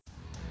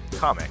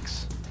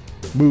Comics.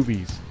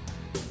 Movies.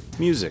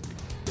 Music.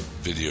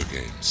 Video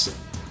games.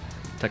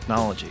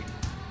 Technology.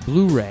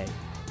 Blu-ray.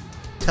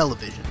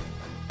 Television.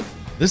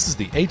 This is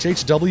the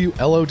HHW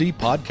LOD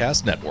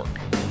Podcast Network.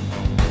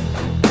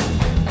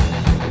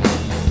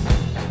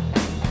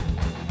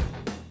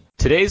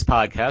 Today's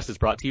podcast is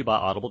brought to you by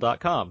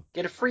Audible.com.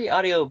 Get a free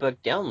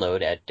audiobook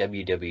download at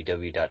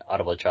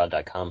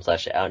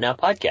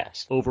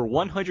www.audibletrial.com/outnowpodcast. Over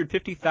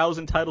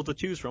 150,000 titles to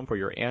choose from for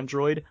your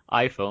Android,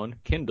 iPhone,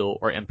 Kindle,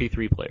 or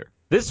MP3 player.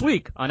 This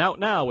week on Out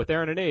Now with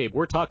Aaron and Abe,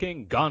 we're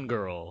talking Gone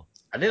Girl.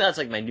 I think that's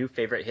like my new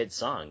favorite hit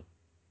song.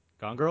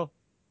 Gone Girl?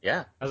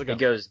 Yeah. How's it go? It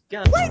goes,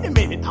 Gone. Wait a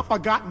minute, I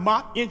forgot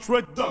my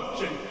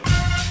introduction.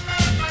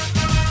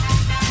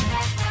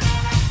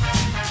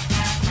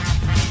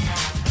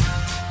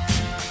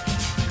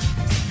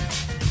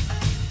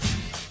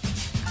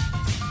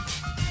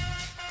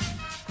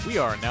 We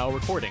are now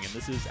recording, and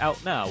this is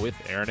Out Now with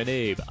Aaron and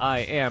Abe. I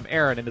am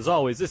Aaron, and as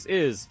always, this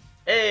is...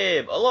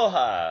 Abe,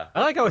 aloha.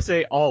 I like how I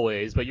say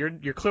always, but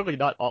you're clearly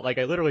not... Like,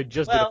 I literally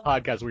just did a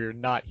podcast where you're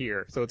not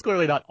here, so it's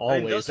clearly not always.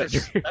 I mean, those are that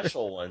you're...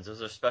 special ones.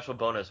 Those are special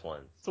bonus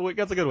ones. So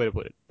that's a good way to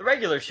put it. The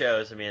regular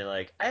shows, I mean,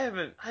 like, I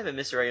haven't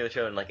missed a regular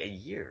show in like a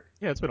year.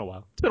 Yeah, it's been a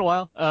while.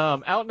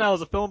 Out Now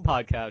is a film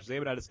podcast.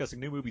 Abe and I discussing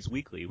new movies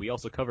weekly. We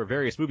also cover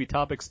various movie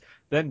topics,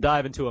 then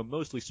dive into a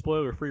mostly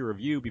spoiler-free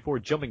review before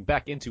jumping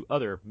back into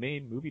other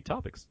main movie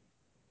topics.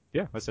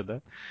 Yeah, I said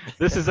that.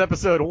 This is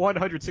episode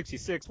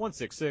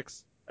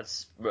 166.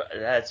 That's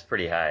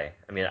pretty high.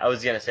 I mean, I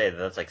was gonna say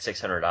that's like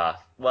 600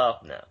 off. Well,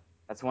 no.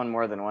 That's one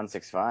more than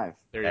 165.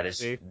 That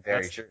is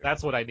very true.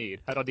 That's what I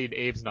need. I don't need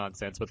Abe's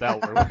nonsense, but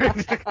that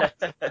works.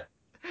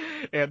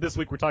 And this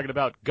week we're talking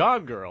about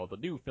Gone Girl, the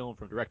new film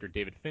from director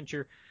David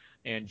Fincher.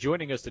 And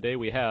joining us today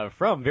we have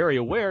from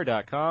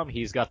VeryAware.com.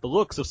 He's got the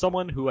looks of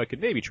someone who I could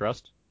maybe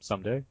trust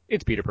someday.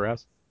 It's Peter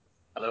Perez.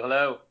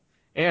 Hello.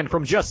 And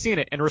from Just Seen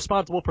It and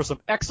responsible for some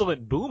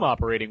excellent boom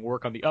operating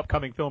work on the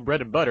upcoming film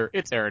Bread and Butter,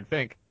 it's Aaron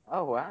Fink.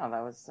 Oh wow,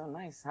 that was so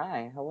nice.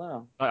 Hi,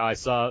 hello. I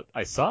saw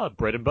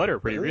Bread and Butter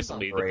pretty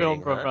recently. The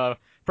film from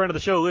friend of the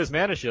show Liz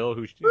Manishill,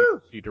 who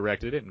she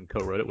directed it and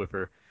co-wrote it with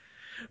her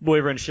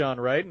boyfriend Sean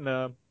Wright.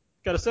 And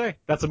gotta say,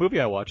 that's a movie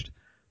I watched.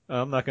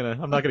 I'm not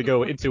gonna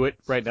go into it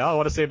right now. I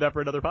want to save that for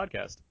another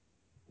podcast.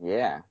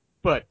 Yeah.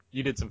 But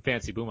you did some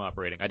fancy boom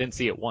operating. I didn't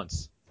see it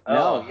once.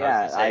 No,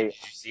 yeah. Did you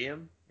see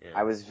him? Yeah.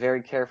 I was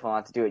very careful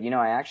not to do it. You know,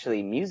 I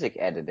actually music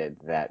edited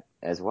that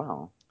as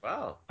well.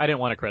 Wow. I didn't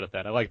want to credit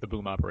that. I like the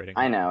boom operating.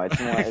 I know.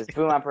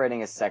 Boom operating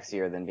is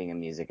sexier than being a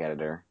music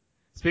editor.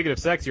 Speaking of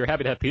sex, you're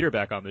happy to have Peter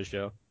back on this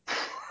show.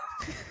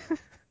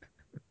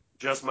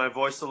 Just my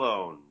voice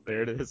alone.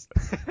 There it is.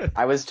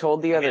 I was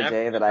told the other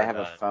day that I have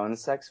a phone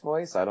sex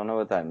voice. I don't know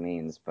what that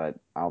means, but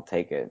I'll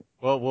take it.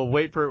 Well, we'll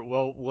wait for...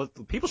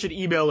 people should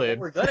email in.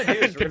 What we're going to do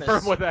is we're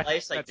going to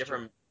slice that's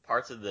different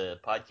parts of the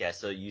podcast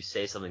so you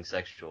say something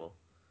sexual.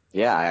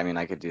 Yeah, I mean,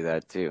 I could do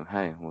that too.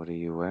 Hey, what are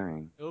you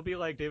wearing? It'll be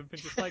like David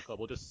Fincher's Fight Club.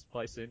 We'll just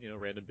splice in,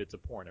 random bits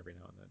of porn every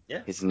now and then.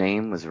 Yeah. His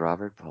name was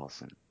Robert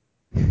Paulson.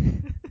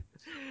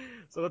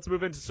 So let's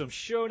move into some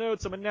show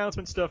notes, some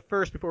announcement stuff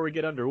first before we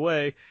get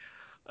underway.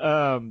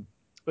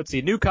 Let's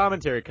see, new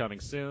commentary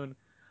coming soon.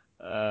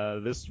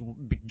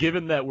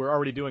 Given that we're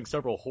already doing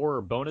several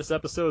horror bonus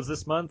episodes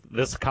this month,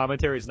 this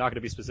commentary is not going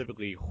to be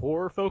specifically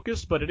horror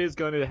focused, but it is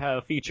going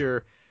to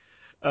feature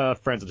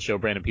friends of the show,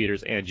 Brandon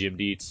Peters and Jim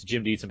Dietz.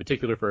 Jim Dietz in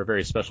particular for a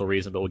very special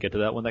reason, but we'll get to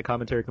that when that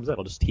commentary comes out.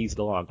 I'll just tease it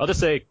along. I'll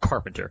just say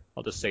Carpenter.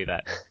 I'll just say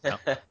that. So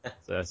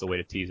that's the way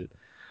to tease it.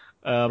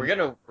 We're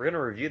gonna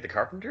review the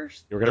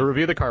Carpenters. We're gonna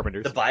review the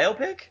Carpenters. The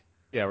biopic.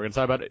 Yeah, we're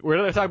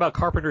gonna talk about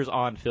Carpenters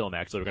on film.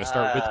 Actually, we're gonna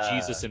start with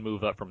Jesus and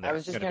move up from there. I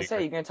was just gonna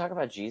say, you're gonna talk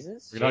about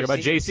Jesus. We're gonna talk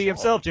about JC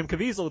himself, Jim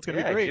Caviezel. It's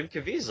gonna be great.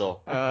 Jim Caviezel.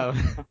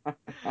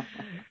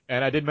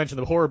 And I did mention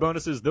the horror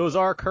bonuses; those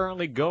are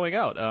currently going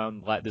out.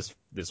 This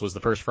was the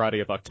first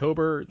Friday of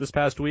October this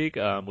past week,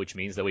 which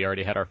means that we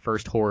already had our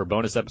first horror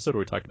bonus episode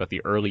where we talked about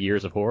the early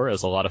years of horror. It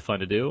was a lot of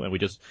fun to do,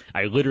 and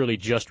I literally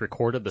just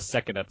recorded the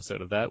second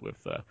episode of that with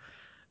friend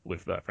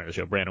of the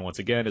show Brandon once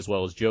again, as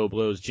well as Joe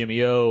Blows,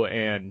 Jimmy O,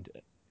 and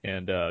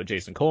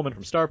Jason Coleman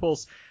from Star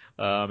Pulse.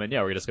 And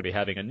yeah, we're just going to be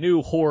having a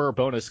new horror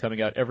bonus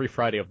coming out every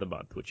Friday of the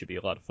month, which should be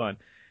a lot of fun.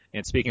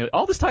 And speaking of,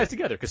 all this ties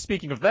together, because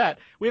speaking of that,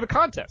 we have a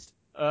contest.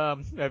 I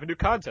have a new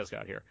contest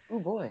out here. Oh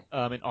boy.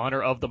 In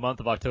honor of the month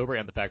of October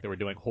and the fact that we're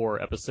doing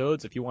horror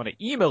episodes. If you want to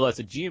email us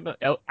at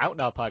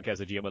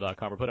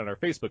outnowpodcast@gmail.com or put on our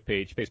Facebook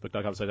page,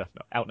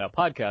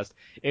 facebook.com/outnowpodcast,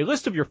 a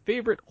list of your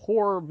favorite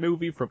horror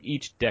movie from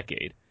each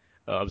decade.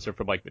 So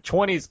from like the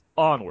 20s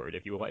onward,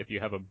 if you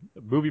have a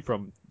movie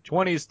from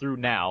 20s through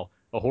now,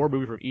 a horror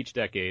movie from each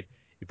decade,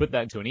 you put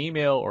that into an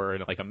email or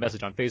like a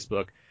message on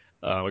Facebook.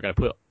 We're going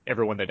to put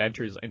everyone that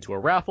enters into a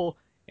raffle,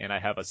 and I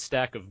have a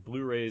stack of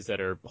Blu-rays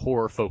that are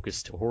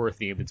horror-focused,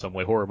 horror-themed in some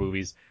way, horror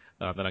movies,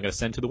 that I'm going to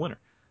send to the winner.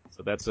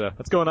 So that's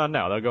going on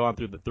now. That'll go on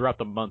throughout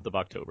the month of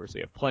October, so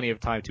you have plenty of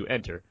time to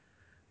enter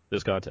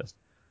this contest.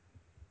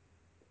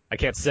 I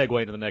can't segue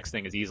into the next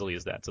thing as easily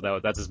as that, so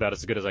that's about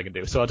as good as I can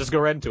do. So I'll just go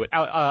right into it.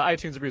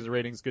 iTunes reviews and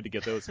ratings, good to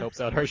get those. Helps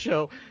out our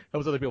show,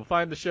 helps other people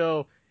find the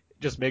show.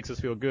 just makes us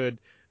feel good.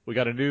 We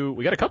got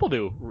a couple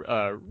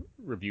new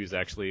reviews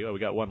actually. We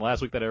got one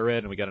last week that I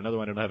read, and we got another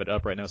one. I don't have it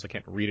up right now, so I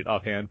can't read it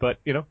offhand. But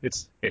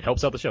it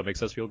helps out the show,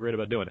 makes us feel great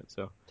about doing it.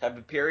 So type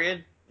of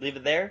period. Leave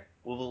it there.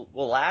 We'll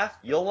laugh.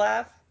 You'll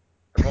laugh.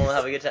 Everyone will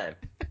have a good time.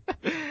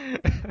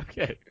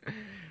 Okay.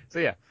 So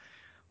yeah,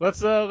 let's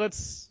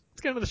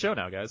get into the show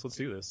now, guys. Let's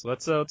do this.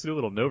 Let's do a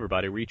little know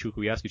everybody.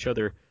 We ask each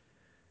other,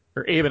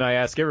 or Abe and I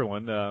ask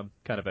everyone,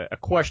 kind of a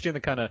question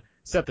that kind of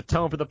set the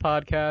tone for the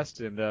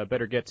podcast, and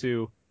better get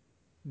to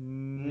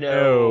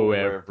know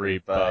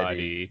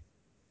everybody.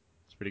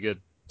 It's pretty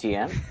good.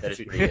 TM? That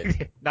is pretty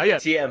good. Not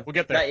yet. TM. We'll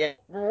get there. Not yet.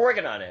 We're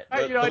working on it.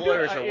 The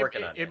lawyers are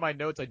working on it. In my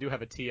notes, I do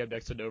have a TM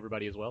next to know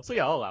everybody as well. So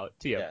yeah, I'll allow it.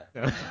 TM.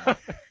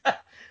 Yeah.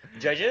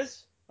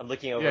 Judges? I'm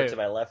looking over to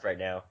my left right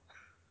now.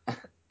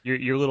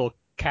 Your little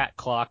cat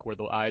clock where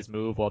the eyes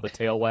move while the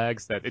tail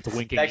wags, that it's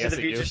winking. Back yes to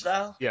the Future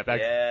style? Yeah,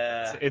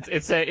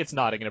 it's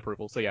nodding in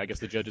approval. So yeah, I guess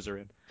the judges are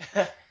in.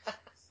 That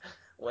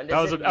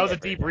was a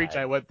deep reach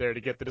I went there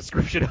to get the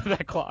description of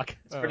that clock.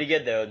 It's pretty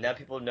good though. Now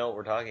people know what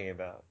we're talking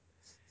about.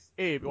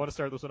 Abe, you want to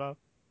start this one off?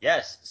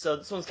 Yes. So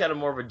this one's kind of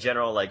more of a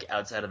general, like,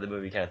 outside of the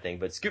movie kind of thing.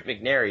 But Scoot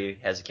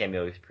McNairy has a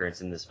cameo appearance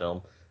in this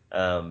film.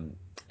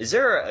 Is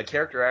there a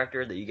character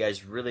actor that you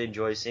guys really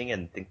enjoy seeing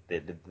and think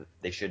that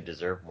they should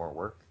deserve more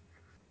work?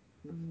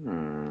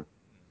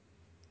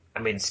 I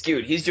mean,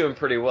 Scoot, he's doing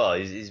pretty well.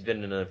 He's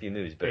been in a few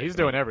movies, but he's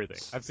doing everything.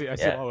 I see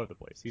him all over the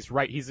place.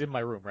 He's in my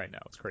room right now.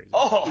 It's crazy.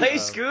 Oh, hey,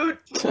 Scoot.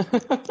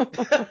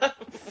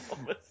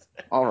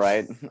 All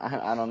right.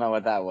 I don't know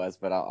what that was,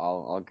 but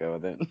I'll go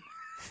with it.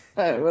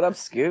 What up,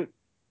 Scoot?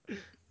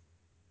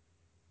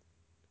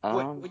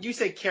 When you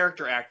say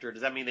character actor,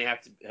 does that mean they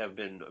have to have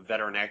been a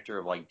veteran actor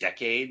of like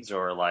decades,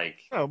 or like?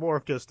 No, more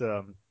of just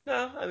No,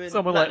 I mean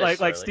someone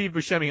like Steve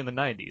Buscemi in the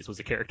 '90s was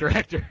a character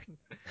actor.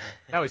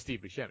 Now he's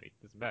Steve Buscemi.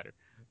 Doesn't matter.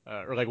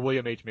 Or like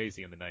William H.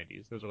 Macy in the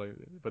 '90s. Those are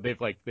but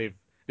they've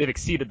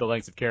exceeded the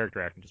lengths of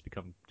character acting, just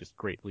become just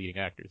great leading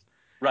actors.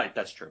 Right,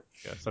 that's true.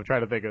 Yeah, so I'm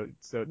trying to think of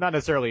not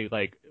necessarily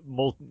like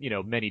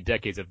many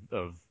decades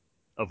of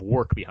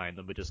work behind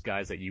them, but just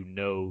guys that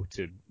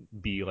to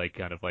be like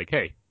kind of like,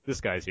 hey,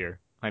 this guy's here.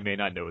 I may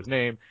not know his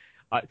name.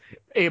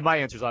 My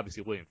answer is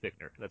obviously William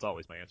Fichtner. That's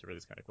always my answer for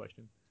this kind of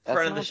question.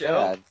 Friend of the show,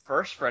 bad.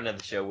 First friend of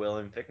the show,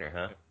 William Fichtner,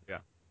 huh? Yeah.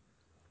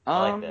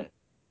 I like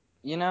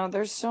that.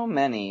 There's so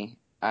many.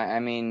 I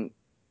mean,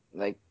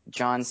 like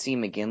John C.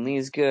 McGinley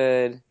is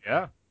good.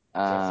 Yeah.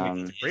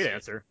 Great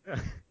answer.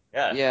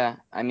 Yeah. Yeah.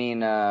 I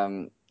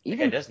mean,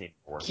 even does need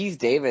work. Keith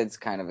David's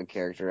kind of a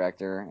character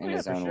actor in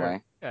his own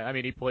way. Yeah, I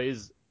mean, he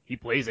plays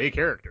a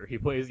character. He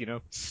plays,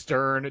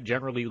 stern,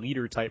 generally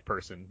leader type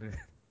person.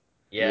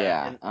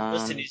 Yeah. And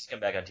Liston needs to come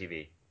back on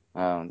TV.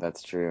 Oh,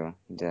 that's true.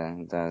 Yeah,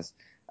 he does.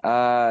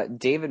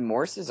 David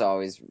Morse is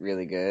always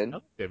really good.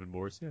 Oh, David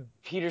Morse, yeah.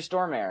 Peter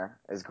Stormare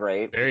is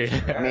great. There you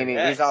go. I mean,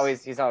 he's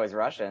always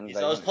Russian. He's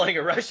always playing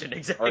a Russian,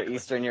 exactly. Or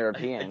Eastern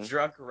European. A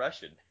drunk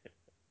Russian.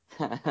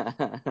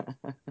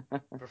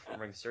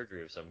 Performing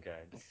surgery of some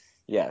kind.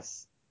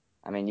 Yes.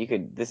 I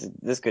mean,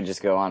 this could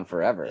just go on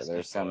forever.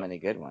 There's so many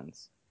good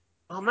ones.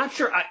 I'm not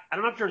sure.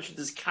 I'm not sure if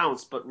this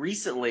counts, but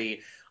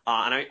recently,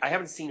 and I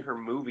haven't seen her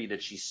movie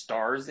that she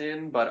stars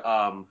in, but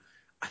I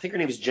think her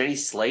name is Jenny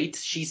Slate.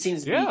 She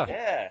seems to be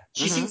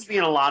She seems to be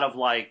in a lot lot of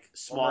like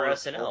smaller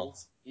SNL.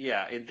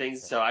 Yeah, and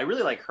things. So I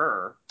really like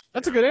her.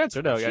 That's a good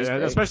answer, no, She's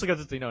great. especially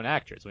because it's an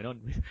actress. We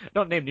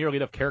don't name nearly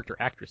enough character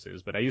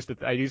actresses, but I used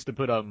to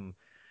put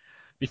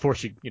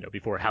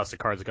before House of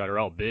Cards got her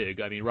all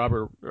big. I mean,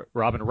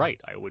 Robin Wright,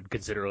 I would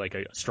consider like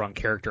a strong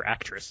character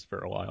actress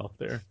for a while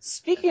there.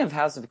 Speaking of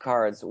House of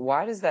Cards,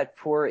 why does that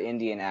poor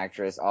Indian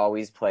actress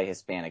always play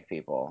Hispanic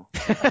people?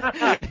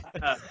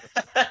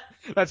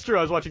 That's true.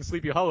 I was watching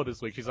Sleepy Hollow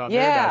this week. She's on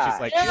there now. She's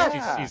like,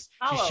 she's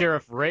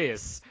Sheriff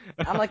Reyes.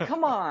 I'm like,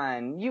 come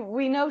on,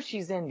 we know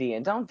she's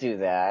Indian. Don't do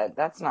that.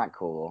 That's not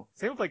cool.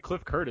 Same with like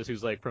Cliff Curtis,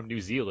 who's like from New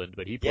Zealand,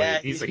 but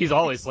he's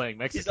always playing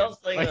Mexican.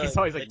 He's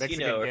always like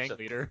Mexican gang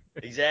leader.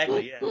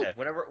 Exactly. Yeah.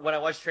 When I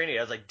watched Training,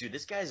 I was like, dude,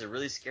 this guy's a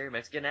really scary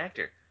Mexican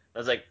actor. I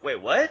was like,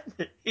 wait, what?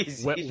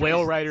 he's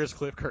Whale Riders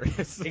Cliff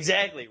Curtis.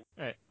 Exactly.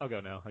 All right, I'll go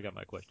now. I got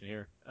my question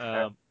here.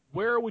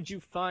 Where would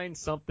you find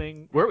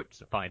something? Where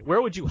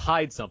would you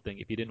hide something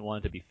if you didn't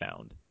want it to be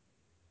found?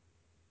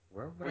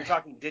 Are we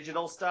talking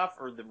digital stuff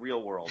or the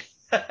real world?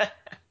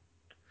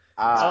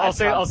 I'll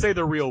say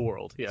the real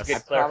world. Yes. I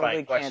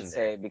probably can't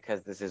say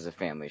because this is a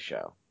family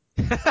show.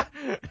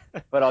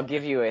 But I'll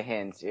give you a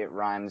hint. It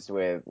rhymes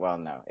with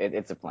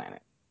it's a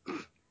planet.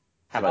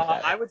 How about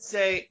that? I would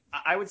say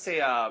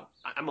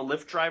I'm a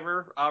Lyft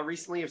driver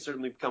recently. I've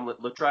certainly become a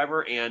Lyft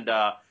driver, and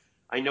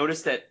I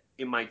noticed that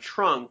in my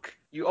trunk,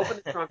 you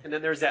open the trunk and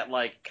then there's that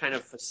like kind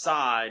of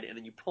facade, and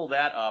then you pull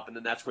that up, and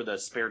then that's where the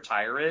spare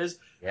tire is.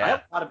 Yeah. I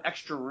have a lot of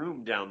extra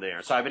room down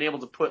there, so I've been able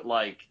to put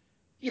like,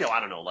 I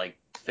don't know, like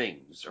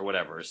things or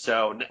whatever.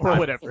 So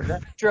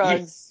whatever.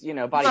 Drugs,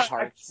 body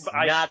parts.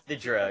 Not the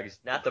drugs,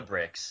 not the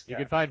bricks. You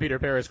can find Peter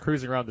Paris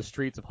cruising around the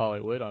streets of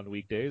Hollywood on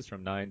weekdays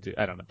from 9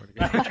 to I don't know.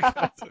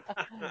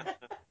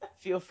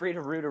 Feel free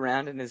to root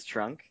around in his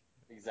trunk.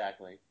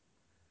 Exactly.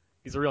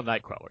 He's a real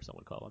Nightcrawler, some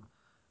would call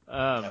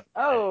him.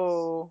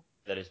 Oh.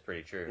 That is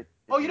pretty true.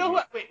 Oh, you know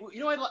what? Wait, you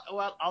know what?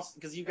 Well,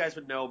 because you guys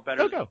would know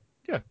better. Go.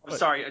 Yeah. I'm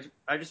sorry.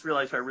 I just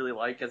realized who I really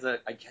like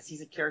I guess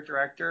he's a character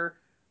actor.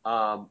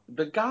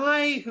 The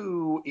guy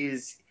who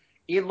is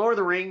in Lord of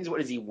the Rings. What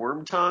is he?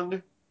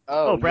 Wormtongue.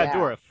 Oh, Brad yeah.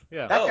 Dourif.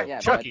 Yeah. That Oh, guy, yeah,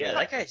 Chucky. Yeah,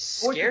 that guy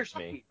scares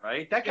me.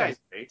 Right? That guy's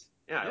great.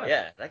 Yeah.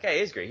 Yeah, that guy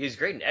is great. He was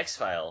great in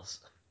X-Files.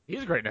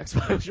 He's a great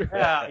X-Files. Sure.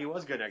 Yeah, he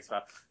was good in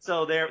X-Files.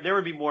 So there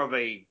would be more of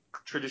a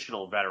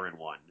traditional veteran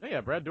one.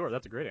 Yeah, Brad Dourif.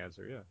 That's a great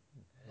answer. Yeah.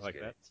 I like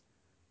great. that.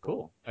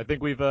 Cool. I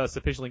think we've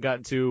sufficiently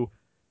gotten to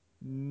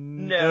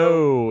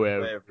No,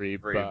 everybody.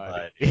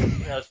 That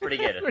was pretty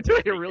good. We're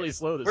doing it really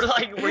slow this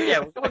week.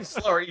 We're going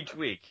slower each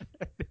week,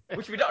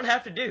 which we don't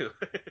have to do.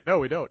 No,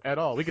 we don't at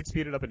all. We could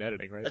speed it up in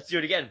editing, right? Let's do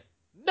it again.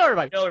 No,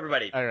 everybody. No,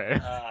 everybody. All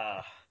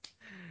right.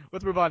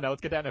 Let's move on now.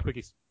 Let's get down to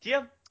quickies.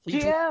 TM.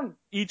 GM.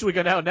 Each week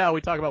on Now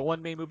we talk about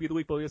one main movie of the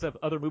week, but we also have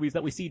other movies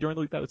that we see during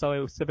the week. That's how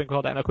it's been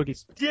called Now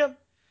Quickies. TM.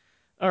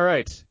 All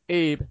right.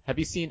 Abe, have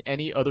you seen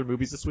any other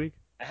movies this week?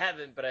 I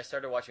haven't, but I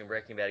started watching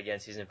Breaking Bad again,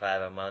 season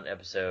 5. I'm on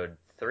episode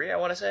 3, I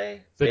want to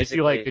say. So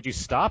did you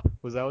stop?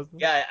 Was that what?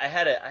 Yeah, I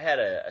had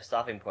a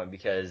stopping point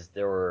because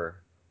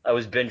I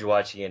was binge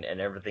watching it and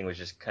everything was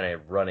just kind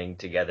of running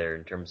together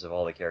in terms of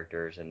all the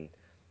characters and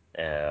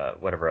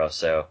whatever else.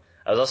 So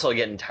I was also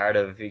getting tired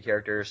of a few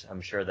characters.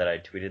 I'm sure that I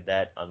tweeted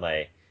that on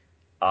my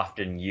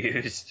often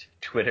used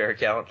Twitter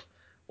account,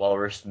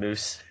 Walrus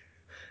Moose.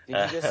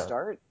 Did you just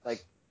start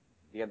like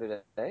the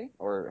other day,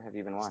 or have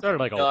you been watching? Started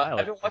like a No, while.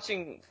 I've been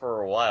watching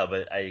for a while,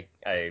 but I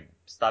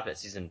stopped at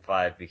season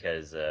 5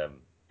 because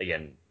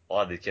again, a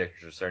lot of these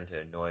characters were starting to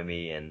annoy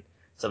me and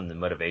some of the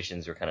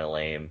motivations were kind of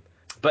lame.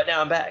 But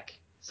now I'm back,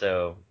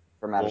 so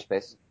From outer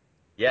space.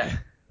 yeah,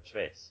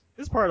 space.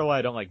 This is part of why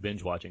I don't like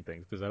binge watching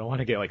things, because I don't want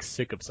to get like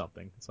sick of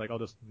something. It's like I'll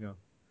just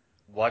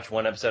Watch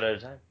one episode at a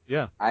time.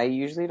 Yeah. I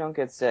usually don't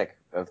get sick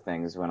of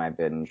things when I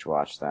binge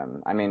watch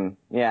them. I mean,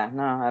 yeah,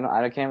 no,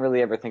 I can't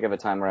really ever think of a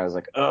time where I was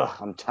like, ugh,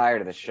 I'm tired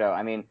of the show.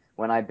 I mean,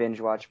 when I binge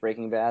watched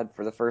Breaking Bad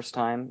for the first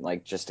time,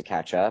 like just to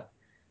catch up,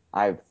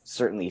 I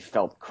certainly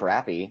felt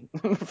crappy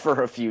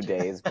for a few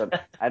days, but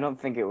I don't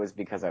think it was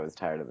because I was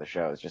tired of the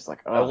show. It's just like,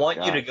 oh, I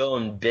want you to gosh. go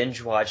and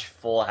binge watch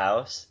Full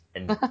House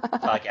and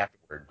talk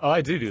afterward. Oh,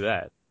 I do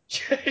that.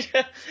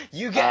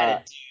 You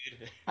get it,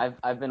 dude.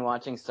 I've been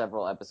watching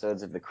several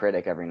episodes of The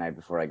Critic every night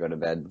before I go to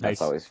bed. That's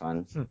Nice. always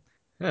fun.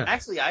 Yeah.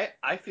 Actually,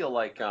 I feel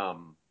like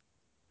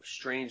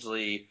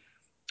strangely,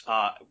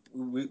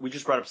 we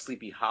just brought up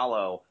Sleepy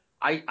Hollow.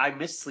 I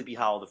missed Sleepy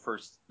Hollow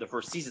the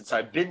first season, so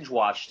I binge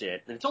watched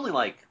it, and it's only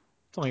like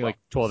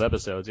 12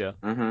 episodes, yeah.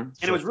 Mm-hmm. and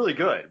it was really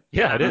good.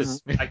 Yeah, it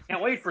is. I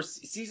can't wait for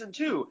season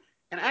 2.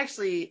 And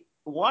actually,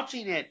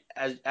 watching it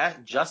as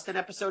just an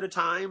episode at a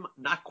time,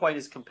 not quite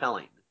as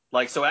compelling.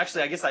 Like, so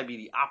actually, I guess I'd be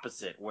the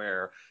opposite,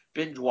 where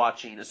binge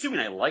watching, assuming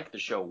I like the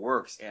show,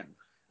 works. And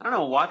I don't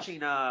know,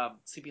 watching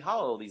Sleepy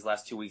Hollow these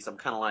last 2 weeks, I'm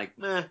kind of like,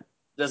 meh,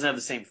 doesn't have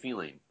the same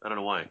feeling. I don't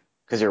know why.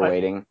 Because you're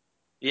waiting.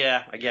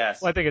 Yeah, I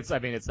guess. Well, I think it's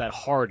that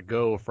hard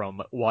go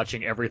from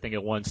watching everything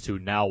at once to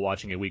now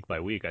watching it week by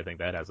week. I think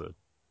that has a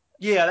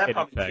Yeah, that an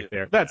probably effect too.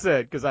 there. That's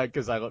it, because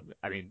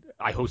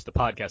I host a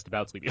podcast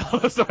about Sleepy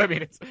Hollow, so I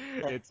mean it's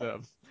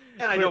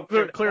And I don't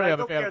care, clearly I I'm a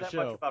don't fan care of the that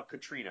much show. about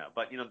Katrina,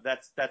 but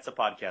that's a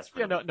podcast for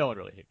Yeah, them. no one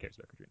really cares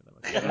about Katrina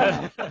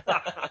that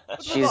much.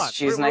 Let's move on.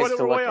 She's We're nice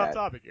to way look off at.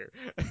 topic here.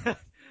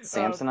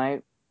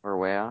 Samsonite, we're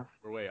way off.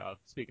 We're way off.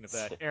 Speaking of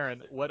that,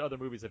 Aaron, what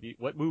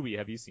movie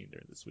have you seen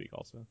during this week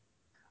also?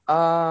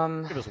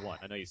 Give us one.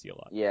 I know you see a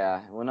lot.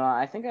 Yeah. Well, no,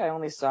 I think I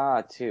only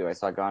saw 2. I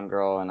saw Gone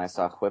Girl and I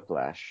saw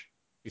Whiplash.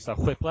 You saw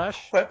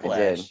Whiplash? I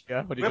did.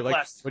 Yeah. What did you like?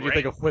 Whiplash is What did you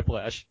think of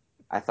Whiplash?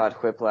 I thought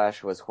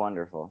Whiplash was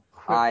wonderful.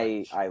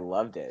 I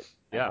loved it.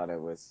 Yeah. I thought it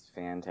was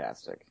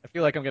fantastic. I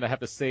feel like I'm gonna have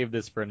to save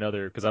this for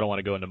another because I don't want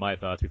to go into my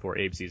thoughts before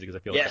Abe sees it because I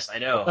feel Yes, like I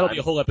know. that'll be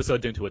a whole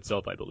episode into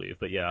itself, I believe.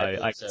 But yeah, I I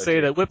believe can so, say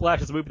too. that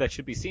Whiplash is a movie that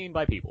should be seen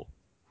by people.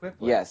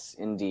 Yes,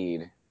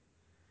 indeed.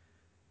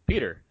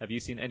 Peter, have you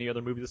seen any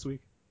other movie this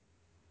week?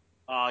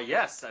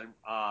 Yes, and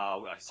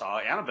I saw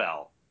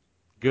Annabelle.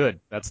 Good.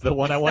 That's the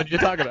one I wanted you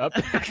to talk about.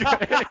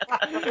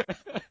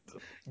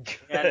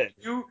 And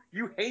you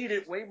hated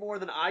it way more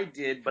than I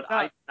did, but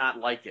I did not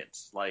like it.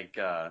 Like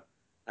I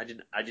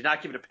did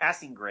not give it a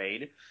passing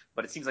grade,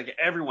 but it seems like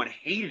everyone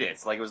hated it.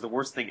 It's like it was the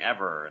worst thing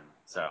ever, and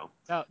so.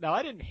 Now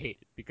I didn't hate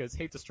it because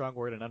hate's a strong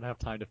word, and I don't have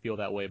time to feel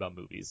that way about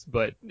movies.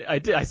 But I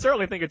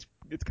certainly think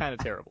it's kind of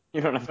terrible.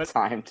 You don't have But-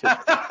 time to.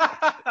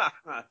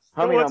 Homie,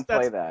 Well, don't play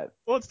that's- that.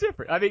 Well, it's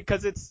different. I mean,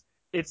 because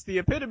it's the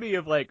epitome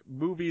of like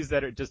movies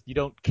that are just you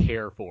don't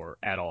care for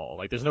at all.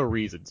 Like there's no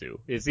reason to.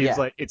 It seems Yeah.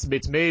 like it's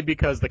made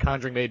because The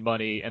Conjuring made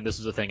money, and this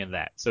is a thing in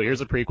that. So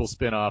here's a prequel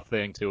spin-off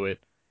thing to it.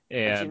 But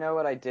And you know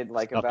what I did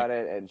like Nothing. about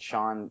it? And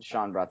Sean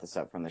brought this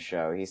up from the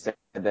show. He said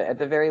that at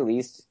the very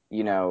least,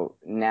 now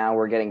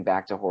we're getting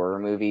back to horror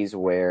movies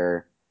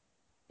where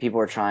people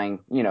are trying,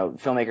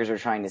 filmmakers are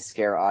trying to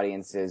scare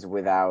audiences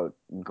without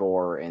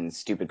gore and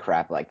stupid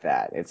crap like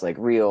that. It's like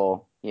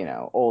real,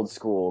 old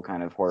school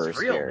kind of horror It's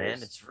real, scares.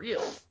 man. It's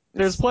real.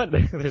 there's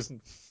plenty.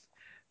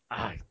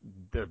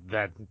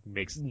 That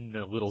makes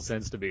no little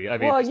sense to me. I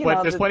mean,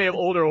 Well, there's plenty of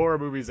older horror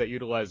movies that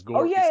utilize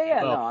gore. Oh,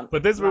 yeah, well, no,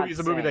 but this I'm not movie is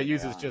a movie that saying they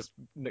uses aren't. just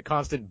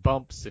constant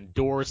bumps and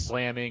door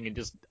slamming and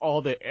just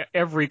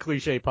every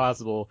cliche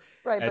possible.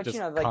 Right, and but just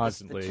like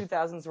constantly. the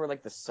 2000s were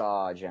like the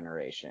Saw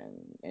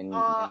generation, and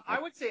I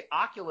would say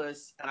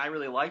Oculus, and I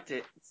really liked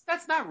it.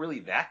 That's not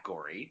really that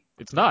gory.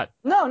 It's not.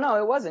 No,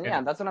 it wasn't. Yeah.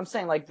 Yeah, that's what I'm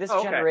saying. Like this Oh,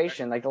 okay.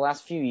 generation, like the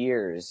last few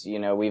years,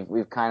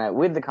 we've kind of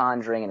with The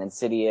Conjuring and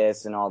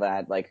Insidious and all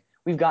that, like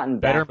we've gotten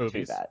Better back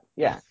movies. to that.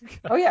 Yeah.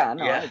 Oh yeah,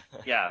 no,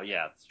 Yeah.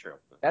 Yeah, it's true.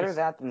 better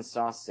that than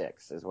Saw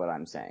 6 is what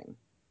I'm saying.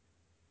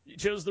 You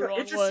chose the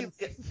wrong one.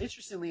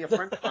 Interestingly, a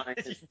friend of mine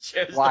You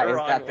chose Why the is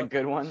wrong that the one.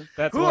 good one?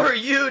 That's Who one- are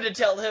you to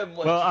tell him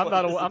what? Well,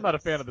 what I'm not a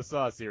fan of the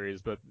Saw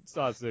series, but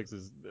Saw 6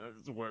 is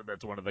that's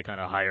one of the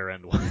kind of higher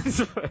end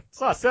ones.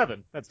 Saw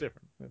 7, that's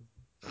different.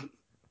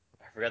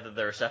 I forgot that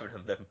there were 7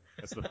 of them.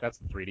 That's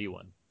the 3D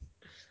one.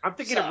 I'm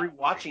thinking of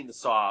rewatching the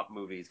Saw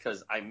movies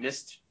because I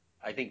missed,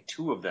 I think,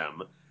 2 of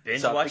them.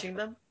 Binge So- watching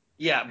them?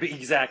 Yeah,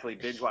 exactly.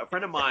 Binge watch. A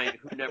friend of mine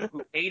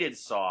who hated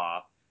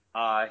Saw,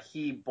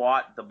 he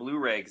bought the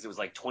Blu-ray because it was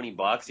like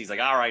 $20. He's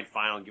like, all right,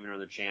 fine, I'll give it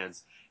another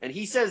chance. And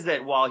he says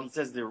that while he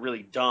says they're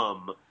really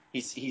dumb,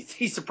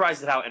 he's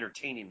surprised at how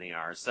entertaining they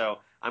are. So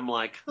I'm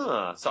like,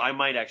 huh. So I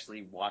might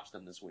actually watch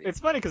them this week. It's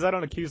funny because I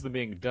don't accuse them of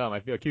being dumb. I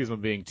accuse them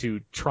of being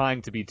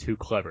trying to be too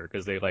clever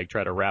because they like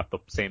try to wrap the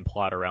same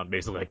plot around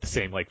basically like the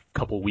same like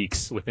couple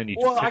weeks within each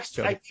Well, other.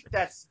 I think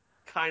that's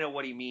kind of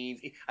what he means.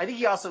 I think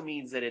he also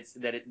means that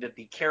that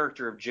the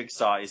character of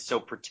Jigsaw is so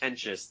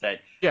pretentious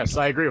that Yes,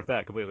 I agree with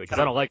that completely because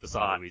I don't like the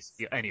Saw movies,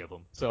 any of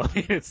them. So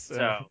it's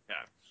yeah.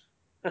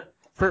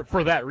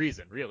 for that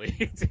reason,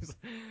 really.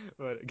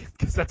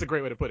 Because that's a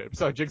great way to put it.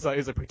 So Jigsaw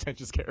is a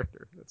pretentious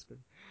character. That's good.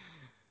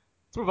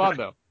 Let's move on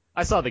though.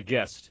 I saw The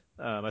Guest.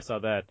 I saw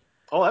that.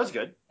 Oh, that was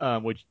good.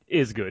 Which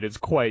is good. It's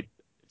quite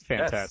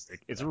fantastic.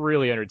 Yes. It's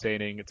really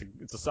entertaining.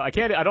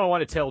 I don't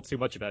want to tell too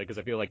much about it because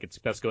I feel like it's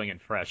best going in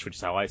fresh, which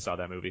is how I saw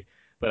that movie.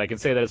 But I can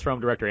say that it's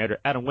from director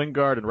Adam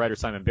Wingard and writer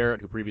Simon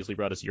Barrett, who previously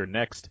brought us You're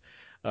Next,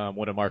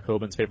 one of Mark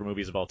Hoban's favorite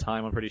movies of all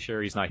time. I'm pretty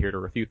sure he's not here to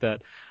refute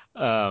that.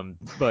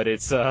 But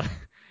it's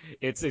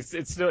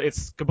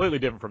completely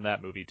different from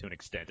that movie to an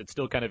extent. It's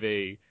still kind of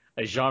a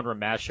genre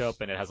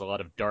mashup, and it has a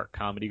lot of dark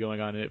comedy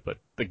going on in it. But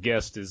The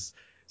Guest it's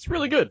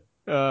really good.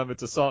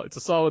 It's a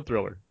solid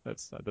thriller.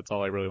 That's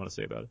all I really want to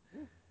say about it.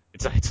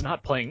 It's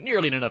not playing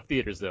nearly in enough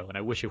theaters though, and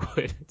I wish it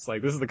would. It's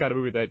like this is the kind of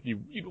movie that you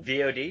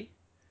VOD?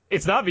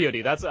 It's not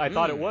VOD. I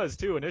thought it was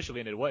too initially,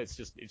 and it was.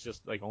 It's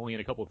just like only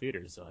in a couple of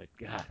theaters. So I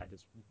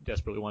just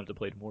desperately wanted to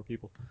play to more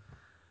people.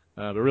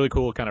 But really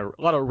cool, kind of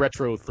a lot of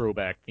retro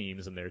throwback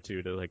themes in there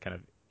too, to like kind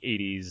of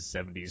 80s,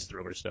 70s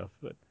thriller stuff.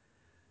 But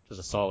just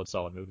a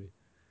solid movie.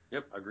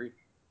 Yep, agreed.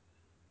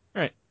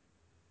 All right.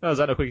 Is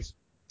that no quickies?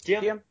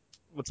 Yeah.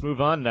 Let's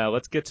move on now.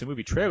 Let's get to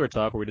movie trailer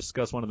talk, where we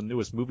discuss one of the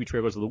newest movie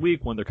trailers of the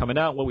week, when they're coming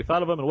out, what we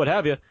thought of them, and what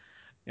have you.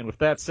 And with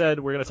that said,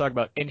 we're going to talk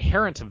about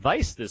Inherent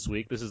Vice this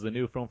week. This is the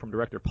new film from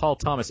director Paul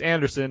Thomas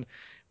Anderson,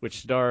 which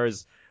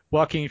stars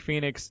Joaquin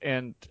Phoenix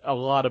and a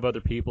lot of other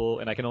people,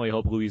 and I can only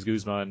hope Luis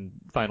Guzman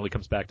finally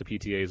comes back to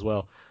PTA as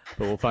well.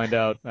 But we'll find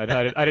out. I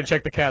didn't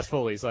check the cast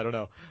fully, so I don't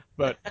know.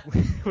 But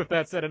with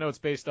that said, I know it's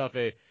based off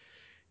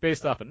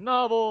a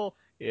novel.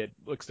 It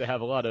looks to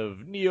have a lot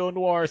of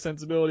neo-noir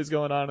sensibilities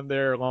going on in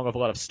there, along with a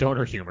lot of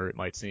stoner humor, it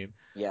might seem.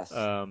 Yes,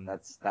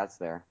 that's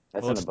there.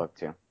 That's well, in the book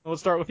too.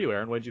 Let's start with you,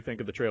 Aaron. What did you think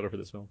of the trailer for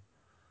this film?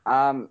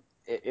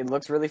 It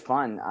looks really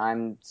fun.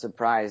 I'm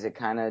surprised.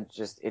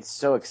 It's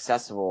so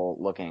accessible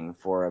looking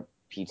for a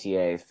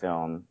PTA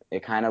film.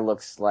 It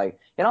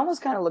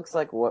almost kind of looks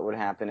like what would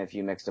happen if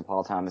you mixed a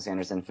Paul Thomas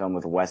Anderson film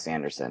with Wes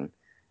Anderson.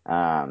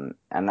 And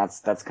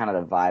that's kind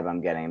of the vibe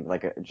I'm getting,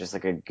 just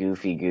like a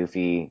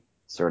goofy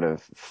sort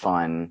of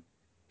fun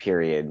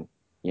period,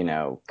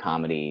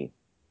 comedy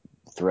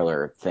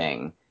thriller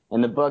thing.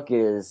 And the book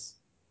is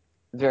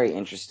very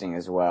interesting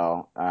as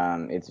well.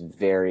 It's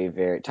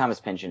very Thomas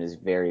Pynchon is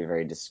very,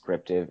 very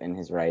descriptive in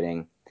his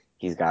writing.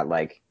 He's got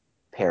like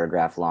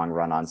paragraph long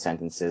run-on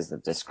sentences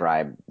that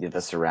describe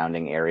the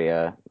surrounding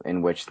area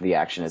in which the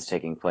action is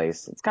taking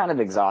place. It's kind of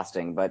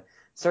exhausting, but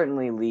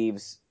certainly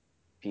leaves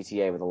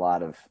PTA with a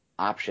lot of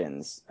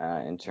options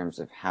in terms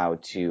of how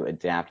to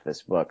adapt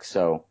this book.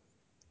 So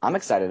I'm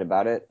excited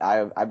about it.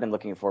 I've been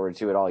looking forward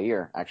to it all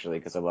year, actually,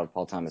 because I love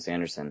Paul Thomas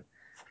Anderson.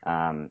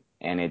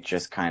 And it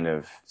just kind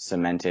of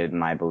cemented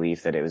my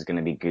belief that it was going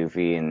to be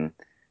goofy and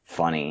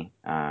funny.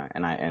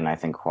 And I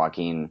think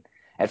Joaquin,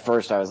 at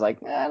first I was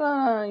like, I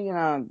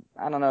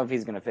don't know if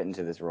he's going to fit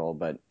into this role,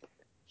 but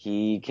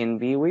he can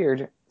be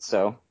weird.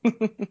 So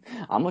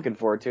I'm looking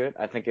forward to it.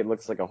 I think it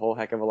looks like a whole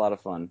heck of a lot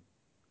of fun.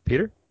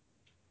 Peter?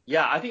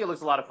 Yeah, I think it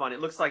looks a lot of fun.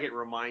 It looks like it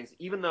reminds,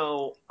 even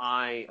though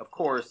I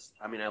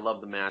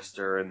love The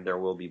Master and There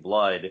Will Be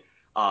Blood.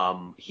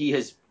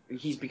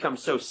 He's become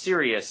so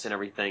serious and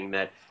everything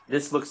that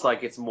this looks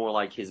like it's more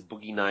like his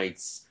Boogie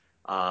Nights,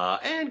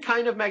 and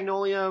kind of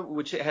Magnolia,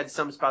 which had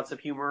some spots of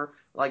humor,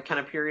 like kind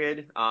of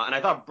period. And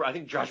I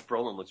think Josh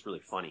Brolin looks really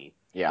funny.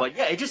 Yeah. But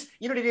yeah, it just,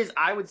 you know what it is?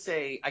 I would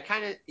say,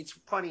 it's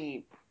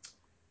funny.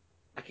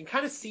 I can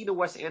kind of see the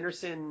Wes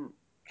Anderson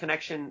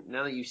connection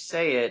now that you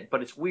say it,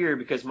 but it's weird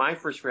because my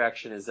first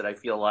reaction is that I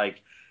feel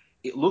like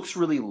it looks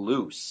really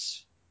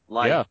loose.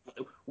 Like, Yeah.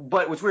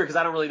 But what's weird because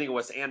I don't really think of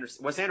Wes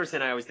Anderson. Wes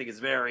Anderson, I always think is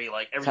very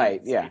like everything,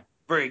 Tight, yeah.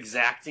 very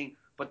exacting.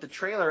 But the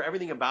trailer,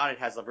 everything about it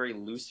has a very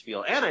loose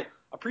feel, and I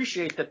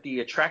appreciate that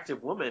the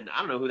attractive woman. I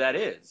don't know who that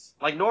is.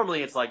 Like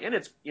normally it's like, and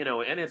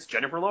it's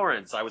Jennifer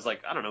Lawrence. I was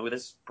like, I don't know who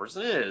this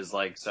person is.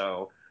 Like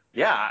so,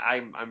 yeah,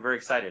 I'm very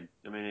excited.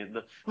 I mean,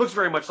 it looks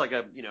very much like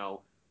a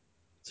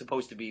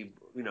supposed to be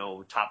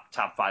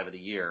top 5 of the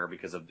year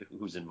because of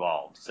who's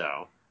involved.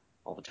 So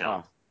all the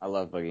talent. Oh, I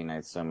love Boogie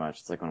Nights so much.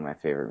 It's like one of my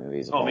favorite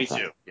movies of Oh, all me time.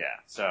 too. Yeah.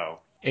 So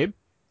Abe?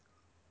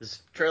 This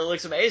trailer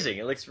looks amazing.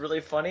 It looks really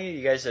funny.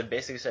 You guys have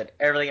basically said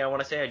everything I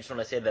want to say. I just want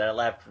to say that I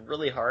laughed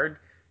really hard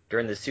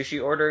during the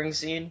sushi ordering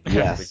scene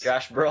Yes. with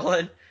Josh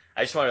Brolin.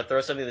 I just wanted to throw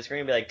something to the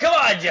screen and be like, "Come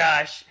on,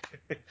 Josh!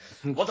 Get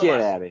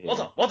out of here.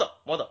 What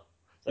the?"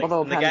 Like,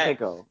 Although the guy,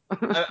 Panpico.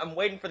 I'm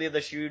waiting for the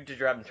other shoe to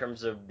drop in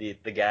terms of the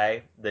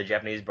guy, the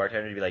Japanese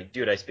bartender, to be like,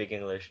 "Dude, I speak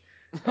English."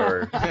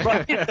 Or,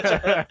 but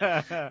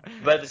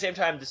at the same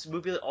time, this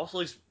movie also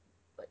looks.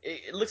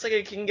 It looks like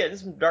it can get in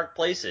some dark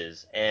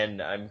places,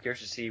 and I'm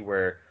curious to see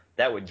where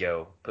that would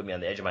go. Put me on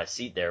the edge of my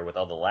seat there with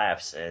all the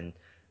laughs, and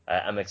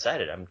I'm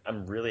excited.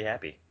 I'm really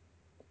happy.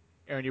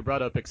 Aaron, you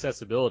brought up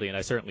accessibility, and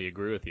I certainly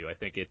agree with you. I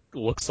think it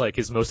looks like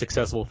his most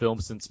accessible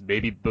film since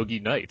maybe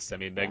Boogie Nights. I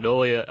mean,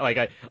 Magnolia.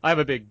 Like I'm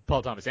a big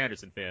Paul Thomas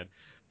Anderson fan.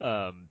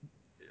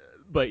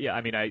 But yeah,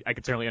 I mean, I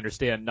could certainly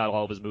understand not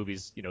all of his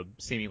movies,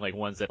 seeming like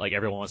ones that like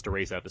everyone wants to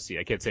race out to see.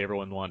 I can't say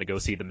everyone wanted to go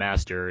see The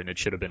Master and it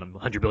should have been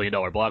 $100 billion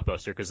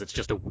blockbuster because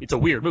it's a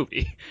weird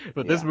movie.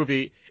 But this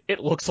movie, it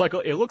looks like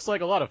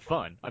a lot of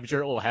fun. I'm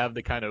sure it will have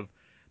the kind of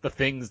the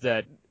things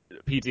that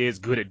PTA is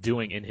good at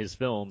doing in his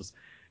films,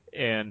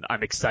 and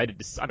I'm excited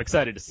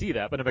to see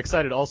that. But I'm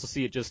excited to also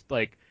see it just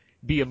like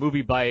be a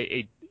movie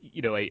by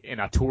an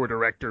auteur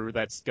director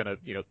that's gonna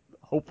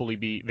hopefully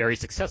be very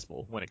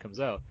successful when it comes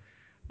out.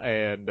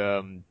 And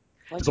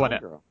Like just want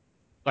Gone to, Girl.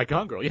 like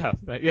Gone Girl, yeah,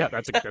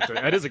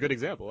 that is a good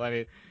example. I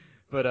mean,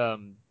 but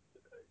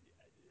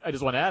I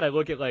just want to add, I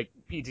look at like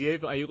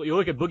PTA, you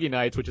look at Boogie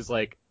Nights, which is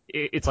like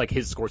it's like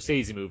his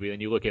Scorsese movie,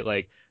 and you look at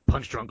like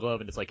Punch Drunk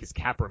Love, and it's like his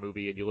Capra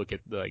movie, and you look at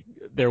like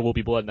There Will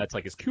Be Blood, and that's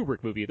like his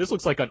Kubrick movie. This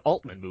looks like an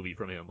Altman movie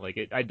from him. Like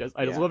I just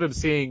love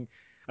seeing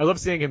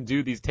him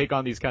take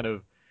on these kind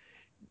of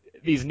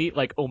these neat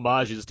like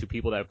homages to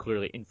people that have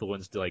clearly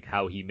influenced like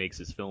how he makes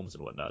his films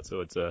and whatnot.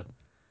 So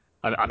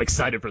I'm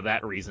excited for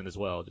that reason as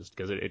well, just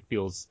because it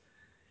feels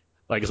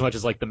like as much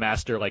as like The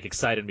Master like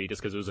excited me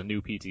just because it was a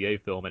new PTA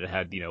film and it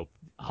had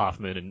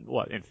Hoffman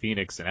and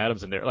Phoenix and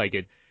Adams in there, like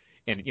it,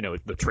 and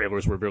the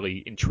trailers were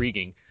really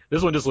intriguing.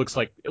 This one just looks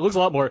like it looks a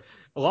lot more,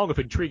 along with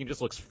intriguing,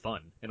 just looks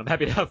fun, and I'm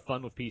happy to have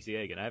fun with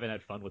PTA again. I haven't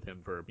had fun with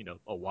him for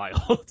a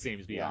while. It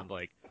seems beyond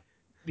like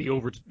the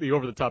over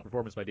the top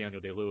performance by Daniel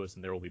Day-Lewis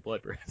and There Will Be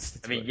Blood.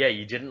 I mean, yeah,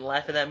 you didn't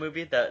laugh at that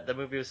movie. That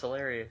movie was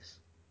hilarious.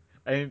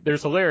 I mean,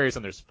 there's hilarious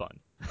and there's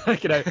fun.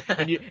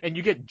 and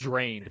you get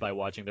drained by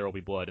watching There Will Be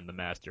Blood and The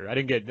Master. I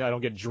don't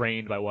get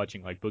drained by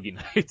watching like Boogie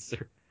Nights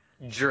or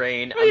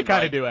Drain. Well, you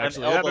kind of do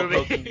actually. I'm That elbow movie.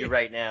 poking you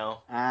right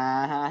now.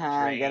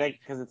 Get it?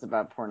 Because it's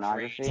about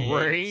pornography.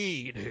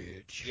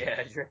 Drainage.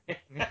 Yeah,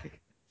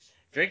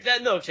 drink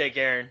that milkshake,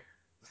 Aaron.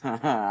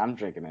 I'm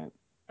drinking it.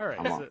 All right.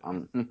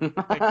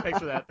 Thanks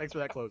for that. Thanks for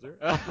that closer.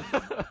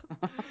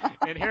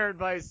 Inherent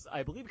Vice,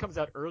 I believe, comes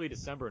out early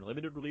December in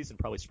limited release and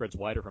probably spreads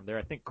wider from there.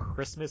 I think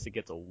Christmas it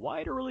gets a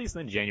wider release,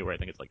 and then January I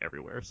think it's like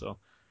everywhere. So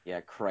yeah,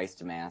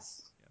 Christ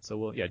Mass. So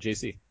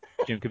JC,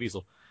 Jim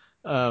Caviezel.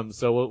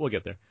 So we'll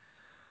get there.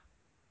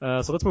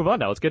 So let's move on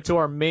now. Let's get to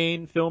our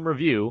main film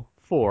review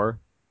for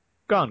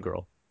Gone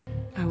Girl.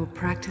 I will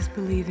practice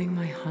believing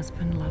my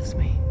husband loves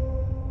me,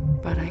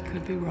 but I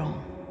could be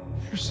wrong.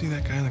 You ever see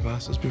that guy in the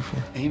glasses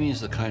before?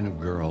 Amy's the kind of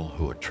girl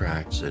who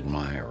attracts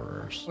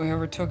admirers.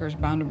 Whoever took her is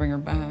bound to bring her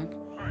back.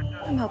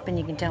 I'm hoping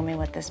you can tell me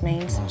what this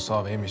means. You want to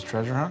solve Amy's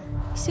treasure hunt?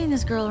 You seen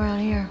this girl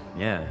around here?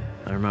 Yeah,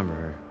 I remember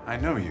her. I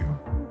know you.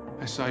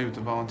 I saw you at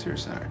the volunteer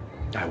center.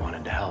 I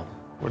wanted to help.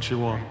 What'd she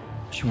want?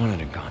 She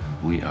wanted a gun.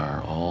 We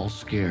are all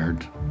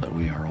scared, but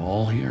we are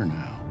all here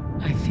now.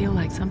 I feel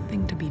like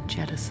something to be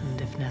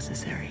jettisoned if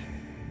necessary.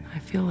 I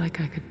feel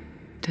like I could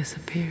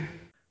disappear.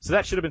 So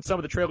that should have been some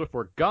of the trailer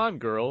for Gone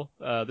Girl.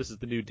 This is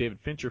the new David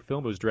Fincher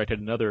film. It was directed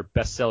another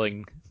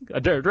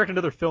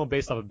film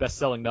based off a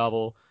best-selling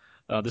novel,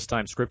 this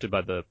time scripted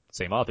by the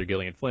same author,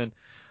 Gillian Flynn.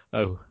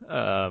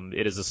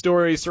 It is a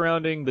story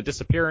surrounding the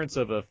disappearance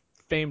of a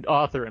famed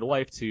author and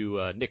wife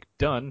to Nick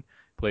Dunn,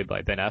 played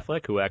by Ben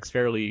Affleck, who acts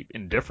fairly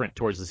indifferent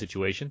towards the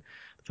situation.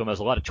 The film has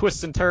a lot of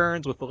twists and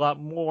turns with a lot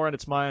more on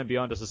its mind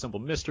beyond just a simple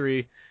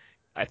mystery.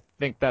 I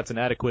think that's an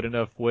adequate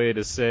enough way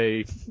to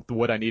say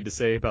what I need to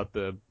say about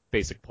the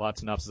basic plot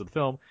synopsis of the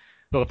film.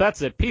 But with that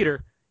said,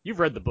 Peter, you've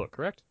read the book,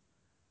 correct?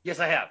 Yes,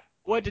 I have.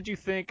 What did you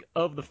think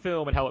of the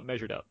film and how it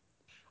measured up?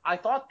 I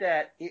thought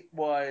that it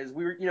was,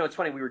 it's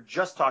funny, we were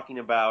just talking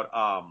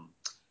about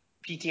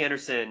P.T.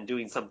 Anderson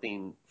doing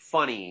something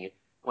funny,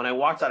 when I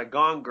walked out of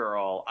Gone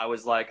Girl, I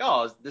was like,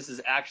 oh, this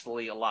is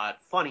actually a lot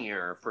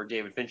funnier for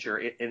David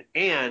Fincher.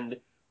 And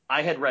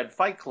I had read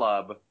Fight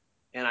Club,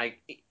 and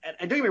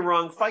don't get me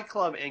wrong, Fight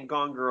Club and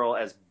Gone Girl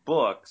as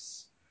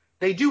books,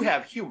 they do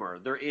have humor.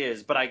 There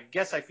is, but I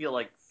guess I feel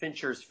like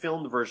Fincher's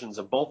filmed versions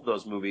of both of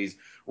those movies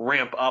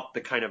ramp up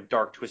the kind of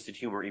dark, twisted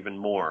humor even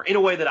more in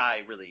a way that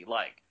I really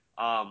like.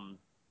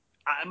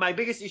 My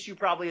biggest issue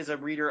probably as a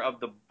reader of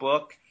the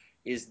book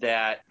is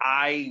that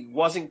I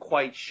wasn't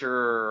quite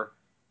sure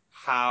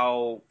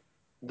how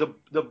the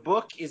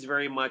book is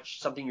very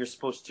much something you're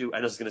supposed to, I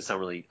know this is going to sound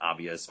really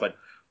obvious, but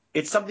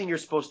it's something you're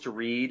supposed to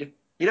read.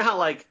 You know how,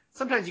 like,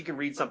 sometimes you can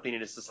read something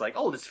and it's just like,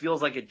 oh, this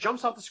feels like it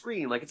jumps off the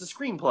screen, like it's a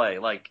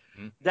screenplay. Like,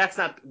 that's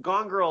not,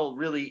 Gone Girl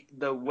really,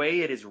 the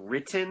way it is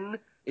written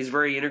is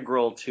very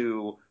integral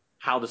to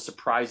how the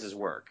surprises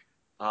work.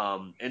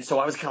 And so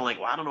I was kind of like,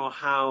 well, I don't know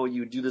how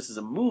you do this as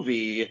a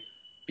movie,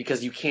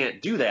 because you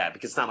can't do that,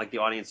 because it's not like the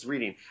audience is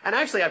reading. And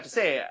actually, I have to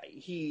say,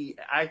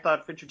 I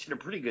thought Fincher did a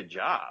pretty good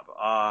job.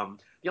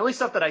 The only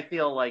stuff that I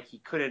feel like he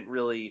couldn't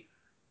really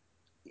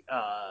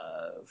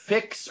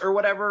fix or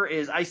whatever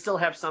is I still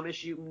have some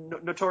issue.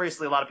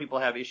 Notoriously, a lot of people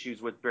have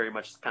issues with very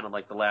much kind of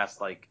like the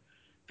last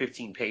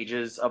 15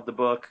 pages of the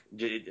book.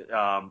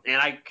 And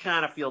I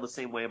kind of feel the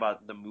same way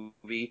about the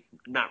movie.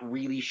 Not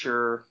really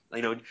sure.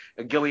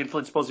 Gillian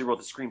Flynn supposedly wrote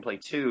the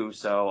screenplay too,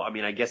 so, I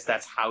mean, I guess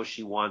that's how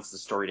she wants the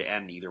story to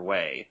end either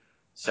way.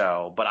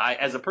 So, but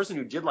as a person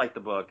who did like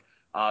the book,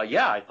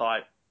 yeah, I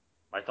thought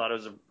it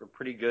was a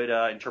pretty good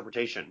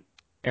interpretation.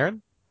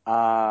 Aaron?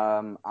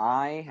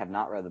 I have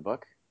not read the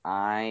book.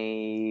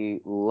 I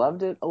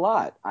loved it a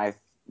lot.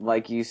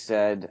 Like you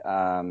said,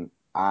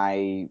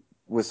 I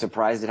was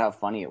surprised at how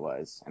funny it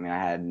was. I mean, I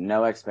had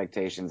no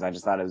expectations. I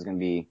just thought it was going to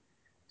be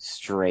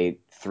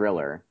straight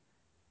thriller.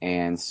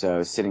 And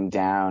so sitting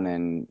down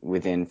and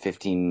within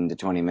 15 to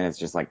 20 minutes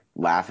just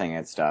laughing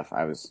at stuff,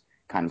 I was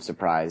kind of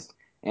surprised.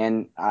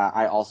 And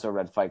I also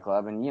read Fight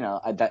Club, and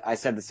I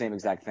said the same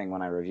exact thing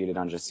when I reviewed it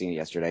on Just Seen It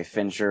yesterday.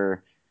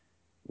 Fincher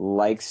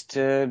likes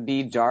to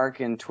be dark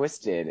and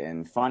twisted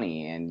and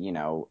funny, and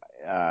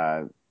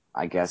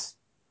I guess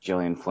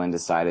Gillian Flynn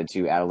decided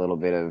to add a little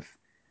bit of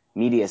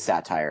media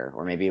satire,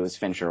 or maybe it was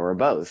Fincher, or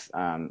both.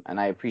 And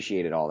I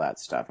appreciated all that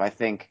stuff. I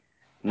think,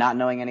 not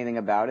knowing anything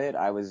about it,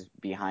 I was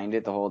behind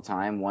it the whole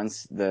time.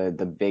 Once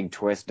the big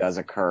twist does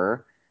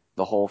occur,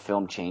 the whole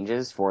film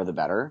changes for the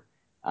better.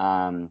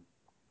 In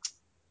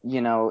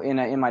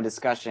my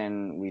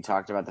discussion, we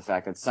talked about the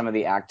fact that some of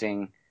the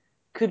acting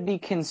could be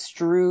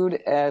construed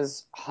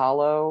as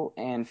hollow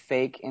and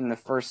fake in the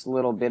first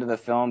little bit of the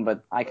film,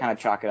 but I kind of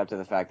chalk it up to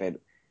the fact that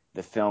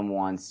the film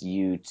wants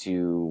you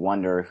to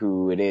wonder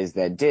who it is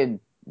that did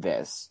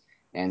this.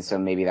 And so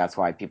maybe that's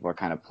why people are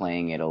kind of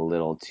playing it a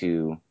little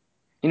too,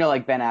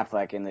 like Ben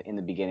Affleck in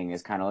the beginning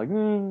is kind of like,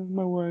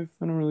 my wife,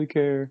 I don't really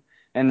care.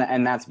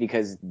 And that's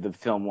because the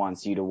film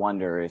wants you to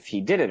wonder if he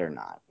did it or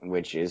not,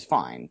 which is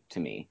fine to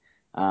me.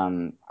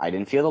 I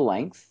didn't feel the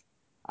length.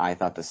 I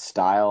thought the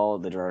style,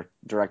 the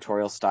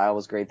directorial style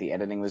was great. The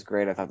editing was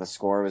great. I thought the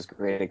score was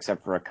great,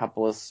 except for a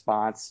couple of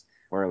spots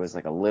where it was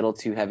a little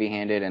too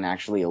heavy-handed and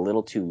actually a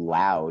little too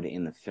loud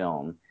in the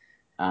film.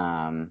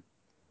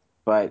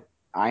 But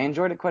I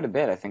enjoyed it quite a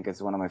bit. I think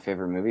it's one of my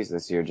favorite movies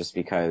this year, just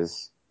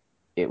because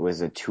it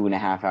was a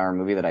 2.5-hour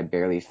movie that I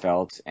barely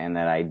felt, and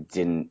that I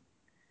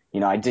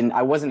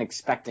wasn't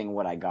expecting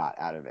what I got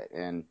out of it.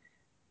 And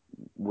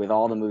with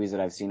all the movies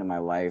that I've seen in my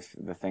life,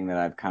 the thing that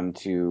I've come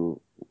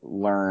to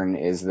learn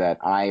is that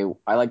I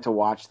like to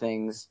watch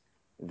things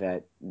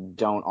that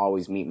don't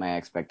always meet my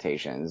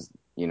expectations.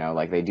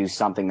 They do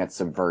something that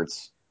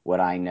subverts what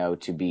I know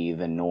to be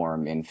the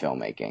norm in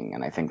filmmaking.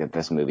 And I think that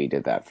this movie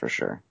did that for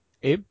sure.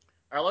 Abe?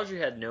 I largely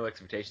had no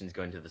expectations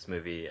going to this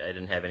movie. I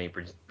didn't have any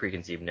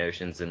preconceived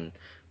notions and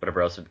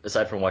whatever else,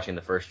 aside from watching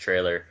the first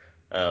trailer.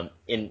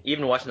 In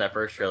even watching that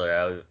first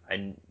trailer,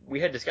 we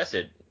had discussed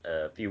it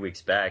a few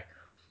weeks back,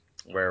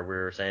 where we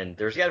were saying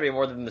there's got to be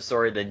more than the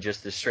story than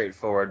just this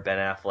straightforward Ben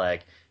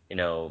Affleck,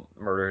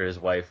 murder his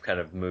wife kind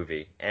of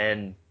movie.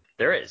 And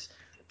there is.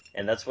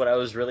 And that's what I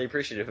was really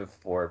appreciative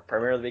for,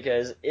 primarily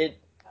because it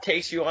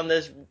takes you on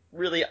this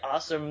really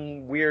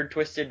awesome, weird,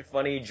 twisted,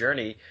 funny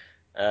journey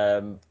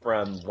from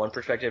one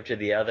perspective to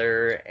the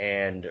other,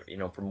 and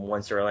from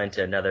one storyline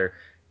to another.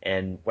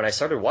 And when I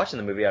started watching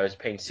the movie, I was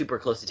paying super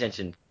close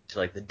attention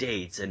to the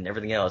dates and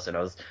everything else, and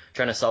I was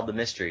trying to solve the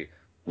mystery.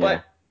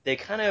 But they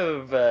kind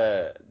of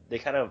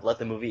let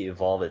the movie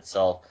evolve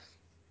itself,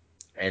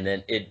 and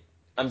then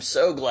I'm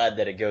so glad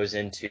that it goes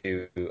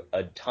into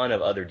a ton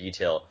of other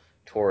detail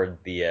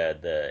toward the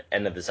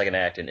end of the second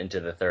act and into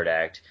the third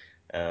act.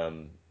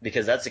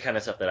 Because that's the kind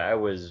of stuff that I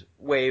was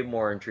way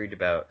more intrigued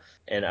about,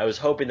 and I was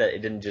hoping that it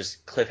didn't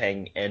just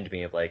cliffhang end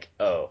me of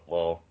oh,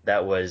 well,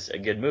 that was a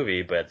good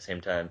movie, but at the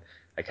same time,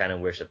 I kind of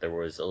wish that there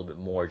was a little bit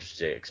more just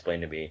to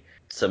explain to me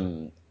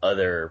some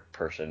other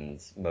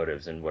person's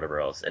motives and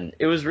whatever else, and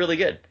it was really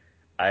good.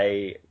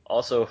 I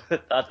also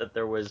thought that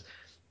there was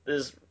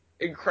this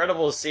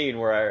incredible scene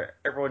where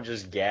everyone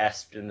just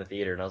gasped in the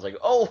theater, and I was like,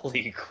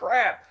 holy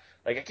crap!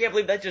 Like, I can't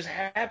believe that just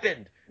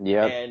happened.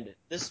 Yep. And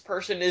this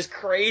person is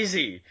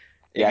crazy.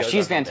 Yeah,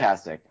 she's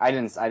fantastic. I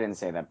didn't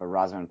say that, but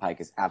Rosamund Pike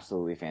is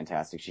absolutely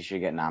fantastic. She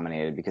should get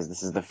nominated because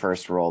this is the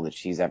first role that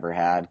she's ever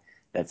had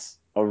that's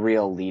a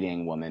real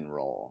leading woman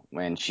role.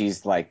 When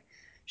she's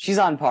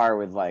on par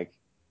with like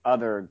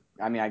other.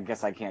 I mean, I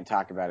guess I can't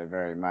talk about it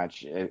very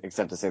much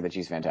except to say that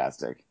she's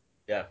fantastic.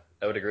 Yeah,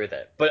 I would agree with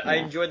that. But I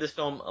enjoyed this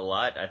film a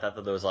lot. I thought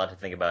that there was a lot to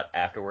think about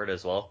afterward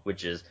as well,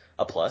 which is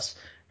a plus.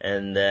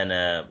 And then,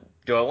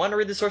 do I want to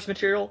read the source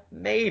material?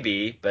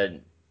 Maybe,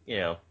 but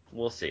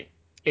we'll see.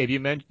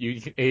 Abe,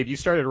 you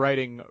started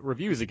writing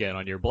reviews again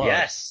on your blog.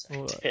 Yes.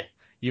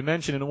 You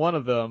mentioned in one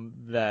of them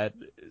that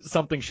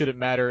something shouldn't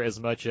matter as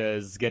much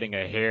as getting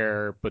a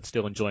hair, but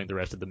still enjoying the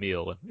rest of the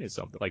meal. Is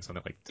something like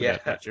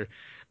that nature.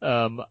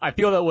 I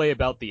feel that way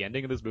about the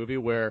ending of this movie,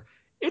 where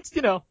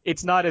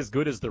it's not as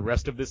good as the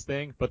rest of this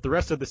thing, but the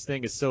rest of this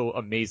thing is so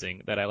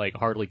amazing that I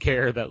hardly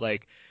care that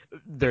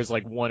there's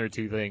one or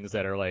two things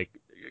that are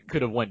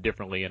could have went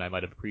differently, and I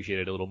might have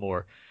appreciated it a little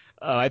more.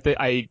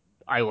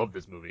 I love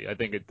this movie. I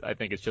think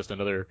it's just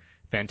another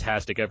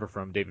fantastic effort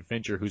from David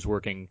Fincher, who's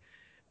working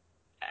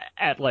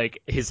at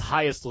his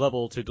highest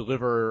level to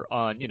deliver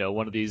on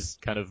one of these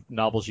kind of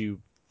novels you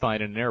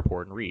find in an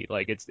airport and read.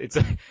 It's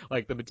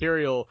the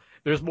material.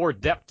 There's more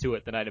depth to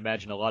it than I'd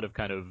imagine a lot of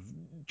kind of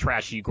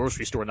trashy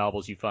grocery store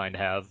novels you find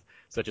have,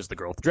 such as The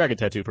Girl with the Dragon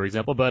Tattoo, for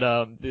example. But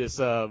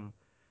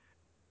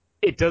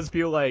it does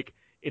feel like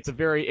it's a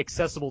very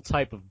accessible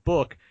type of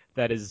book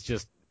that is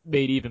just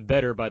made even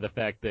better by the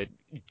fact that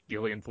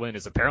Gillian Flynn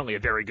is apparently a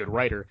very good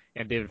writer,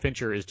 and David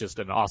Fincher is just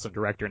an awesome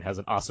director and has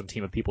an awesome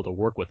team of people to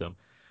work with him.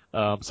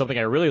 Something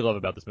I really love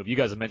about this movie, you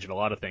guys have mentioned a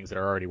lot of things that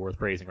are already worth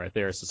praising right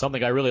there. So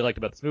something I really liked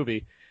about this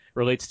movie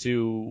relates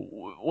to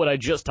what I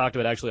just talked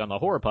about actually on the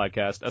horror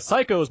podcast.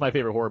 Psycho is my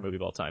favorite horror movie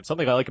of all time.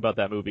 Something I like about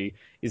that movie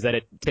is that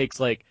it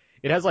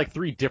has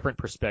three different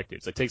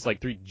perspectives. It takes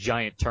three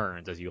giant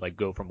turns as you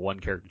go from one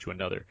character to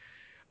another.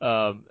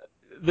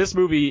 This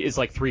movie is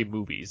three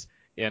movies.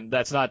 And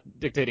that's not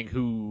dictating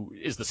who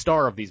is the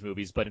star of these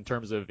movies, but in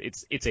terms of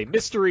it's a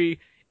mystery,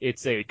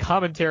 it's a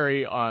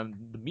commentary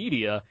on the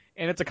media,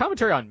 and it's a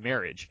commentary on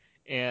marriage.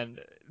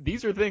 And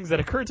these are things that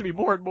occur to me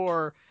more and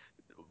more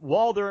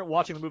while they're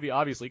watching the movie,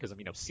 obviously, because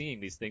I'm seeing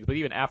these things, but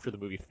even after the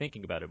movie,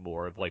 thinking about it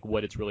more of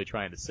what it's really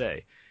trying to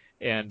say.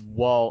 And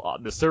while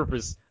on the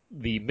surface,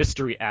 the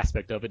mystery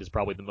aspect of it is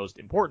probably the most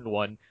important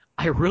one,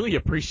 I really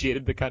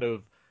appreciated the kind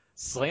of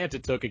slant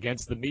it took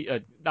against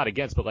the not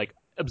against, but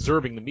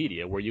observing the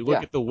media, where you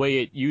look at the way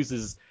it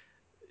uses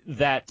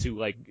that to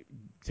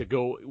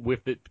go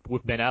with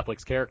Ben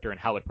Affleck's character and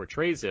how it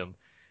portrays him,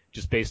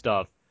 just based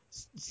off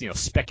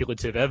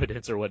speculative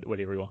evidence or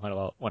whatever you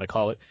want to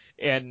call it,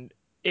 and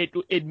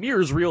it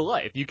mirrors real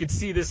life. You could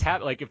see this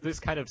happen. If this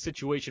kind of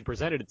situation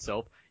presented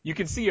itself, you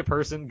can see a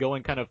person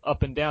going kind of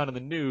up and down in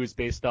the news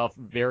based off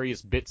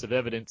various bits of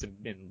evidence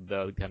and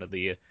the kind of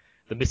the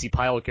Missy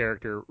Pyle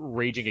character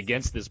raging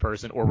against this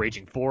person or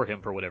raging for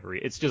him for whatever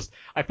reason. It's just,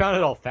 I found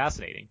it all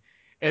fascinating.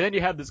 And then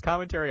you have this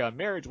commentary on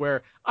marriage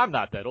where I'm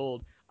not that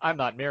old. I'm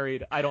not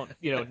married. I don't,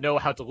 know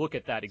how to look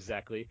at that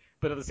exactly.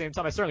 But at the same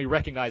time, I certainly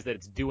recognize that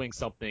it's doing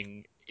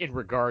something in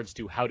regards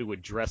to how to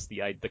address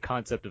the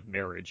concept of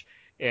marriage.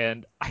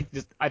 And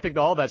I think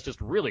all that's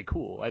just really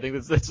cool. I think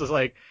it's just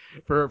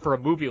for a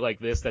movie like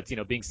this that's,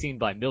 being seen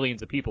by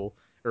millions of people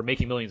or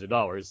making millions of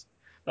dollars.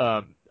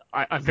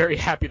 I'm very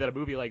happy that a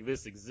movie like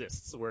this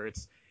exists, where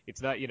it's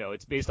not,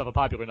 it's based off a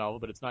popular novel,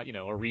 but it's not,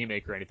 a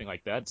remake or anything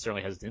like that. It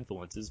certainly has its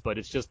influences, but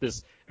it's just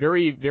this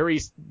very,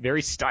 very,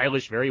 very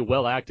stylish, very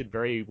well acted,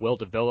 very well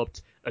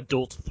developed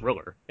adult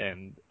thriller,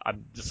 and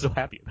I'm just so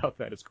happy about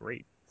that. It's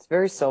great. It's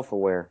very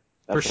self-aware.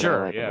 That's for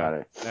sure, I like about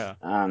it. Yeah.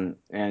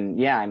 And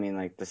yeah, I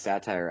mean, the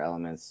satire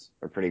elements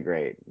are pretty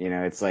great.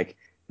 It's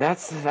that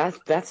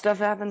stuff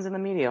happens in the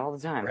media all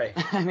the time. Right.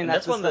 I mean,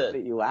 that's the stuff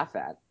that you laugh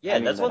at. Yeah,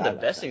 that's one of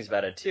the best things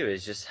about it too,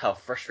 is just how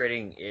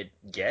frustrating it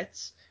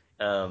gets.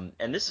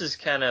 And this is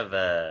kind of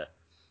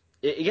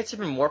it gets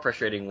even more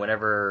frustrating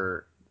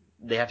whenever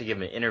they have to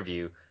give an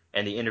interview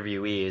and the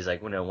interviewee is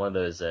one of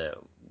those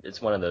it's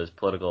one of those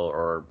political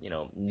or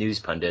news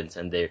pundits,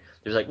 and they're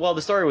well,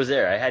 the story was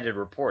there, I had to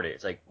report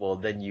it. It's well,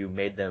 then you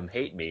made them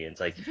hate me. And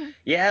it's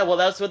yeah, well,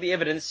 that's what the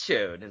evidence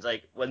showed. And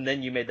it's well,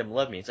 then you made them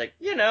love me. It's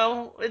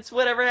it's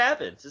whatever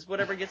happens, it's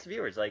whatever gets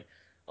viewers.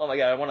 Oh my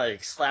god, I want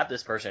to slap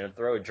this person and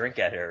throw a drink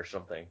at her or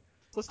something.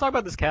 Let's talk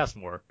about this cast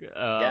more.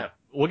 Yeah.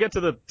 We'll get to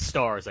the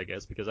stars, I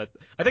guess, because I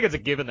think it's a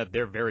given that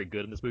they're very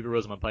good in this movie,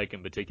 Rosamund Pike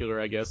in particular,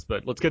 I guess.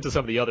 But let's get to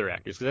some of the other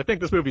actors, because I think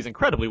this movie is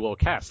incredibly well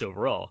cast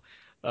overall.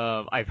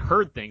 I've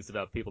heard things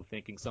about people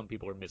thinking some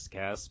people are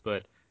miscast,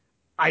 but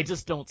I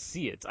just don't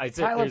see it.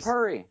 Tyler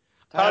Perry.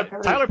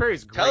 Tyler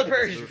Perry's great. Tyler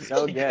Perry's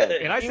so good.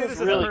 And I say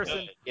this as a person.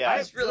 Good. Yeah,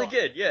 he's really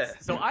good. Yeah.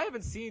 So I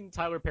haven't seen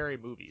Tyler Perry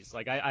movies.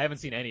 I haven't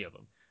seen any of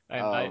them.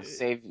 You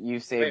saved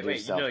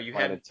yourself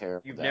quite a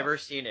terrible You've death. never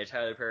seen a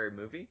Tyler Perry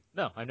movie?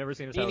 No, I've never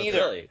seen a Me Tyler neither.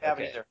 Perry.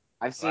 Haven't Okay. either.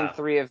 I've seen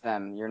 3 of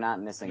them. You're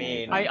not missing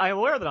anything. I'm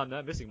aware that I'm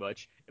not missing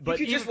much. But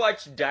you could just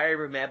watch Diary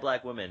of a Mad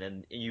Black Woman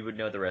and you would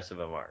know the rest of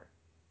them are.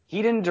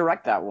 He didn't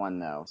direct that one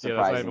though, Yeah,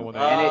 that's not even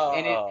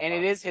surprisingly. one And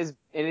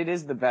it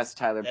is the best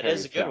Tyler That Perry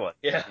is a good film. one.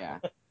 Yeah. Yeah.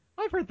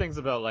 I've heard things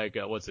about like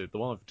what's it, the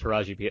one with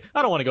Taraji P.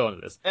 I don't want to go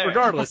into this.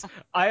 Regardless,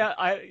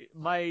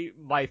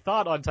 my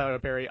thought on Tyler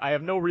Perry, I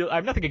have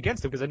nothing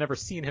against him because I've never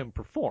seen him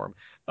perform.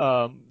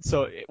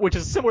 So which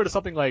is similar to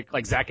something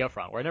like Zac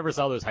Efron, where I never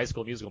saw those High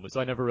School Musical movies,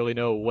 so I never really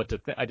know what to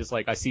think. I just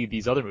I see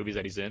these other movies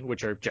that he's in,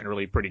 which are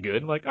generally pretty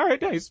good. I'm like, all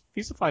right, yeah,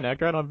 he's a fine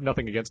actor. I don't have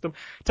nothing against him.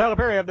 Tyler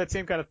Perry, I have that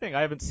same kind of thing.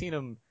 I haven't seen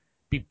him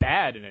be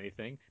bad in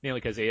anything, mainly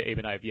because Abe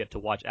and I have yet to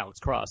watch Alex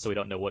Cross, so we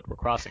don't know what we're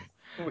crossing.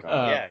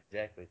 Yeah,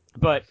 exactly.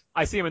 But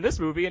I see him in this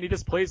movie, and he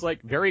just plays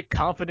like very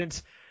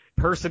confident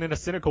person in a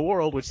cynical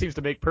world, which seems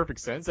to make perfect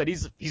sense. And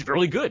he's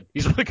really good.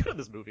 He's really good in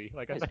this movie.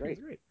 Like I thought he was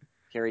great.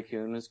 Carrie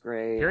Coon was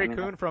great. Carrie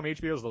Coon from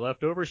HBO's The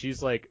Leftovers.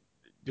 She's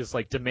just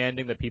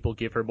demanding that people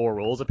give her more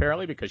roles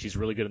apparently because she's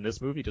really good in this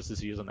movie, just as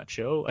she is on that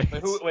show.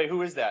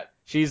 Who is that?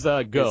 She's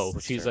Go.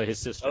 She's his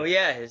sister. Oh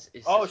yeah, his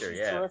sister. Oh, she's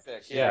yeah.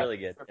 terrific. She's Yeah, really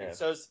good. Yeah.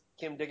 So is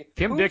Kim Dickens.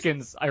 Kim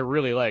Dickens, I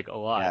really like a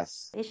lot.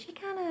 Yes. Is she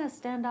kind of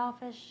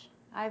standoffish?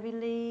 Ivy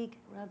League?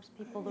 Rubs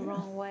people the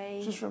wrong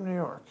way? She's from New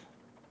York.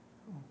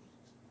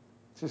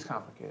 She's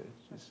complicated.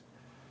 She's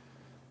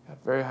got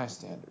very high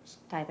standards.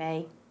 Type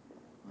A?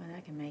 Well,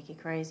 that can make you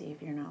crazy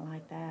if you're not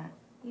like that.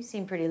 You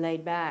seem pretty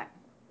laid back.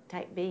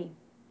 Type B.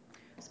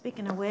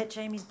 Speaking of which,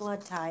 Amy's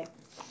blood type.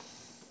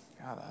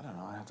 God, I don't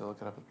know. I have to look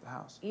it up at the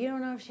house. You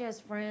don't know if she has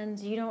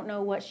friends, you don't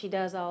know what she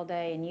does all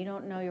day, and you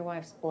don't know your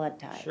wife's blood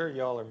type. Sure,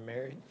 y'all are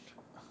married.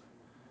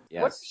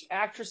 Yes. What's the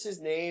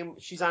actress's name?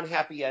 She's on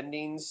Happy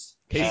Endings.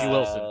 Casey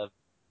Wilson.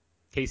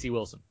 Casey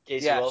Wilson.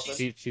 Casey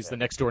Wilson. She's the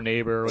next door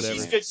neighbor or whatever.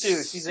 She's good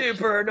too. She's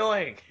super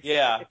annoying.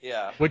 Yeah.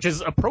 Which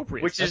is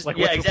appropriate. Which is what's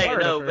exactly.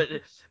 required No, of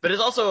her. but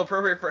it's also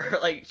appropriate for her.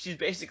 Like she's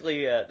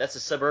basically that's a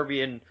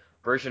suburban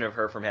version of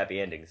her from Happy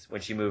Endings when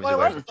she moves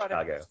away from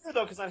Chicago.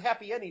 Though, because on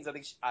Happy Endings, I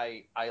think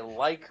I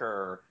like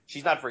her.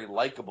 She's not very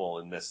likable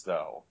in this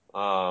though.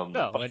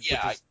 No, but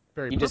yeah,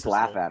 very you just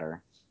laugh at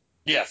her.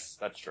 Yes,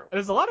 that's true.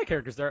 There's a lot of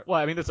characters there.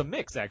 Well, I mean, there's a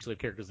mix actually of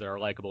characters that are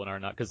likable and are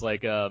not. Because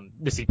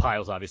Missy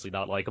Pyle's obviously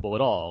not likable at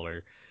all,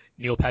 or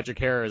Neil Patrick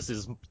Harris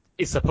is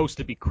supposed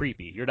to be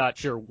creepy. You're not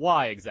sure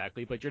why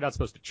exactly, but you're not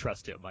supposed to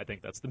trust him. I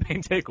think that's the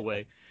main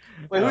takeaway.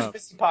 Wait, who's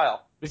Missy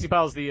Pyle? Missy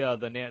Pyle's the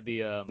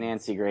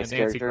Nancy Grace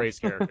Nancy character. Grace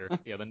character.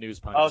 Yeah, the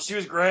news pundit. Oh, she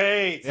was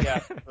great.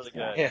 Yeah, really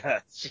good. Yeah,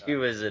 she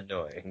was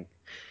annoying.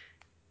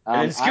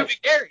 And then Scoot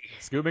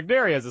McNairy. Scoot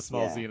McNairy has a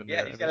small scene in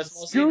there. Yeah, he's got a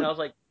small scene. And I was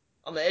like,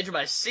 on the edge of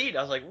my seat,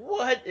 I was like,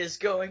 what is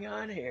going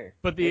on here?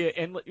 But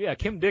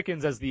Kim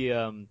Dickens as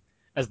the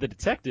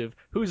detective,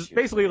 who's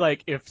basically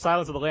like, if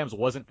Silence of the Lambs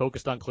wasn't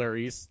focused on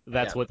Clarice,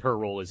 that's what her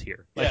role is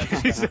here. Yeah,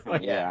 basically.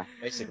 Yeah.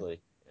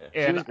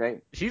 She was great.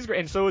 She's great,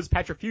 and so is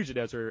Patrick Fugit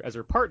as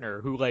her partner,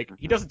 who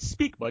he doesn't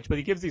speak much, but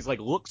he gives these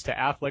looks to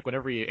Affleck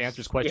whenever he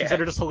answers questions that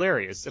are just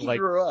hilarious. He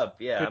grew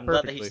up. Yeah, I'm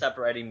glad that he stopped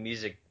writing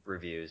music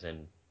reviews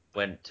and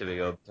went to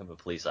go become a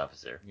police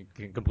officer. You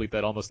can complete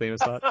that almost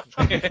famous thought.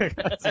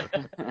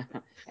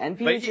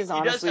 NPH is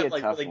honestly he does have a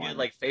tough really one.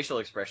 good facial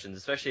expressions,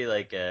 especially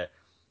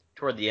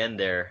toward the end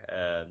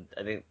there.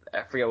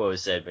 I forget what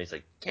was said, but he's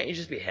like, "Can't you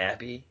just be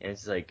happy?" And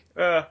it's like,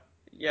 yeah,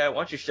 why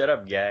don't you shut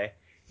up, guy?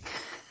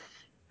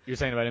 You're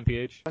saying about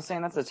NPH? I was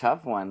saying that's a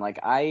tough one. Like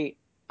I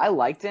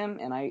liked him,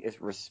 and I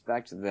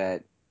respect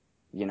that.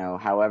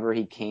 However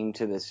he came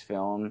to this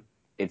film,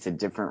 it's a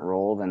different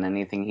role than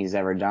anything he's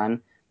ever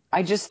done.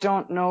 I just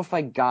don't know if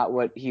I got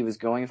what he was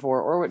going for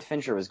or what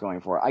Fincher was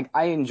going for.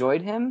 I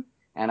enjoyed him,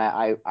 and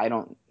I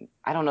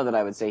don't know that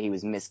I would say he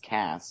was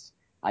miscast.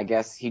 I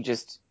guess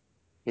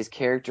his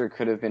character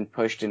could have been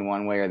pushed in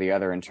one way or the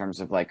other in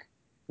terms of what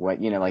like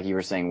you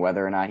were saying,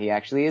 whether or not he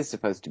actually is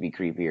supposed to be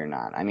creepy or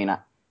not. I mean,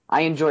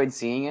 I enjoyed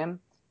seeing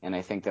him, and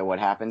I think that what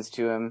happens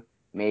to him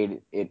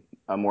made it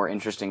a more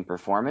interesting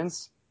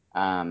performance.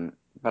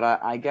 But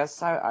I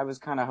guess I was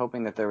kind of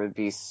hoping that there would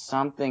be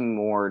something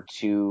more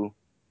to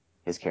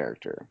his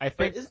character. I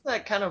think isn't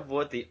that kind of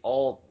what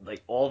all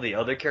the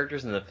other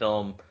characters in the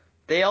film,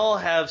 they all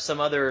have some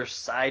other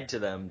side to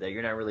them that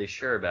you're not really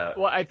sure about.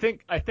 Well, I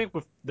think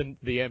with the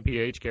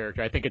NPH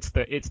character, I think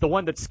it's the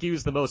one that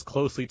skews the most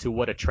closely to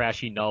what a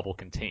trashy novel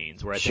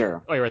contains. Where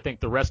I think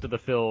the rest of the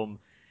film,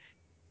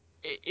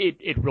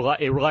 it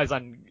relies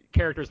on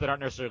characters that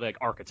aren't necessarily like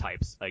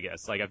archetypes. I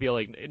guess I feel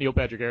like Neil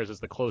Patrick Harris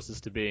is the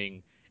closest to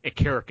being a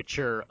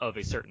caricature of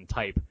a certain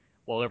type,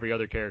 while every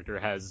other character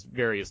has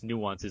various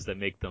nuances that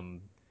make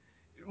them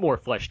more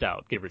fleshed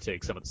out, give or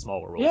take some of the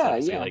smaller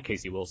roles, like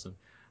Casey Wilson.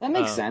 That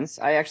makes sense.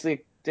 I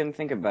actually didn't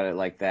think about it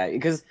like that,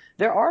 because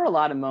there are a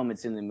lot of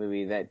moments in the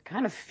movie that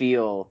kind of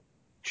feel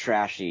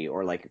trashy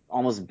or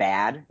almost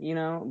bad,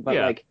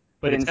 but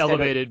but it's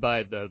elevated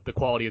by the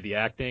quality of the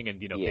acting and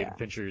David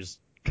Fincher's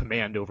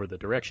command over the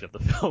direction of the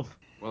film.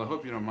 Well, I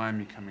hope you don't mind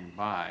me coming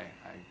by.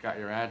 I got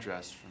your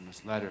address from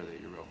this letter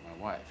that you wrote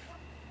my wife.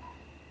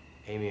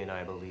 Amy and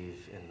I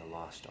believe in the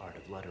lost art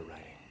of letter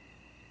writing.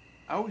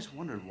 I always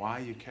wondered why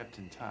you kept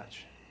in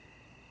touch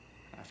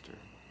after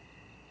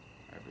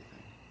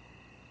everything.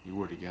 You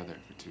were together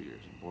for 2 years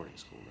in boarding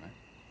school, right?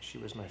 She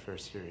was my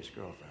first serious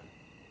girlfriend.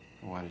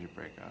 Why did you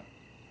break up?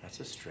 That's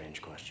a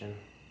strange question.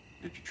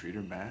 Did you treat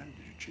her bad?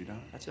 Did you cheat on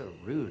her? That's a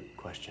rude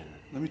question.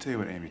 Let me tell you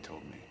what Amy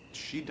told me.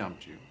 She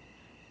dumped you.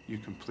 You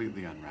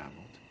completely unraveled.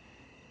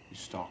 You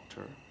stalked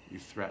her, you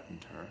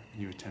threatened her,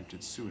 and you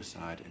attempted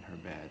suicide in her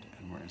bed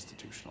and were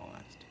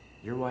institutionalized.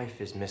 Your wife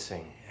is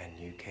missing, and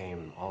you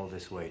came all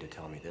this way to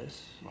tell me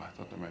this? Well, I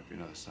thought there might be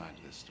another side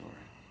to this story.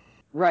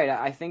 Right.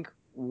 I think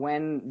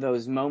when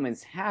those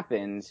moments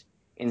happened,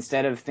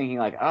 instead of thinking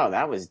like, oh,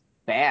 that was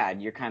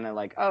bad, you're kind of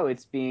like, oh,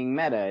 it's being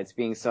meta, it's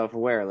being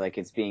self-aware, like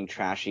it's being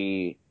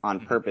trashy on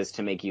purpose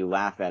to make you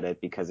laugh at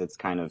it because it's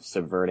kind of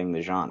subverting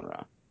the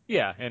genre.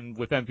 Yeah, and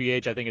with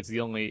MPH, I think it's the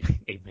only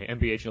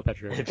MPH Neil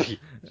Patrick Harris.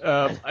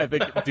 I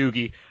think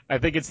Doogie. I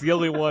think it's the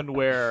only one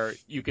where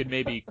you can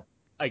maybe,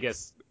 I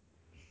guess,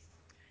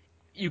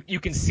 you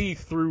can see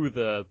through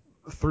the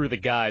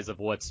guise of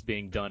what's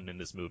being done in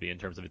this movie in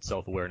terms of its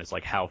self-awareness,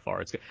 like how far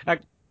it's.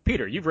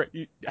 Peter,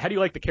 how do you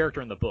like the character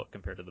in the book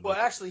compared to the movie? Well,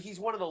 actually, he's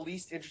one of the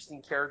least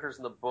interesting characters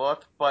in the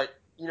book, but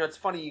it's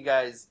funny, you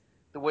guys,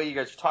 the way you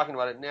guys are talking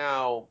about it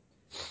now.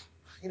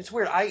 It's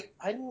weird. I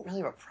didn't really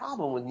have a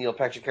problem with Neil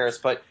Patrick Harris,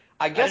 but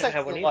I guess I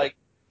feel like.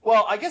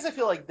 Well, I guess I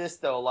feel like this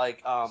though.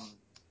 Like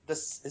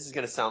this is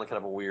going to sound like kind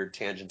of a weird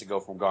tangent to go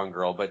from Gone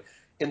Girl, but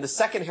in the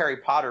second Harry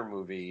Potter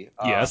movie,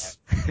 yes,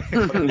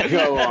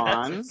 go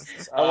on.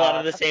 A lot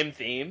of the same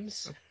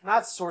themes.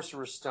 Not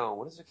Sorcerer's Stone.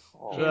 What is it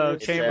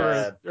called?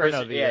 Chamber of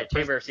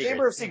Secrets.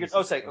 Chamber of Secrets.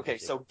 Oh, okay.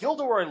 So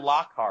Gilderoy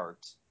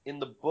Lockhart in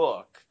the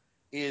book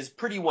is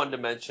pretty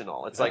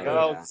one-dimensional. It's like,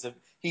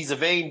 he's a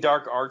vain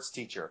dark arts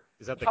teacher.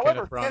 Is that the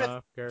However, Kenneth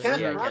Branagh character?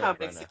 Kenneth Branagh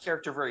makes the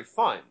character very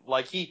fun.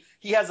 Like he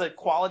has a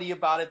quality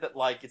about it that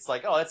like it's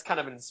like, oh, that's kind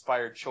of an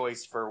inspired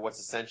choice for what's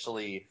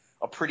essentially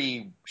a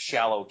pretty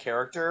shallow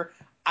character.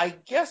 I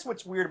guess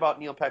what's weird about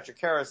Neil Patrick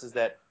Harris is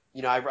that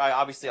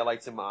I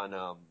liked him on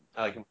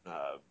I like him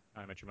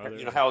I Met Your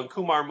Mother. Hal and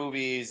Kumar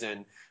movies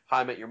and How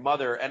I Met Your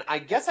Mother, and I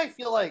guess I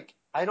feel like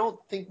I don't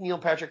think Neil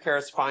Patrick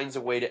Harris finds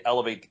a way to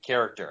elevate the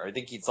character. I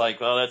think he's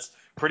like, well, that's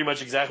pretty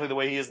much exactly the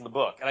way he is in the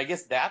book, and I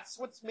guess that's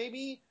what's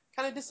maybe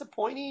kind of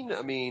disappointing.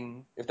 I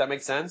mean, if that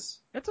makes sense.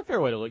 That's a fair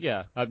way to look.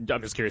 Yeah, I'm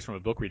just curious from a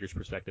book reader's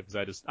perspective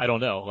because I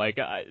don't know. Like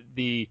I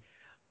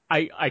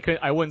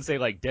wouldn't say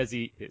like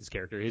Desi, his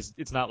character.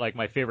 It's not like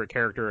my favorite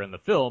character in the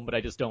film, but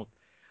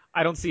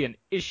I don't see an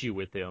issue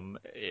with him,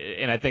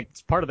 and I think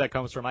part of that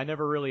comes from I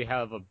never really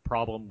have a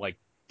problem like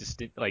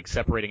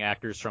separating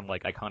actors from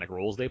like iconic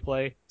roles they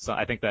play. So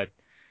I think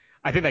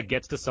that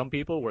gets to some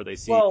people where they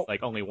see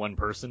like only one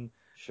person.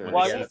 Sure.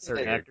 When they see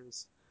certain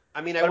actors.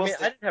 I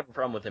didn't have a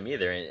problem with him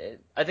either. And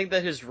I think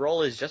that his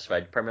role is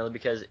justified primarily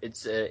because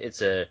it's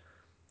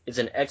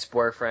an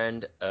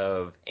ex-boyfriend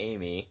of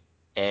Amy,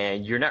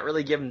 and you're not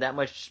really given that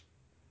much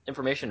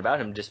information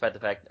about him, despite the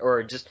fact,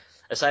 or just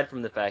aside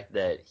from the fact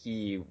that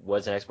he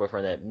was an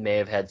ex-boyfriend that may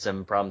have had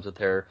some problems with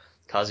her,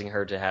 causing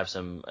her to have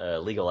some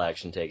legal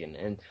action taken,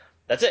 and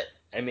that's it.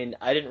 I mean,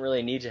 I didn't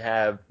really need to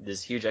have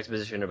this huge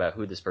exposition about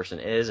who this person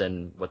is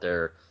and what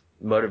their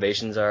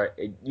motivations are.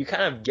 You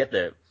kind of get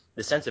the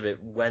sense of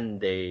it when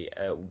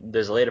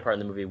there's a later part in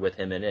the movie with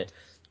him in it,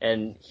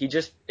 and he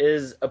just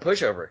is a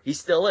pushover. He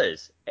still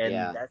is, and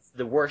that's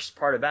the worst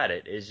part about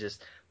it, is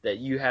just that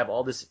you have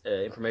all this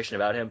information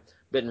about him,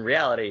 but in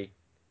reality,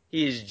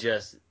 he's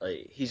just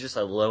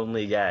a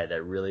lonely guy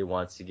that really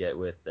wants to get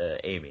with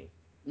Amy.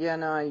 Yeah,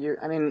 no,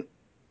 I mean,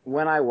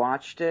 when I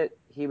watched it,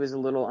 he was a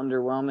little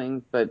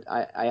underwhelming, but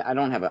I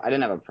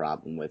didn't have a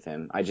problem with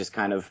him. I just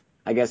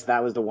I guess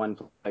that was the one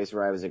place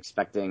where I was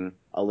expecting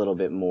a little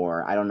bit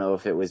more. I don't know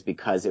if it was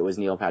because it was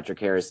Neil Patrick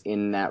Harris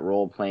in that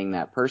role playing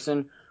that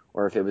person,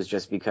 or if it was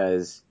just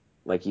because,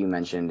 like you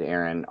mentioned,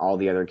 Aaron, all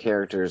the other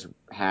characters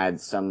had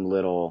some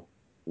little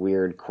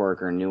weird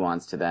quirk or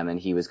nuance to them, and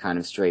he was kind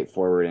of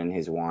straightforward in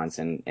his wants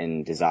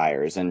and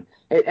desires. And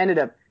it ended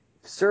up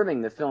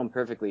serving the film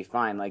perfectly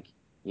fine, like,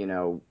 you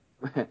know...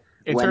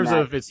 in terms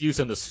of its use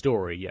in the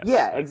story, yes.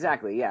 Yeah,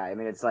 exactly, yeah. I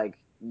mean, it's like,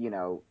 you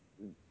know,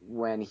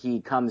 when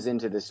he comes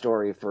into the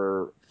story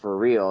for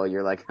real,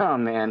 you're like, oh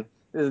man,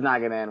 this is not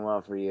going to end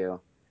well for you.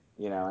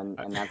 You know,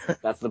 and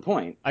that's the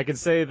point. I can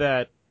say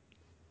that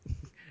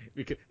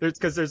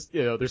because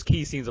there's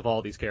key scenes of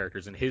all these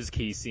characters, and his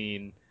key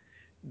scene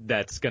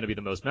that's going to be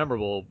the most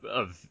memorable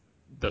of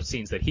the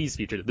scenes that he's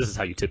featured. This is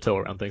how you tiptoe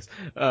around things.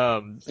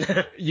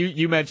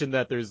 You mentioned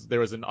that there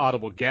was an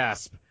audible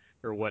gasp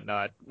or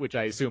whatnot, which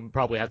I assume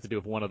probably has to do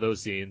with one of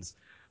those scenes.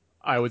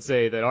 I would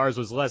say that ours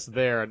was less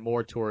there and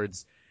more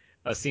towards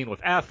a scene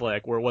with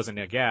Affleck where it wasn't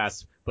a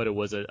gasp, but it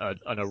was a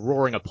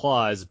roaring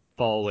applause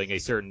following a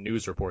certain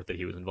news report that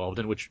he was involved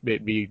in, which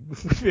made me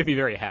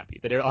very happy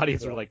that our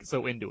audience were like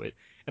so into it.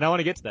 And I want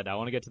to get to that now. I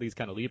want to get to these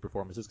kind of lead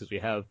performances because we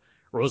have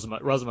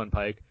Rosamund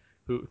Pike,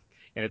 and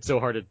it's so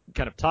hard to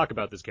kind of talk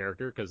about this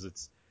character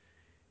because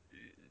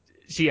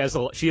she has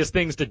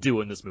things to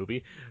do in this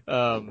movie.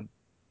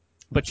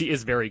 But she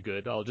is very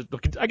good.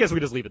 I guess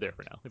we just leave it there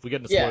for now. If we get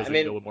into spoilers,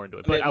 we can go more into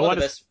it.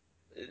 But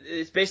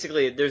it's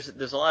basically there's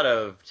a lot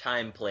of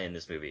time play in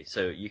this movie,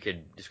 so you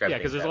could describe. Yeah,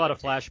 because there's a lot of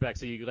flashbacks,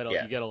 so you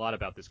get a lot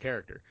about this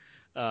character.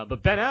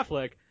 But Ben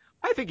Affleck,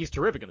 I think he's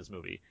terrific in this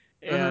movie.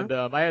 And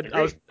I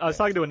was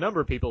talking to a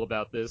number of people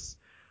about this,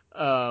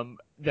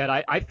 that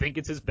I think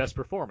it's his best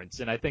performance.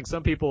 And I think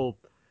some people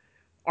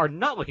are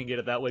not looking at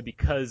it that way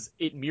because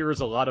it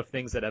mirrors a lot of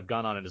things that have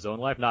gone on in his own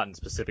life, not in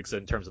specifics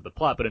in terms of the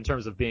plot, but in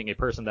terms of being a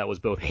person that was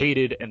both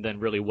hated and then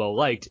really well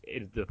liked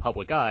in the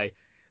public eye.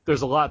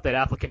 There's a lot that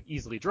Affleck can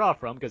easily draw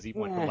from because he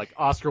went from like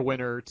Oscar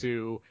winner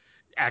to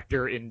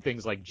actor in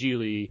things like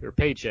Geely or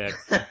Paycheck,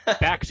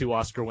 back to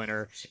Oscar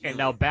winner, and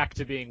now back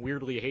to being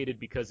weirdly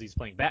hated because he's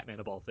playing Batman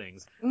of all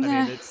things. I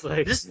mean, it's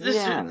like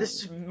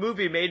this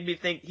movie made me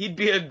think he'd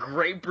be a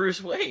great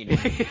Bruce Wayne.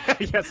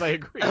 Yes, I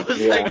agree. I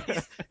was like,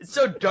 it's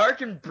so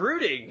dark and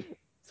brooding.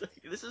 It's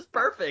like, this is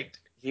perfect.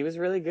 He was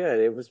really good.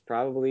 It was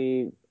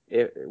probably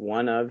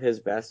one of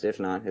his best,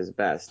 if not his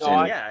best. No,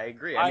 I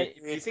agree. I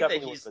mean, it's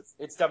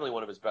definitely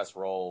one of his best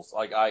roles.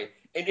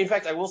 In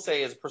fact, I will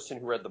say, as a person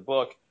who read the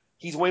book,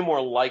 he's way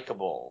more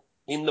likable.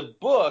 In the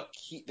book,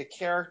 the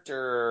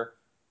character,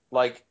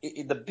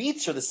 the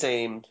beats are the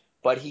same,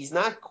 but he's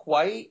not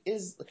quite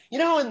as... You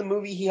know how in the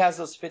movie he has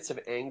those fits of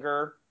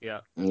anger?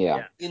 Yeah.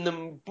 In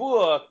the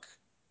book,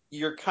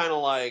 you're kind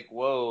of like,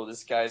 whoa,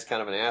 this guy's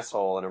kind of an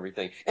asshole and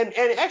everything. And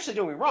actually,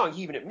 don't get me wrong,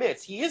 he even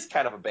admits he is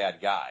kind of a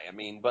bad guy. I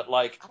mean, but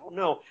I don't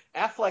know,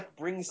 Affleck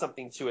brings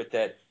something to it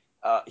that...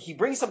 I do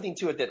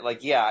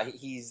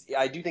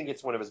think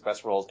it's one of his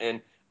best roles,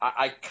 and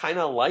I kind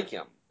of like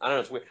him. I don't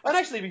know, it's weird. And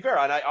actually, to be fair,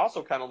 and I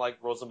also kind of like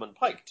Rosamund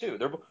Pike, too.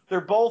 They're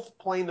both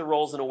playing the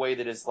roles in a way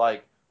that is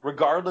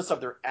regardless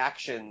of their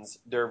actions,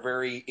 they're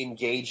very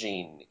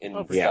engaging.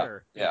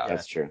 Sure. Yeah,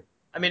 that's true.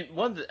 I mean,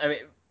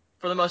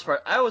 for the most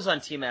part, I was on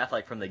Team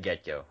Affleck from the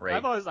get-go,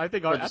 right? I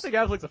think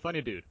Affleck's a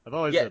funny dude. I've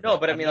always said but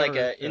that. I mean,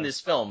 in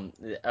this film,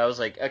 I was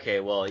like, okay,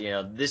 well,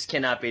 this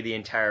cannot be the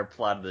entire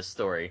plot of the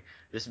story.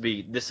 This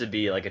would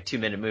be like a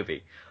 2-minute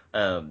movie.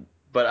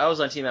 But I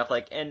was on Team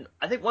Affleck, and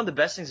I think one of the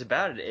best things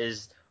about it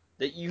is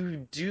that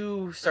you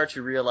do start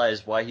to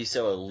realize why he's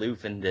so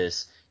aloof in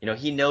this.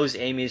 He knows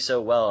Amy so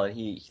well,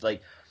 and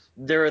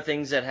there are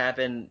things that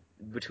happen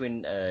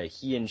between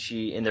he and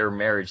she in their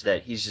marriage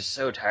that he's just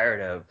so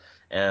tired of.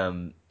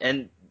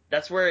 And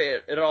that's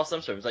where it all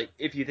stems from. It's like,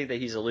 if you think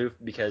that he's aloof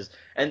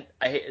and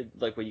I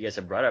hate, like what you guys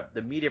have brought up,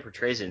 the media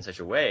portrays it in such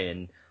a way,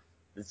 and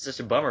it's such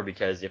a bummer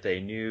because if they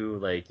knew,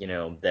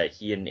 that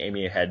he and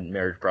Amy had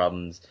marriage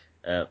problems,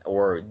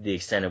 or the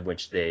extent of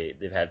which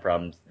they've had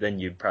problems, then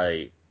you'd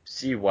probably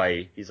see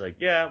why he's like,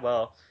 yeah,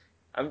 well,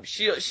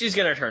 she's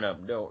gonna turn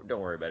up. Don't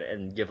worry about it,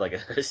 and give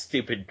a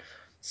stupid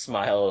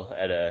smile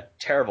at a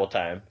terrible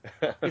time.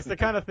 It's the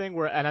kind of thing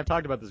where, and I've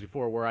talked about this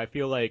before, where I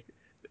feel like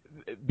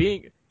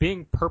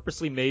being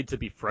purposely made to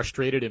be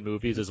frustrated in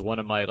movies is one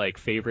of my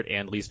favorite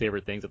and least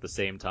favorite things at the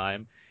same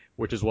time.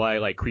 Which is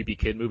why creepy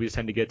kid movies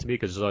tend to get to me,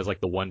 because there's always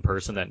the one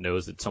person that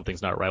knows that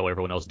something's not right while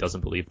everyone else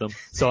doesn't believe them.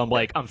 So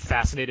I'm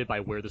fascinated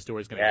by where the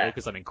story's going to go,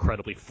 because I'm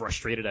incredibly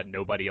frustrated at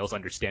nobody else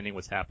understanding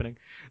what's happening.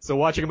 So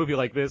watching a movie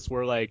like this,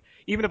 where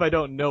even if I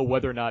don't know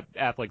whether or not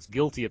Affleck's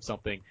guilty of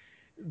something,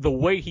 the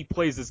way he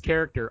plays his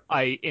character,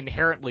 I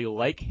inherently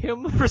like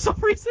him for some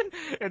reason.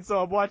 And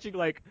so I'm watching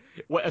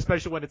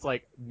especially when it's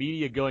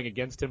media going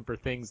against him for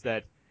things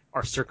that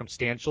are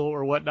circumstantial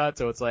or whatnot,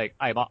 so it's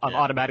I'm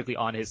automatically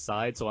on his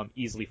side, so I'm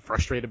easily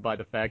frustrated by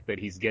the fact that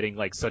he's getting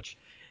such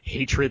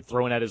hatred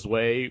thrown at his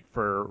way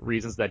for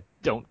reasons that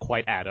don't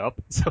quite add up.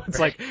 So it's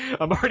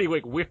I'm already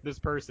with this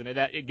person, and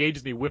that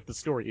engages me with the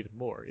story even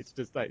more. It's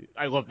just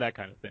I love that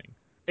kind of thing.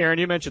 Aaron,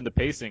 you mentioned the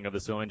pacing of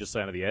this film and just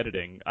kind of the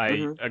editing.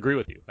 I agree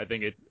with you. I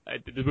think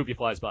the movie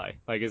flies by.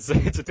 It's a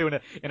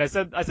 2.5, and I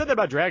said that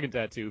about Dragon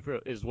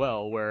Tattoo as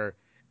well, where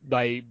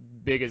my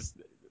biggest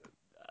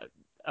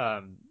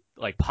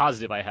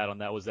positive I had on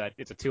that was that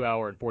it's a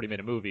 2-hour and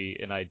 40-minute movie,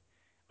 and it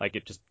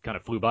just kind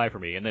of flew by for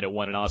me, and then it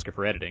won an Oscar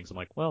for editing. So I'm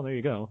like, well, there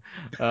you go.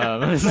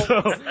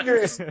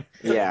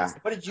 Yeah.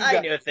 What did you? I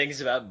know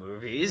things about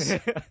movies.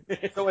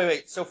 So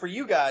wait. So for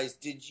you guys,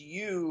 did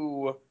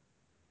you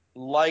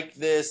like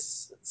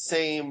this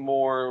same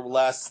more or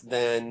less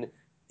than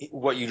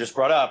what you just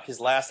brought up? His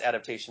last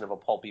adaptation of a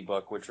pulpy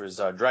book, which was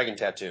Dragon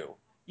Tattoo.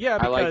 Yeah,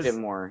 because, I liked it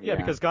more. Yeah,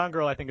 because Gone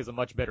Girl I think is a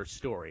much better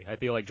story. I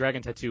feel like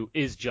Dragon Tattoo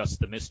is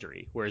just the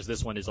mystery, whereas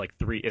this one is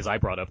three, as I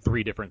brought up,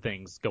 3 different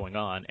things going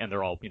on, and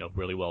they're all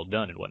really well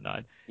done and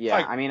whatnot. Yeah,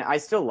 I mean, I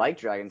still like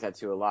Dragon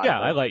Tattoo a lot.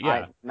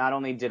 Yeah, not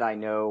only did I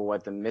know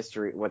what the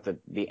mystery, what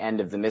the end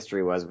of the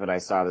mystery was, but I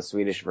saw the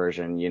Swedish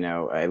version,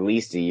 at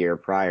least a year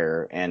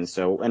prior, and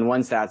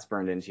once that's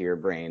burned into your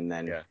brain,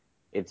 then. Yeah.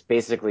 It's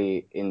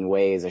basically, in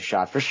ways, a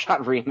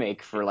shot-for-shot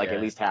remake for at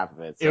least half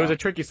of it. So. It was a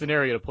tricky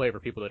scenario to play for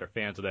people that are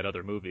fans of that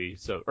other movie,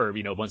 or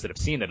ones that have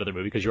seen that other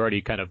movie, because you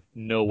already kind of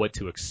know what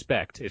to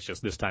expect. It's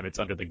just this time it's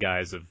under the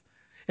guise of,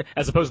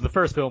 as opposed to the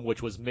first film,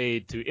 which was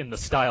made in the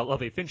style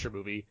of a Fincher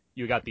movie,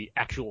 you got the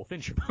actual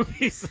Fincher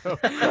movie. So.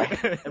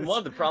 And one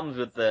of the problems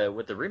with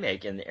the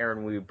remake, and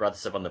Aaron, we brought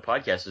this up on the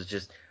podcast, is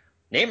just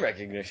name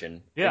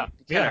recognition. Yeah.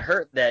 It kind of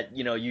hurt that,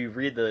 you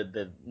read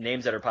the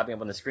names that are popping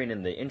up on the screen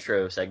in the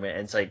intro segment,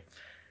 and it's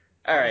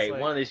all right,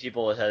 one of these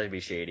people has to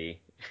be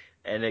shady.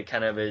 and it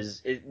kind of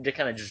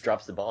just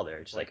drops the ball there.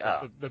 It's like,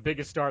 oh. The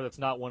biggest star that's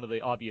not one of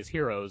the obvious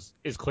heroes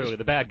is clearly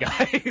the bad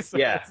guy. So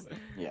yeah.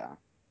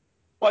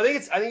 Well, I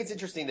think it's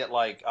interesting that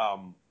like,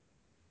 one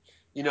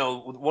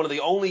of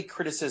the only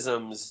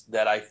criticisms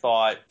that I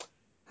thought,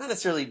 not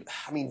necessarily,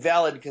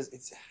 valid because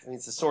it's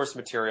the source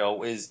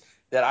material, is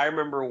that I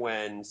remember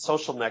when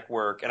Social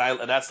Network,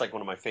 and that's like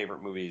one of my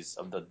favorite movies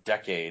of the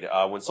decade.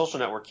 When Social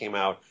Network came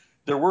out,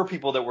 there were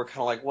people that were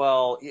kind of like,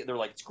 well, they're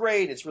like, it's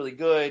great, it's really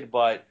good,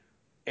 but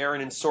Aaron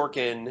and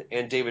Sorkin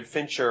and David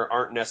Fincher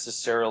aren't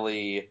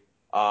necessarily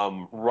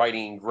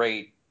writing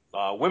great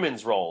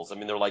women's roles.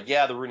 They're like,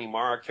 yeah, the Rooney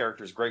Mara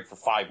character is great for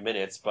 5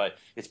 minutes, but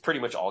it's pretty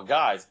much all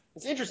guys.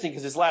 It's interesting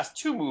because his last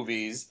two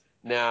movies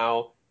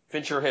now,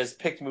 Fincher has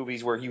picked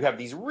movies where you have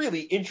these really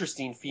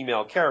interesting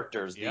female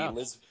characters. Yeah.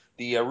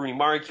 The Rooney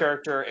Mara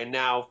character, and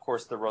now, of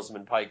course, the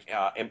Rosamund Pike,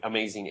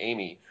 Amazing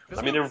Amy.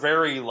 They're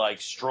very,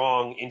 like,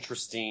 strong,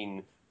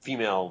 interesting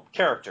female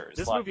characters.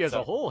 This movie as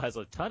a whole has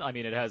a ton.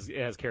 It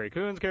has Carrie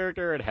Coon's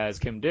character, it has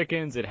Kim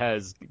Dickens, it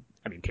has,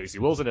 Casey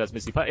Wilson, it has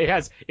Missy Pike.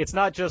 It's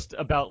not just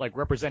about, like,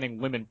 representing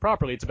women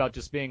properly, it's about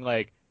just being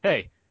like,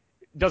 hey,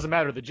 it doesn't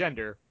matter the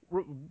gender,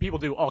 people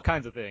do all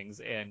kinds of things,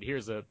 and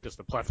here's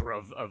just a plethora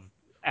of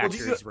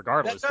actors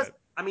regardless. That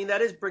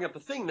does bring up a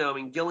thing, though.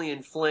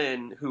 Gillian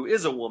Flynn, who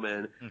is a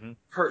woman,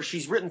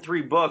 she's written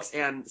 3 books,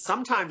 and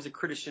sometimes the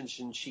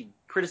criticism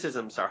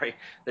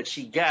that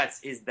she gets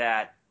is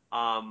that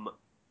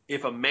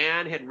if a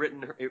man had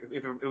written,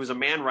 if it was a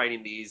man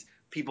writing these,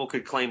 people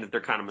could claim that they're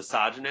kind of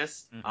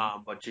misogynist.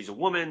 But she's a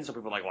woman, so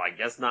people are like, well, I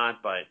guess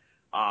not. But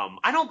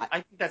I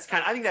think that's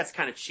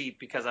kind of cheap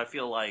because I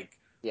feel like.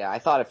 Yeah, I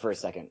thought it for a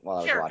second while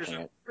I was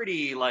watching it.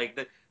 Pretty like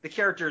the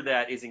character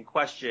that is in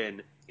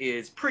question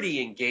is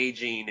pretty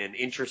engaging and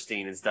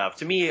interesting and stuff.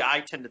 To me,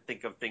 I tend to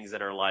think of things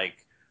that are like,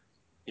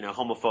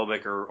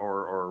 homophobic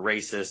or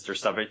racist or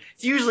stuff.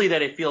 It's usually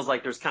that it feels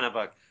like there's kind of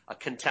a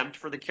contempt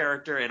for the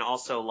character and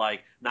also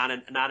like not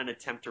an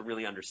attempt to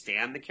really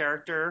understand the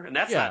character. And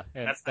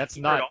that's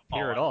not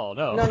here at all.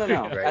 No.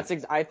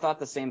 Right. I thought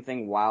the same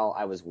thing while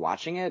I was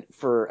watching it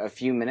for a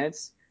few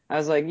minutes. I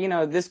was like,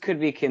 this could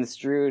be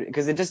construed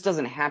because it just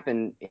doesn't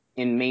happen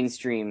in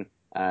mainstream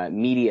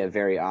media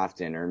very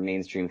often, or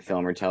mainstream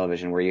film or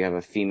television, where you have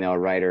a female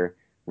writer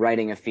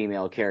writing a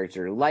female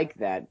character like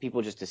that.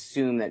 People just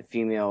assume that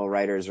female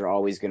writers are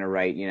always going to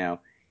write,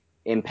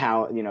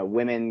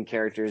 women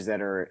characters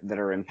that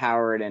are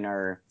empowered and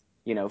are,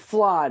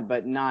 flawed,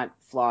 but not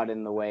flawed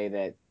in the way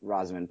that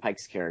Rosamund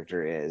Pike's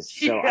character is.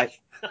 So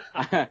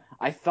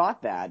I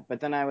thought that, but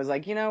then I was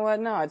like, you know what?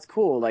 No, it's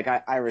cool. Like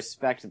I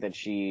respect that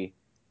she,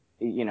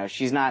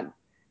 she's not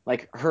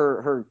like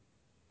her.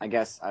 I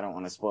guess I don't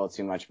want to spoil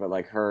too much, but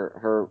like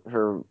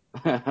her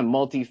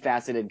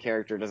multifaceted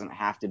character doesn't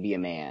have to be a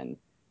man.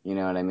 You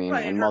know what I mean?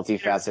 Right, and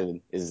multifaceted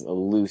is a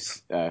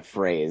loose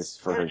phrase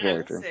for her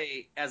character. I would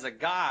say, as a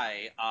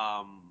guy,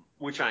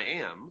 which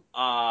I am,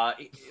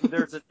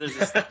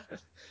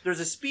 there's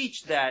a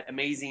speech that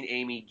Amazing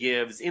Amy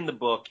gives in the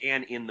book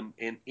and in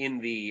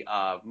the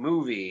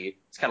movie.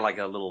 It's kind of like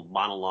a little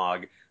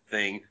monologue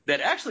thing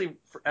that actually,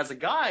 as a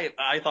guy,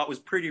 I thought was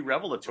pretty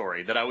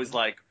revelatory. That I was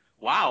like,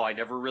 wow, I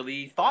never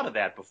really thought of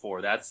that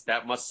before.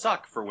 That must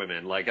suck for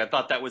women. Like, I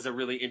thought that was a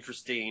really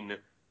interesting.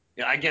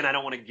 Again, I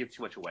don't want to give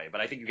too much away,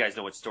 but I think you guys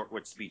know what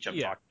speech I'm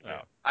talking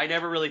about. I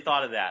never really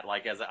thought of that.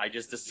 Like, I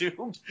just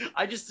assumed,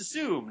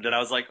 and I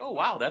was like, oh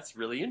wow, that's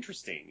really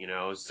interesting,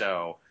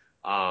 So,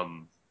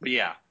 but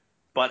yeah,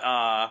 but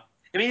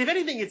if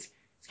anything, it's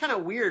kind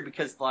of weird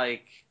because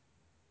like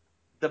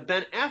the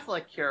Ben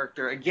Affleck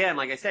character, again,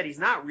 like I said, he's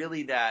not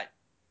really that.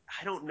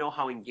 I don't know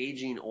how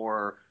engaging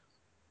or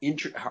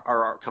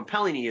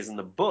compelling he is in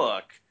the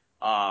book.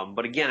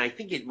 But again, I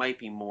think it might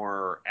be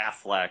more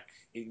Affleck,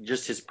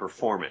 just his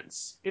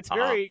performance. It's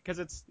very because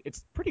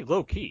it's pretty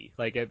low key.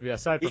 Like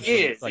aside from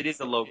it is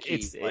a low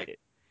key,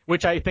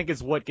 which I think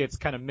is what gets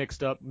kind of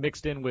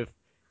mixed in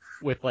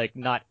with like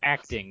not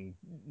acting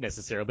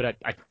necessarily. But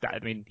I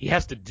mean, he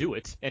has to do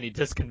it, and he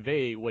does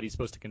convey what he's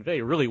supposed to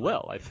convey really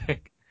well, I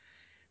think.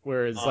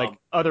 Whereas like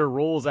other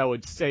roles I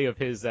would say of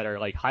his that are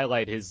like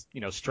highlight his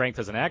strength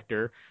as an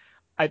actor.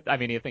 I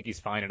think he's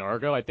fine in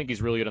Argo. I think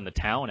he's really good in The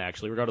Town,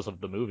 actually, regardless of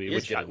the movie,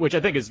 which I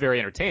think is very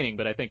entertaining.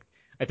 But I think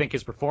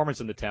his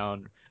performance in The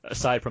Town,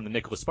 aside from the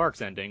Nicholas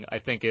Sparks ending, I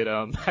think he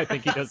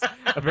does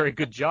a very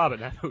good job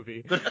in that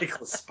movie. The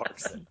Nicholas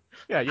Sparks ending.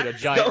 Yeah,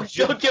 giant.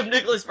 Don't give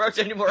Nicholas Sparks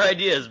any more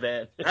ideas,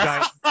 man.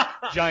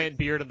 Giant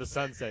beard in the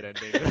sunset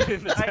ending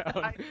in The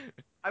Town.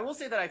 I will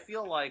say that I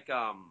feel like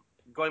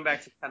going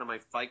back to kind of my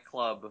Fight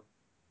Club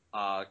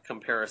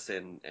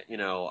comparison,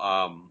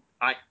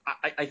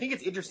 I think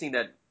it's interesting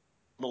that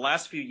the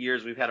last few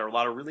years we've had a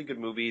lot of really good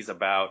movies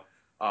about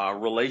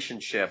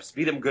relationships,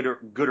 be them good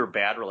or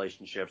bad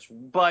relationships,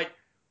 but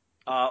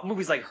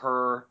movies like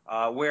Her,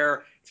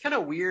 where it's kind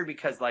of weird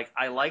because like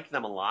I like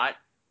them a lot,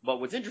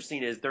 but what's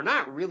interesting is they're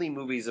not really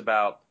movies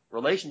about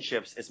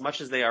relationships as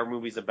much as they are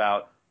movies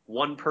about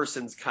one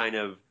person's kind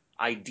of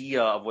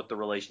idea of what the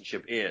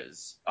relationship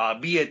is,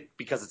 be it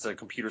because it's a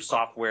computer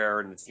software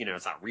and it's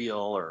it's not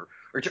real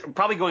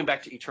probably going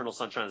back to Eternal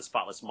Sunshine of the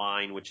Spotless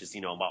Mind, which is,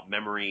 about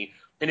memory.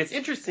 And it's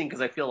interesting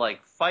because I feel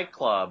like Fight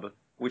Club,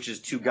 which is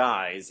two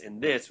guys,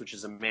 and this, which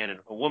is a man and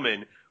a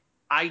woman,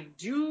 I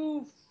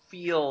do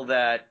feel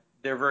that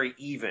they're very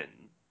even.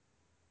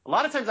 A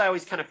lot of times I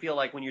always kind of feel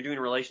like when you're doing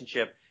a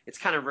relationship, it's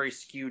kind of very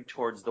skewed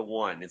towards the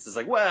one. It's just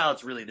like, well,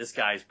 it's really this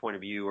guy's point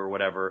of view or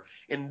whatever.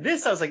 And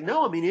this, I was like,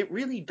 no, I mean, it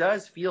really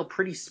does feel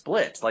pretty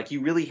split. Like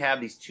you really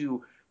have these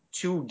two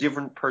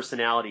different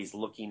personalities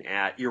looking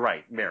at, you're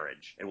right,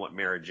 marriage and what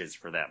marriage is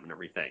for them and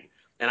everything.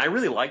 And I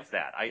really liked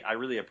that. I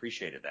really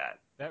appreciated that.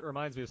 That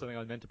reminds me of something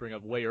I meant to bring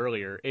up way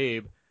earlier.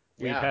 Abe,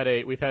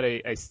 Yeah. we've had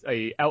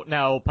a Out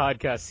Now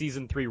podcast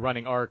season 3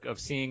 running arc of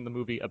seeing the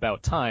movie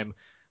About Time,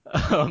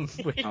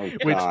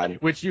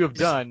 which you have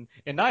done,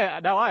 and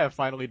now I have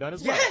finally done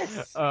as well.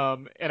 Yes!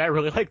 And I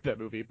really liked that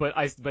movie, but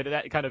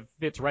that kind of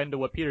fits right into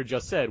what Peter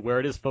just said, where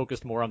it is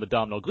focused more on the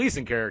Domhnall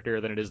Gleeson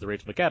character than it is the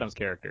Rachel McAdams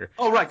character.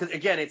 Oh, right, because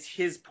again, it's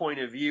his point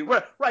of view.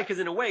 Right, because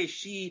in a way,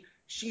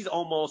 she's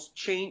almost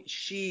changed.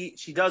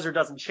 She does or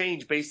doesn't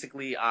change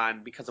basically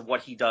because of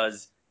what he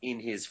does in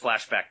his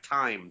flashback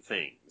time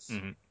things.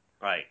 Mm-hmm.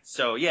 Right.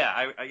 So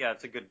yeah,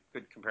 it's a good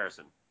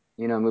comparison.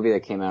 A movie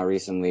that came out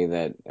recently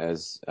that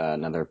is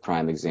another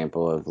prime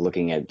example of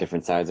looking at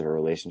different sides of a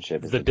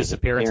relationship. The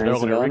Disappearance of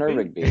Eleanor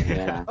Rigby.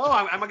 Yeah. Oh,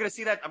 I'm going to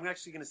see that. I'm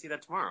actually going to see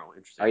that tomorrow.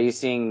 Interesting. Are you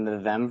seeing the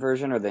them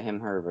version or the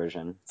him/her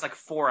version? It's like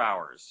 4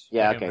 hours.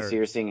 Yeah, okay, so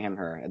you're seeing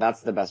him/her.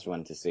 That's the best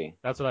one to see.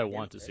 That's what I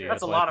want to see.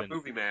 That's a lot of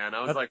movie, man.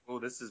 I was like, oh,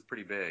 this is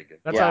pretty big.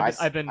 That's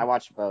I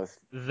watched both.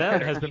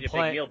 Them has been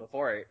playing. Meal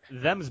before it.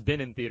 Them's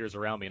been in theaters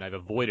around me, and I've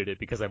avoided it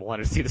because I've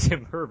wanted to see this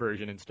him/her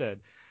version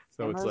instead.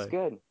 So it's like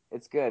good.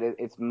 It's good.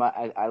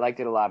 I liked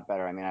it a lot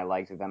better. I mean, I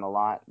liked them a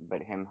lot,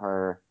 but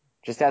him/her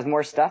just has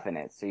more stuff in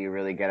it, so you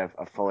really get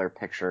a fuller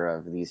picture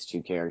of these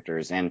two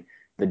characters, and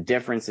the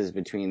differences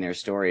between their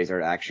stories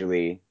are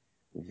actually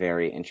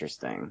very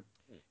interesting.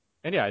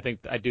 And yeah,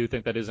 I do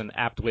think that is an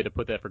apt way to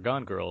put that for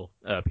Gone Girl,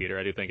 Peter.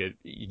 I do think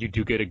you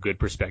do get a good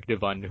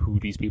perspective on who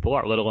these people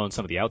are, let alone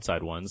some of the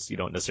outside ones. You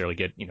don't necessarily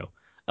get,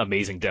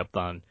 amazing depth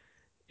on,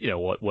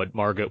 what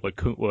Margaret,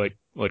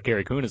 what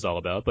Carrie Coon is all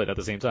about, but at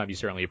the same time, you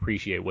certainly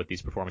appreciate what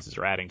these performances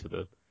are adding to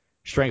the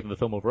strength of the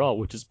film overall,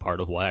 which is part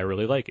of why I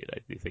really like it. I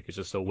do think it's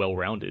just so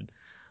well-rounded.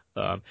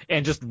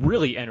 And just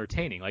really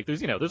entertaining. Like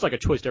there's like a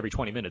twist every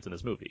 20 minutes in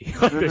this movie.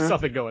 Like there's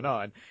something going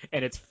on,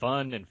 and it's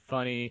fun and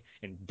funny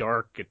and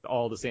dark and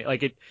all the same.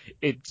 Like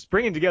it's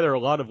bringing together a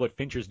lot of what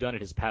Fincher's done in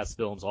his past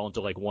films all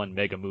into like one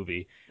mega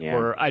movie. Yeah.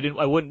 Or I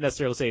wouldn't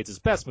necessarily say it's his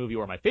best movie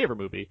or my favorite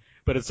movie,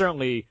 but it's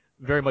certainly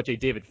very much a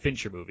David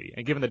Fincher movie.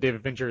 And given that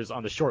David Fincher is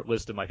on the short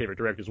list of my favorite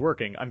directors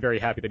working, I'm very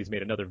happy that he's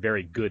made another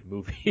very good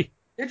movie.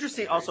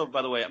 Interesting. Also,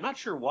 by the way, I'm not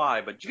sure why,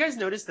 but did you guys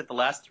notice that the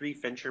last 3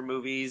 Fincher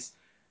movies,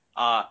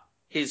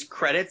 his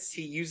credits,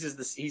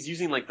 he's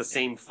using like the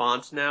same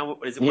font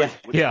now. Is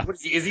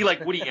he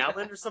like Woody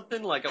Allen or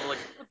something? Like I'm like,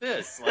 look at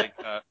this. Like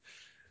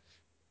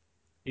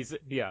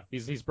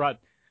he's brought.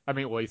 I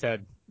mean, well, he's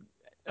had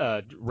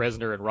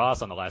Reznor and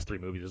Ross on the last 3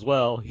 movies as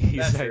well.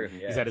 He's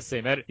had his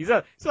same edit. He's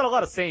got a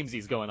lot of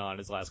samesies going on in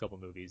his last couple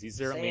movies. He's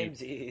certainly.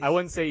 Samesies. I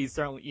wouldn't say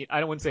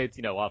it's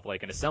off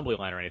like an assembly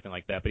line or anything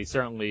like that, but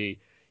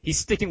he's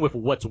sticking with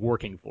what's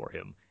working for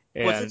him.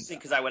 And, well, it's interesting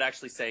because I would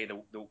actually say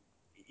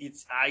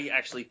I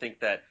actually think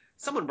that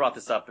someone brought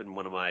this up in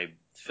one of my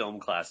film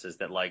classes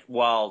that like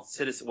while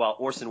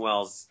Orson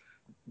Welles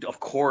of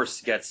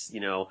course gets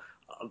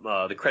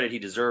the credit he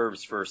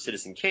deserves for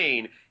Citizen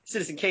Kane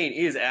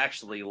is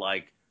actually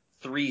like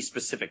 3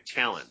 specific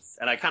talents,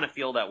 and I kind of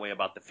feel that way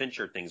about the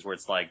Fincher things where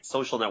it's like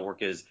Social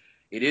Network it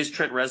is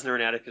Trent Reznor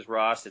and Atticus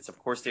Ross, it's of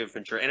course David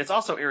Fincher, and it's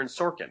also Aaron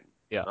Sorkin.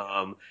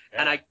 And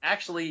I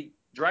actually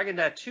Dragon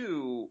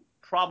Tattoo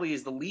probably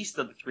is the least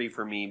of the 3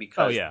 for me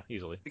because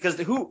easily because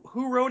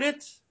who wrote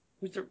it?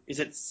 Is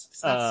it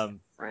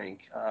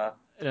Frank?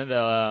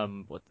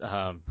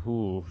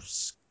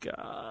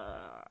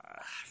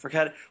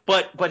 Forget it.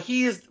 But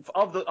he is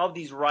of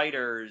these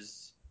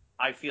writers.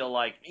 I feel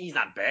like he's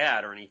not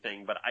bad or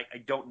anything, but I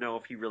don't know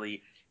if he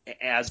really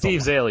adds.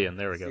 Steve Zalian.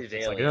 There we go.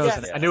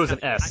 I knew it was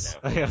an S.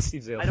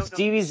 Steve Zalian.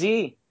 Stevie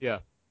Z. Yeah.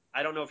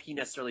 I don't know if he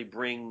necessarily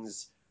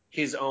brings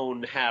his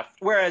own half,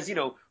 whereas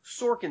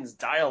Sorkin's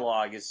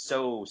dialogue is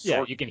so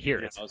Sorkin, you can hear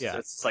it. So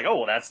it's like, oh,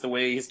 well, that's the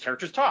way his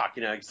characters talk,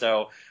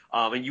 So,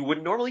 and you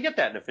wouldn't normally get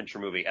that in a Fincher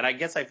movie. And I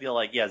guess I feel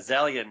like,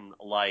 Zalian,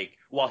 like,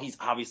 while he's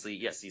obviously,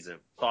 he's a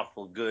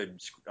thoughtful, good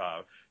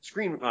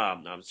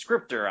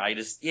scripter. I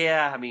just,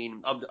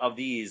 of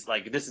these,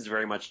 like, this is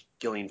very much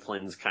Gillian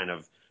Flynn's kind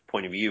of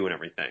point of view and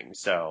everything.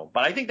 So,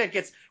 but I think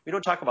we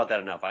don't talk about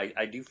that enough.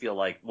 I do feel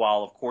like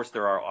while of course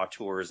there are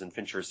auteurs and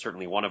Fincher is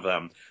certainly one of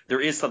them,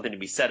 there is something to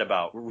be said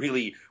about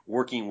really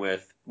working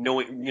with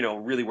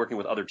really working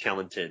with other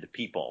talented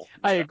people.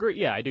 I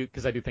agree. Yeah, I do.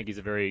 Cause I do think he's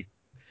a very,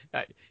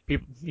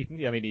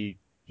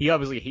 he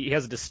obviously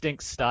has a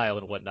distinct style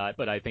and whatnot,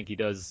 but I think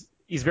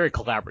he's very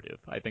collaborative.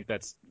 I think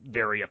that's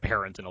very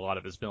apparent in a lot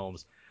of his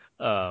films.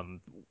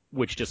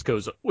 which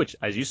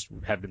as you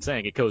have been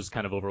saying, it goes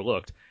kind of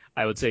overlooked.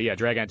 I would say, yeah,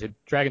 Dragon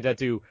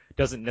Tattoo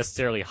doesn't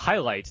necessarily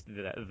highlight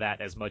that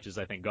as much as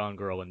I think Gone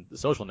Girl and The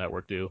Social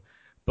Network do,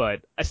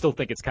 but I still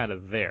think it's kind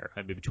of there.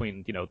 I mean,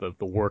 between the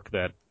work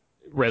that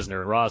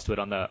Reznor and Ross put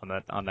on that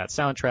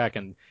soundtrack,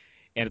 and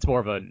it's more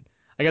of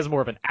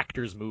an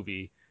actor's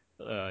movie.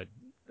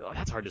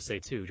 That's hard to say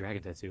too.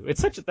 Dragon Tattoo.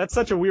 That's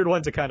such a weird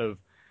one to kind of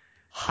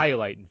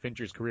highlight in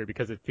Fincher's career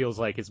because it feels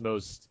like his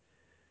most.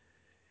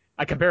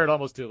 I compare it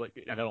almost to, like,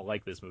 and I don't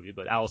like this movie,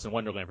 but Alice in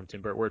Wonderland from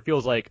Tim Burton, where it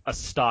feels like a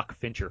stock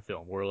Fincher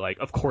film, where, like,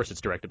 of course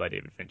it's directed by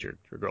David Fincher,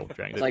 for Girl with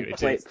Dragon Tattoo.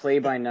 It's like play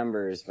by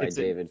numbers by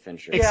David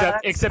Fincher.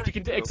 Except you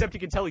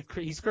can tell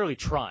he's clearly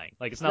trying.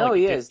 Like, it's not like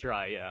he is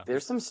dry. Yeah.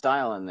 There's some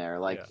style in there,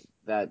 like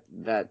that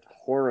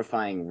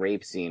horrifying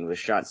rape scene was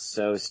shot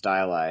so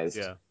stylized.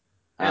 Yeah.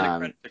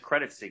 And the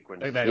credit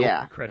sequence.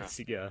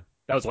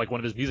 That was like one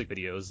of his music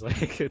videos.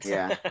 Like, it's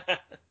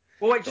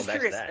Well, wait, just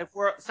curious.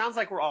 Sounds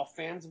like we're all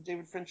fans of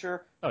David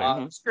Fincher.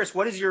 Just curious,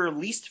 what is your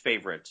least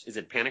favorite? Is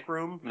it Panic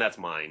Room? That's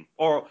mine.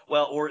 Or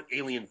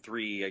Alien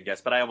 3, I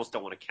guess. But I almost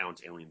don't want to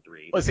count Alien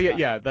 3. Well, see,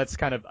 yeah, that's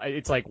kind of.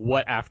 It's like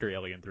what after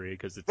Alien 3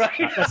 because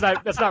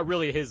that's not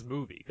really his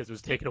movie because it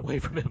was taken away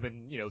from him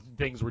and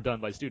things were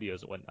done by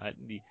studios and whatnot.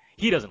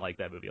 He doesn't like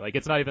that movie. Like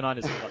it's not even on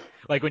his.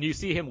 Like when you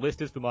see him list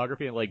his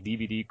filmography and like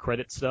DVD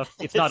credit stuff,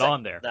 it's not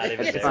on there. Not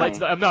even there.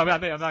 I'm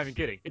not even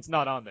kidding. It's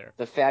not on there.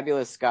 The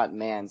fabulous Scott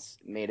Mantz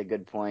made a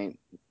good point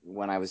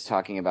when I was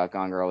talking about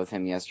Gone Girl with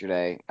him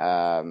yesterday,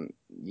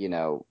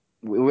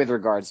 with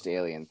regards to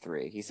Alien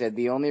 3. He said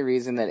the only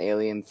reason that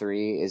Alien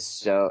 3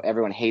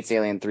 everyone hates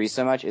Alien 3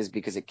 so much is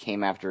because it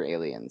came after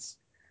Aliens.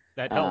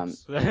 That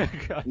helps.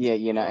 Yeah,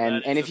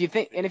 and if you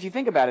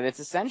think about it, it's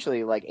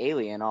essentially like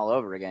Alien all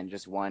over again,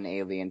 just one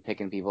alien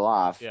picking people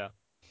off. Yeah.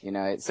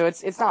 So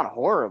it's not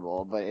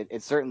horrible, but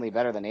it's certainly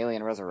better than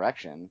Alien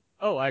Resurrection.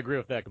 Oh, I agree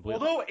with that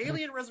completely. Although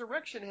Alien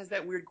Resurrection has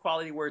that weird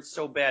quality where it's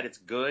so bad it's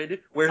good.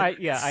 Where I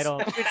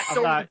don't.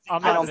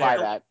 I'm not buy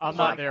that. I'm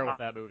not there with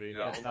that movie.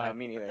 No,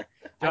 me neither.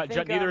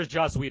 Neither is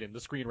Joss Whedon, the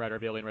screenwriter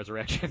of Alien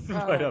Resurrection.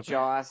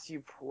 Joss,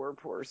 you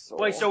poor soul.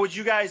 Wait, so would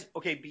you guys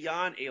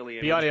beyond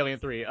Alien? Beyond Alien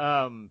 3,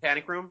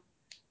 Panic Room?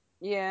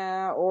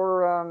 Yeah,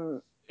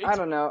 or I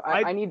don't know.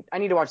 I need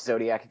to watch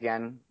Zodiac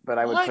again, but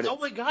I would put it. Oh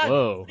my god!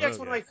 Whoa, Zodiac's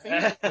one of my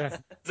favorites.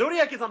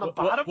 Zodiac is on the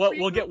bottom.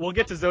 We'll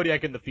get to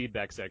Zodiac in the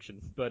feedback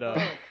section, but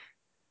I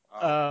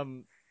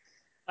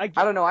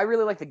don't know. I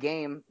really like the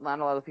game. Not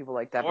a lot of people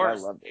like that, but I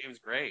loved it. The game's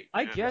great.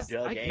 I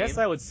guess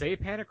I would say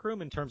Panic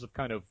Room in terms of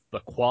kind of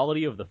the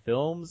quality of the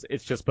films.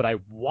 It's just, but I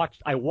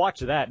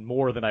watched that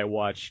more than I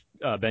watched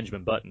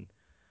Benjamin Button.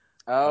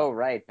 Oh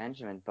right,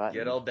 Benjamin Button.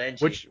 Good old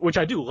Benji. Which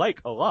I do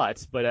like a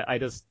lot, but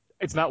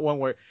it's not one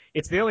where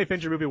it's the only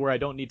Fincher movie where I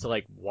don't need to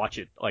like watch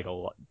it like a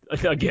lot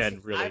again.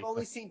 Really, I've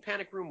only seen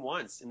Panic Room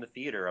once in the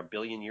theater a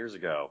billion years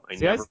ago. I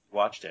never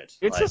watched it.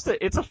 It's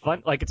it's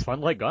fun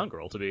like Gone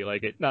Girl to be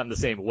like not in the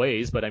same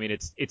ways, but I mean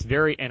it's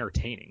very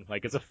entertaining.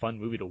 Like it's a fun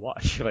movie to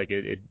watch. Like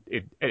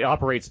it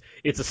operates.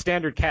 It's a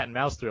standard cat and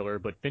mouse thriller,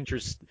 but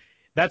Fincher's.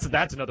 That's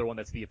another one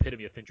that's the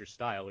epitome of Fincher's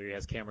style, where he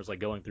has cameras like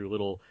going through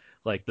little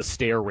like the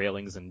stair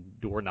railings and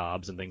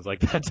doorknobs and things like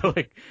that to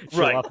like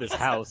show off this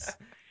house.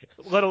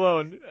 Let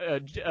alone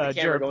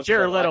Jared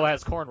Leto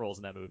has cornrows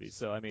in that movie,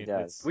 so I mean,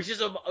 which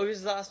is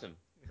awesome.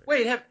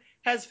 Wait,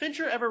 has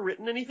Fincher ever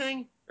written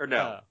anything or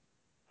no?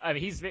 I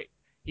mean, he's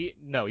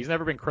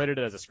never been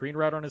credited as a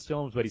screenwriter on his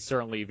films, but he's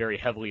certainly very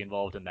heavily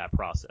involved in that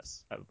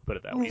process. I would put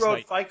it that way. Who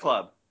wrote Fight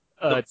Club?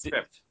 The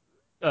script.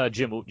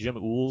 Jim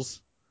Ools.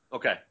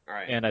 Okay, all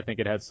right. And I think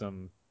it had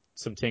some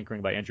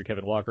tinkering by Andrew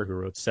Kevin Walker, who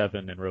wrote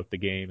Seven and wrote The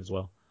Game as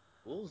well.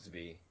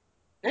 Woolsby.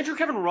 Andrew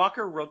Kevin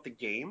Walker wrote The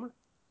Game.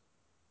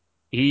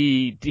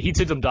 He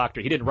did some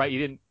doctoring. He didn't write. He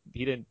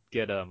didn't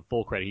get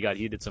full credit.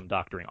 He did some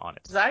doctoring on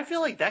it. I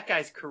feel like that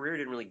guy's career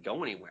didn't really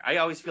go anywhere. I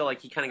always feel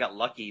like he kind of got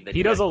lucky that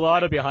he does a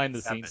lot of behind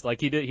the scenes.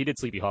 Like he did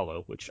Sleepy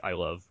Hollow, which I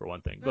love for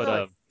one thing.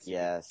 But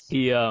yes,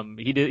 he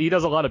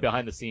does a lot of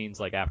behind the scenes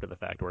like after the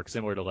fact work,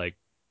 similar to like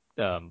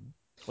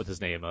what's his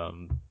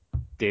name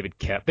David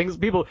Kep.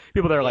 People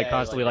that are like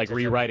constantly like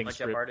rewriting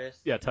script.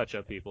 Touch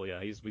up people.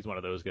 Yeah, he's one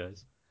of those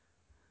guys.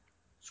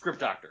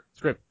 Script doctor.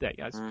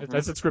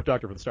 I said script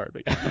doctor from the start.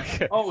 But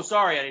yeah. Oh,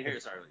 sorry, I didn't hear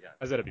you. Sorry. Yeah.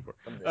 I said it before.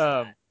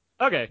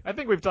 Okay, I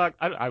think we've talked.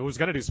 I was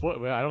gonna do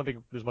spoil. I don't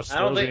think there's much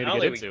spoilers we need to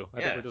get into.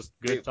 I think we're just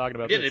good talking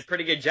about. We did a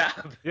pretty good job.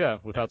 Yeah,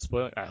 without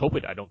spoiling.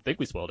 I don't think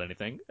we spoiled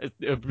anything.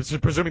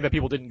 Presuming that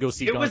people didn't go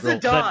see Gone Girl, the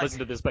dog. Then listen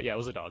to this. But yeah, it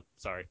was a dog.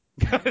 Sorry,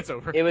 it's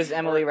over. It was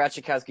Emily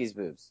Ratajkowski's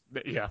boobs.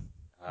 Yeah,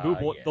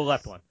 the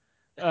left one.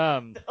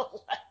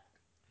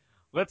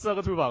 Let's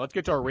move on. Let's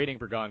get to our rating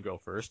for Gone Girl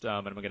first.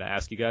 And I'm going to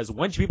ask you guys,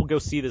 when should people go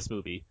see this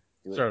movie?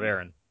 Start with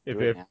Aaron.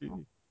 If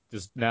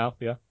just now,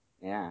 yeah.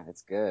 Yeah,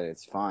 it's good.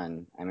 It's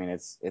fun. I mean,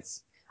 it's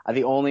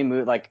the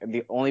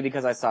only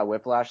because I saw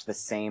Whiplash the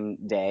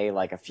same day,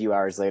 like a few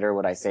hours later,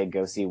 would I say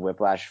go see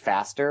Whiplash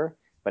faster?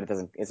 But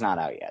it's not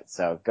out yet,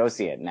 so go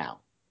see it now.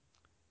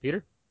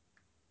 Peter?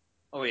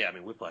 Oh yeah, I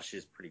mean Whiplash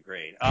is pretty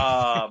great.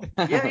 Yeah.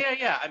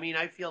 I mean,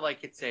 I feel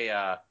like it's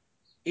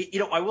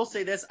I will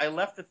say this. I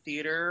left the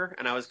theater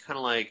and I was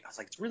like,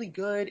 it's really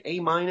good, A-,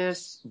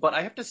 but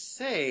I have to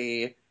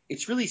say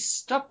it's really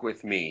stuck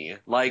with me.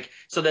 Like,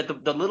 so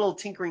that the little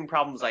tinkering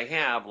problems I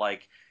have,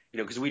 like,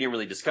 because we didn't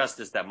really discuss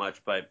this that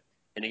much, but,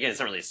 and again, it's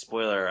not really a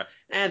spoiler.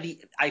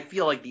 I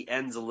feel like the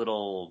end's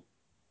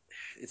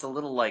it's a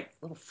little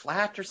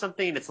flat or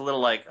something. It's a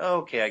little like, oh,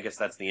 okay, I guess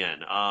that's the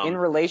end. In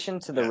relation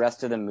to the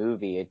rest of the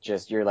movie,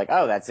 you're like,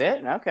 oh, that's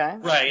it? Okay.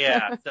 Right,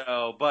 yeah.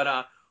 So, but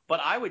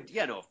I would,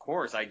 no, of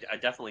course, I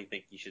definitely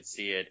think you should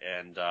see it,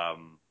 and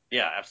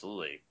yeah,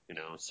 absolutely,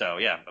 So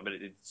yeah, but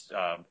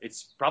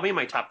it's probably in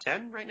my top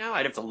 10 right now.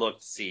 I'd have to look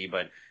to see,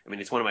 but I mean,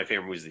 it's one of my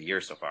favorite movies of the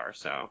year so far.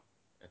 So,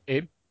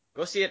 Abe,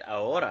 go see it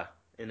ahora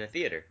in the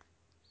theater.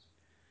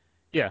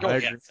 Yeah, I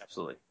agree. Yes,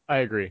 absolutely. I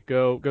agree.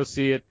 Go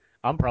see it.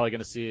 I'm probably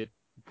gonna see it.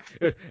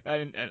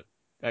 And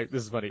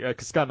this is funny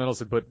because Scott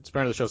Mendelson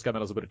friend of the show, Scott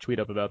Mendelson put a tweet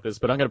up about this,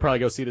 but I'm gonna probably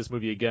go see this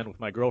movie again with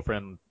my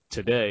girlfriend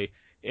today.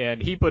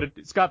 And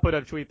Scott put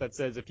out a tweet that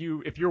says if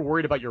you're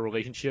worried about your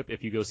relationship,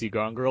 if you go see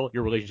Gone Girl,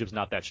 your relationship's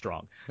not that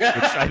strong, which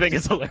I think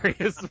is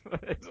hilarious.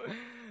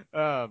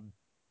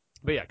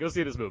 But yeah, go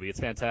see this movie. It's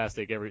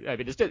fantastic.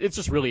 It's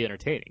just really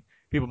entertaining.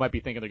 People might be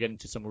thinking they're getting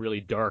into some really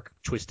dark,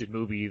 twisted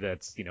movie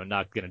that's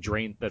not gonna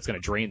drain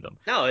them.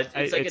 No,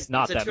 it's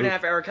not that. It's a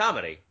 2.5 hour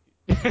comedy.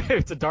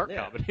 It's a dark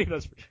comedy.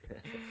 That's for sure.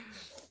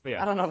 But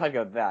yeah. I don't know if I'd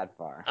go that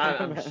far.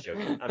 I'm just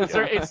joking.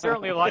 It's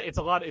certainly a lot. It's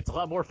a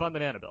lot more fun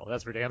than Annabelle.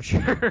 That's for damn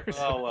sure.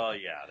 Oh well,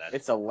 yeah.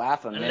 It's a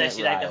laugh a minute. Unless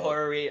you like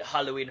the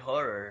Halloween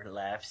horror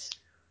laughs.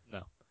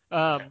 No.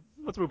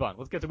 Let's move on.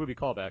 Let's get to movie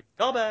callback.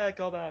 Callback.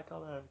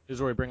 This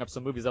is where we bring up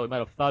some movies that we might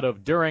have thought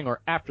of during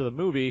or after the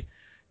movie.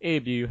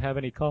 Abe, do you have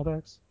any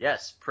callbacks?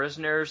 Yes,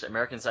 Prisoners,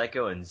 American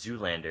Psycho, and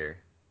Zoolander.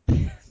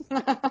 It's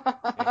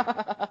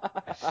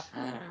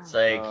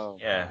like,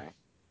 yeah. My.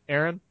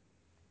 Aaron?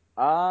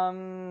 I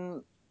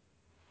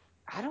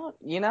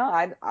don't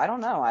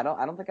know. I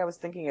don't think I was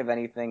thinking of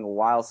anything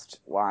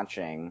whilst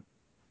watching.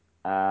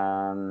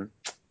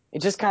 It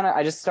just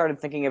I just started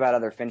thinking about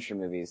other Fincher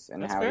movies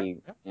and That's how fair.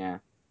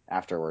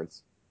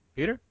 Afterwards.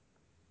 Peter?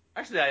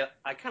 Actually,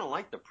 I kind of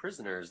like The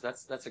Prisoners.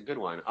 That's a good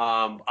one.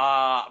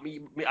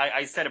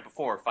 I said it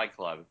before, Fight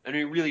Club. I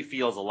mean, it really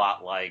feels a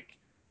lot like,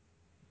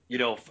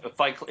 if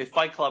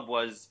Fight Club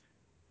was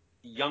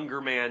younger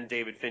man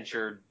David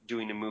Fincher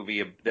doing a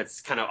movie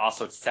that's kind of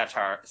also a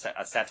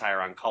satire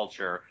on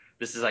culture.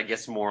 This is, I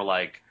guess, more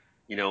like,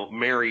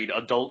 married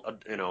adult,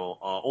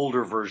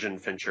 older version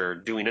Fincher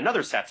doing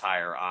another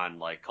satire on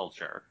like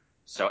culture.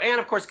 So,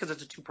 and of course, because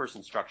it's a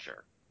 2-person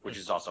structure, which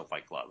is also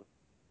Fight Club.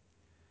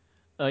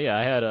 Yeah,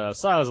 I had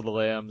Silence of the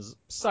Lambs,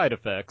 Side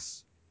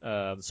Effects,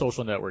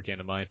 Social Network came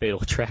to mind, Fatal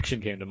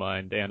Attraction came to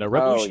mind, and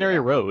Revolutionary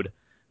Road,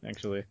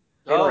 actually.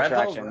 Fatal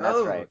Attraction,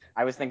 that's right.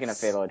 I was thinking of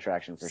Fatal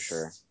Attraction for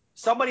sure.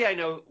 Somebody I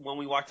know, when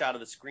we walked out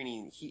of the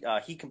screening,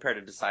 he compared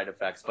it to Side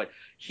Effects, but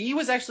he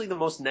was actually the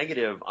most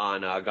negative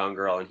on Gone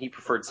Girl, and he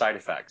preferred Side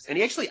Effects. And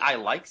I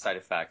like Side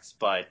Effects,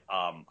 but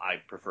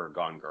I prefer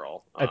Gone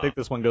Girl. I think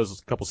this one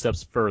goes a couple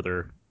steps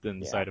further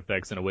than Side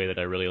Effects in a way that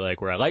I really like,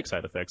 where I like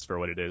Side Effects for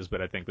what it is,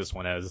 but I think this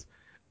one has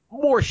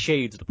more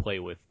shades to play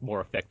with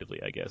more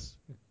effectively, I guess.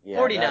 Yeah,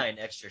 49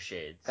 extra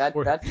shades. That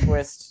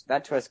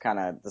twist kind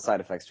of, the Side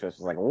Effects twist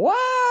was like,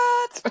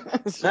 what?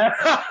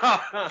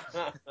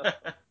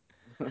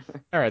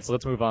 All right, so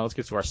let's move on. Let's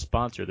get to our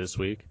sponsor this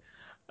week.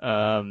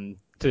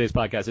 Today's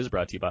podcast is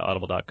brought to you by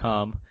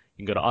Audible.com.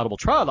 You can go to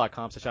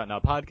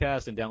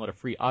audibletrial.com/outnowpodcast and download a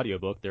free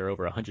audiobook. There are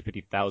over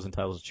 150,000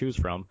 titles to choose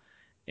from.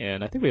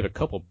 And I think we have a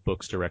couple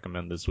books to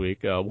recommend this week.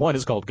 One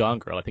is called Gone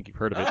Girl. I think you've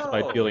heard of it. It's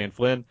by Gillian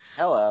Flynn.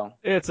 Hello.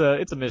 It's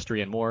a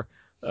mystery and more.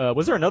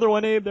 Was there another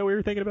one, Abe, that we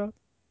were thinking about?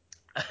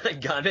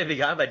 Gone Baby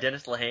Gone by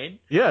Dennis Lehane?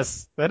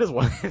 Yes, that is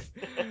one.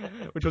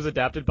 Which was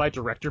adapted by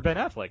director Ben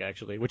Affleck,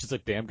 actually, which is a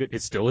damn good.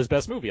 It's still his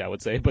best movie, I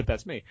would say, but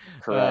that's me.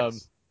 Correct.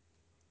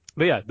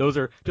 But yeah, those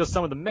are just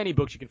some of the many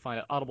books you can find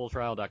at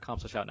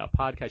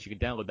audibletrial.com/outnowpodcast. You can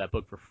download that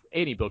book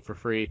any book for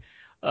free.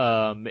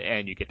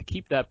 And you get to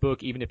keep that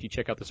book even if you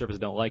check out the service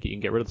and don't like it. You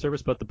can get rid of the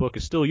service, but the book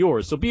is still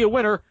yours. So be a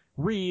winner,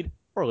 read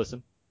or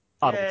listen.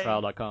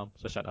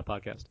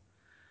 audibletrial.com/outnowpodcast.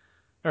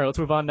 All right, let's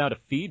move on now to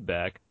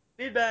feedback.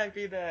 Feedback.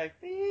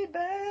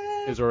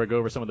 Is where we go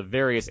over some of the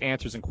various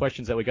answers and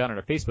questions that we got on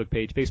our Facebook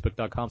page,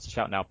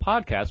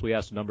 facebook.com/outnowpodcast. We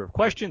asked a number of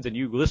questions, and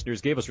you listeners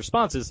gave us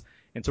responses,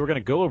 and so we're going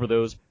to go over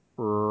those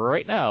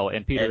right now.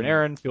 And Peter and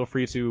Aaron, feel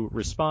free to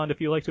respond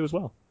if you like to as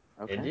well.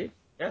 Okay. Indeed.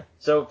 Yeah.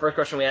 So first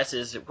question we asked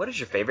is, what is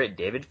your favorite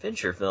David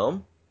Fincher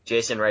film?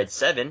 Jason writes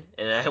 7,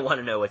 and I want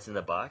to know what's in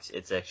the box.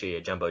 It's actually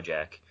a Jumbo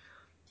Jack.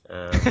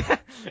 Friend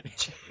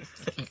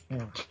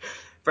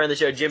of the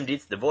show, Jim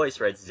Dietz, The Voice,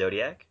 writes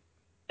Zodiac.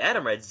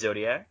 Adam writes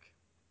Zodiac.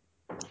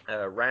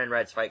 Ryan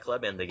writes Fight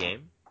Club and The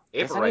Game.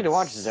 April I need to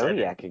watch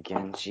Zodiac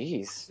again.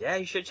 Jeez. Yeah,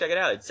 you should check it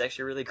out. It's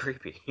actually really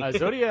creepy.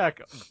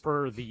 Zodiac,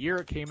 for the year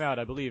it came out,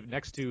 I believe,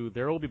 next to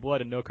There Will Be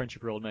Blood and No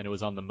Country for Old Men, it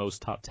was on the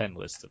most top 10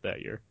 lists of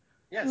that year.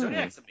 Yeah,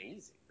 Zodiac's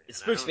amazing. It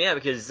spooks me out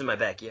because it's in my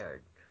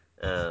backyard.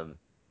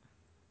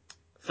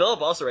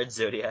 Philip also writes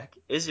Zodiac.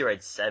 Izzy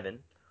writes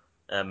 7.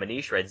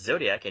 Manish writes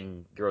Zodiac,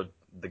 and girl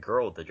The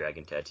Girl with the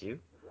Dragon Tattoo.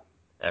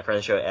 Friend of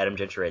the show, Adam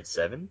Gentry writes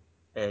 7.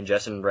 And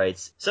Justin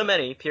writes, so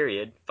many,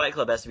 period. Fight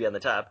Club has to be on the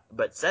top,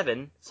 but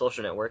 7,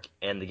 Social Network,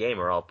 and The Game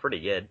are all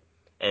pretty good.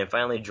 And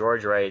finally,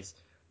 George writes,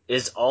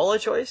 is all a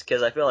choice?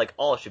 Because I feel like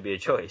all should be a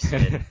choice.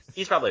 And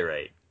he's probably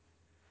right.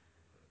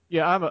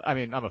 Yeah, I'm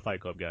a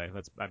Fight Club guy.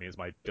 It's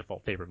my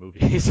default favorite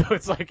movie. So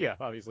it's like, yeah,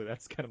 obviously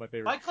that's kind of my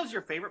favorite. Fight Club's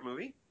your favorite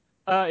movie?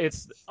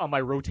 It's on my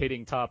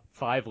rotating top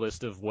 5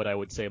 list of what I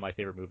would say my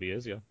favorite movie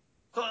is. Yeah.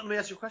 So let me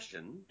ask you a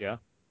question. Yeah.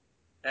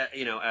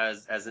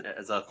 As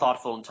a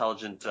thoughtful,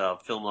 intelligent,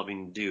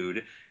 film-loving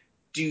dude,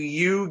 do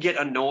you get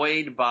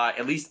annoyed by?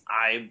 At least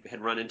I had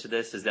run into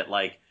this. Is that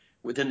like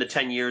within the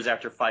 10 years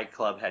after Fight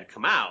Club had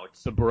come out,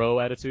 the bro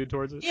attitude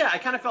towards it? Yeah, I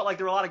kind of felt like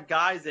there were a lot of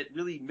guys that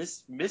really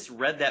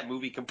misread that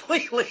movie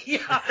completely.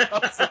 I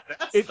was like,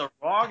 that's the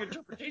wrong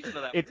interpretation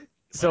of that movie.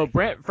 So,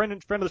 friend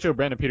of the show,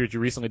 Brandon Peters,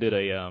 recently did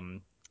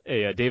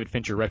a David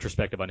Fincher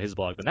retrospective on his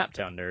blog, The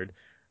Naptown Nerd.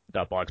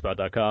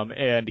 .blogspot.com,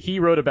 and he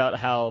wrote about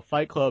how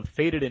Fight Club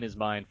faded in his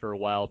mind for a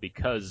while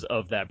because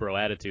of that bro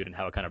attitude and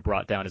how it kind of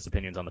brought down his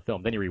opinions on the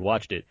film. Then he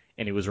rewatched it,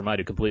 and he was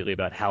reminded completely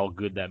about how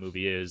good that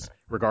movie is,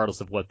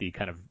 regardless of what the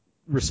kind of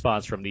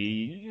response from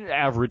the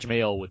average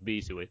male would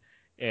be to it.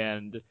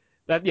 And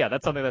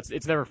that's something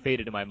it's never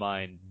faded in my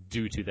mind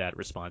due to that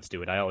response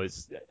to it.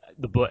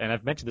 The book, and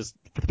I've mentioned this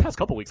for the past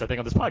couple weeks, I think,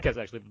 on this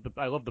podcast, actually.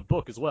 I love the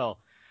book as well.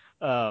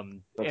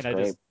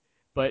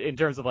 But in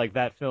terms of like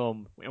that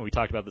film, and we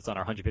talked about this on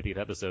our 150th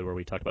episode where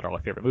we talked about all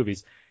our favorite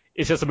movies,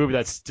 it's just a movie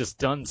that's just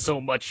done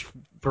so much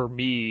for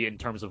me in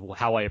terms of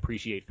how I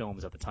appreciate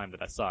films at the time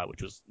that I saw it,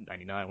 which was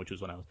 99, which was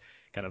when I was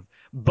kind of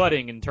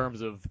budding in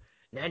terms of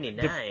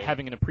 99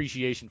 having an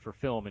appreciation for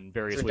film in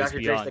various ways Dr.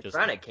 beyond Dre's The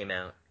Chronic came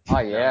out. Oh,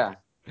 yeah.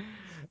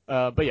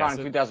 But yeah,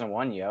 Chronic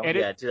 2001, yo. And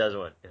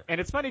 2001. Yeah.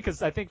 And it's funny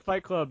because I think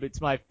Fight Club,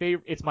 it's my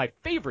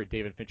favorite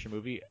David Fincher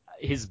movie.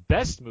 His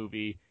best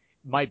movie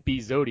might be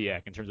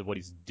Zodiac in terms of what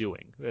he's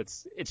doing.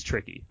 It's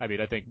tricky. I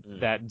mean, I think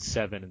that and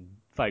 7 and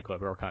Fight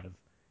Club are kind of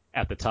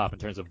at the top in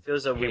terms of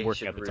him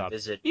working at the top.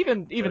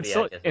 Even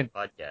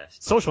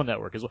podcast. Social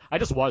Network as well. I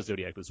just watched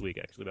Zodiac this week,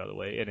 actually, by the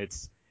way, and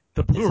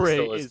the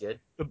Blu-ray is good.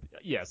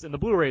 Yes, and the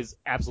Blu-ray is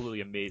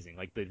absolutely amazing.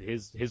 Like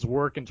his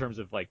work in terms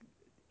of like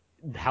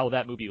how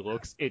that movie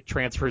looks, it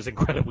transfers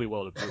incredibly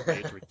well to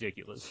Blu-ray. It's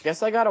ridiculous.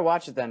 Guess I gotta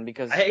watch it then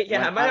because when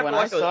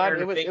I saw it,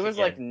 it was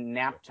like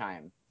nap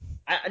time.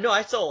 I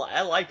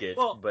like it,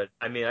 but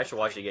I mean, I should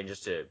watch it again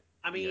just to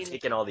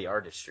take in all the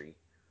artistry.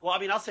 Well, I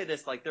mean, I'll say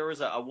this: like, there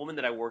was a woman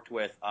that I worked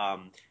with,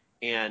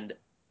 and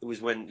it was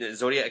when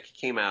Zodiac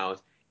came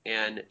out,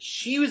 and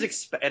she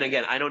was and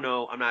again, I don't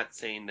know, I'm not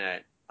saying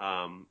that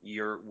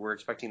we're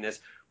expecting this,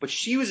 but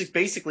she was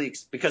basically,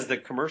 because the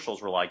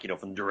commercials were like,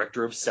 from the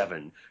director of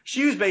 7,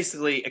 she was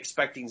basically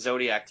expecting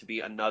Zodiac to be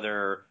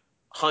another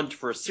hunt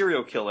for a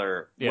serial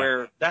killer,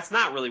 where that's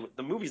not really,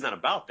 the movie's not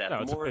about that.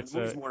 No, the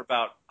movie's more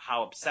about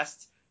how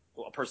obsessed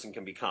a person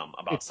can become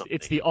about something.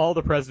 It's the All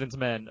the President's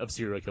Men of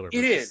serial killer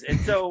movies. It is. And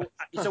so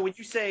when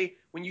you say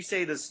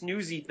the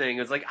snoozy thing,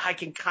 it's like, I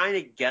can kind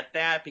of get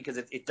that because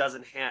it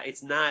doesn't have,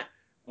 it's not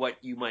what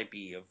you might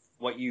be of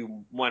what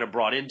you might have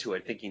brought into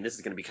it, thinking this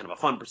is going to be kind of a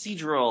fun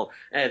procedural.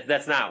 And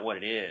that's not what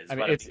it is. I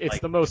mean, it's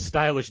the most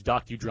stylish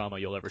docudrama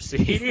you'll ever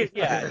see. It is,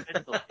 yeah.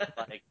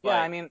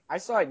 I mean, I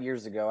saw it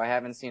years ago. I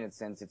haven't seen it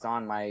since.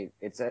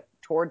 It's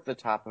toward the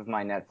top of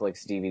my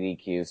Netflix DVD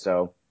queue,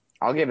 so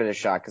I'll give it a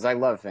shot because I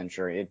love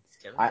Fincher.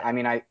 I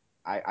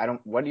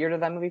don't. What year did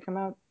that movie come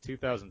out?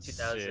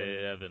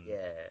 2007.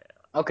 Yeah.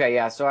 Okay,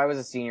 yeah. So I was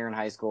a senior in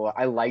high school.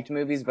 I liked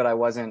movies, but I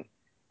wasn't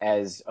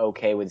as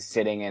okay with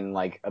sitting and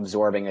like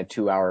absorbing a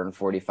 2-hour and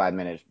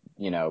 45-minute,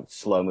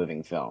 slow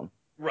moving film.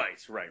 Right.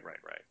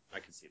 I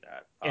can see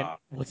that. And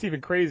what's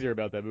even crazier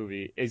about that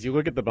movie is you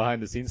look at the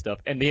behind-the-scenes stuff,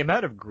 and the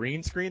amount of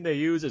green screen they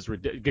use is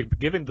ridiculous.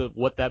 Given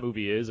what that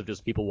movie is, of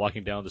just people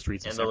walking down the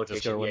streets in San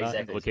Francisco or whatnot,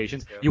 and the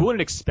locations, you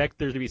wouldn't expect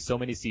there to be so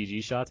many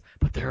CG shots,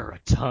 but there are a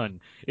ton.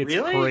 It's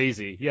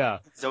crazy. Yeah.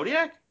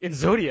 Zodiac? In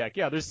Zodiac,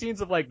 yeah. There's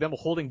scenes of like them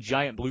holding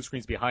giant blue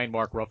screens behind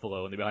Mark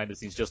Ruffalo in the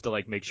behind-the-scenes just to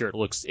like make sure it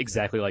looks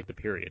exactly like the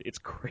period. It's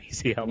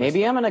crazy how much.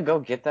 Maybe I'm gonna go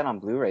get that on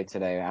Blu-ray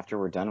today after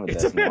we're done with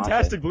this. It's a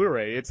fantastic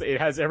Blu-ray. It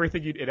has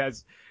everything. It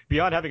has,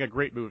 beyond having a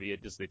great movie,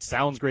 it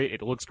sounds great,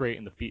 it looks great,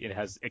 and it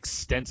has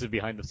extensive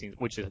behind the scenes,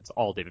 which it's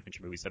all David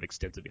Fincher movies have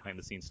extensive behind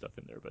the scenes stuff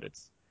in there, but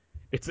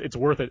it's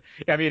worth it.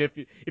 I mean,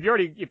 if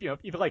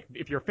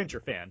you're a Fincher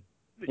fan,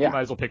 you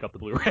might as well pick up the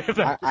Blu-ray.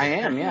 I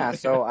am, yeah.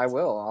 So I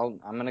will.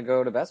 I'm gonna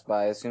go to Best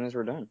Buy as soon as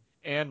we're done.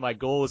 And my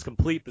goal is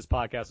complete. This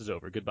podcast is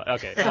over. Goodbye.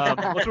 Okay,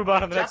 let's move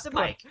on to the next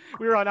one.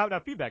 We were on Out Now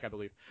Feedback, I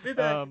believe.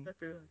 Feedback.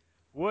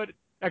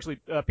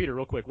 Peter,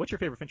 real quick, what's your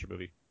favorite Fincher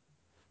movie?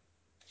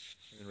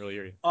 I didn't really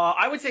hear you.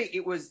 I would say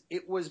it was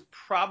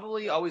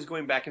probably always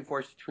going back and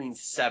forth between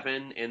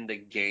 7 and The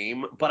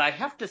Game, but I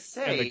have to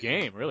say, and The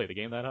Game, really, The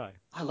Game that high.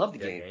 I love The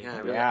Game. Yeah, I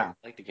really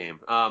like The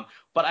Game.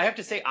 But I have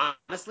to say,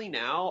 honestly,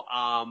 now,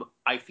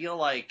 I feel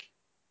like,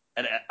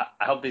 and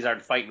I hope these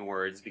aren't fighting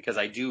words because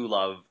I do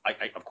love,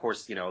 of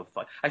course,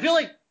 I feel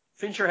like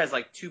Fincher has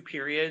like 2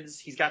 periods.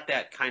 He's got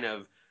that kind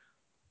of,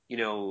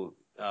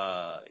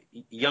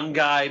 young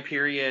guy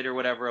period or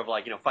whatever of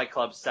like, Fight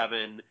Club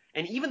 7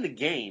 and even The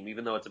Game,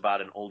 even though it's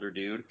about an older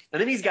dude.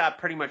 And then he's got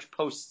pretty much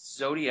post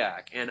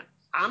Zodiac. And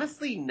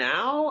honestly,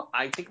 now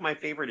I think my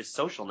favorite is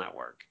Social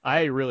Network.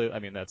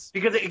 That's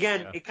because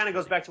again, it kind of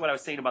goes back to what I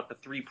was saying about the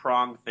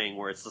 3-prong thing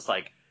where it's just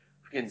like,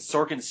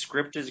 Sorkin's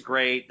script is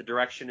great, the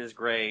direction is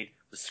great,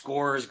 the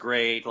score is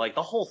great, like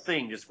the whole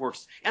thing just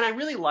works. And I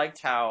really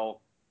liked how,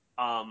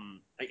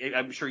 I'm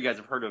sure you guys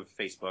have heard of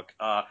Facebook.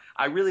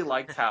 I really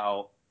liked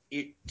how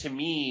to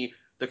me,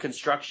 the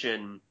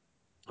construction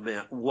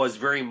was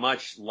very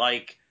much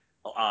like,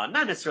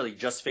 not necessarily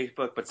just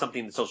Facebook, but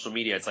something in social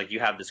media. It's like you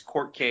have this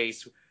court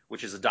case,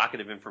 which is a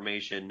docket of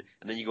information,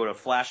 and then you go to a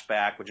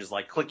flashback, which is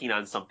like clicking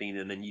on something,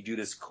 and then you do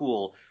this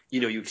cool,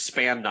 you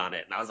expand on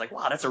it. And I was like,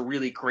 wow, that's a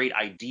really great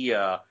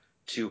idea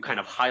to kind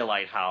of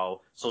highlight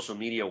how social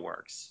media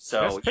works.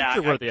 So that's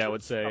picture-worthy, I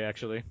would say,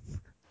 actually.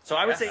 So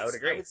I would say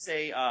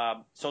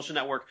Social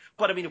Network,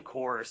 but I mean, of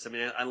course,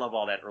 I love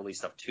all that early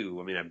stuff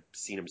too. I've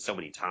seen him so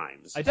many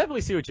times. I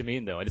definitely see what you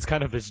mean though, and it's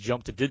kind of his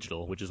jump to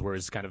digital, which is where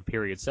his kind of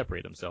periods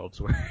separate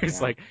themselves. Where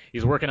it's like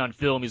he's working on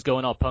film, he's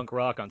going all punk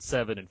rock on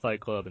Seven and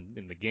Fight Club and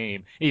in The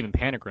Game, even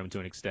Panic Room to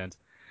an extent.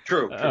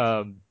 True.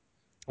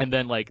 And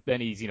then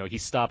he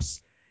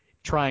stops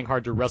trying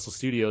hard to wrestle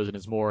studios and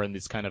is more in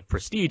this kind of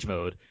prestige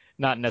mode.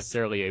 Not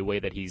necessarily a way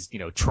that he's,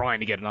 trying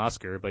to get an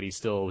Oscar, but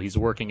he's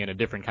working in a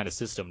different kind of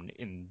system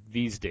in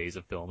these days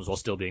of films while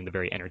still being the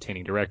very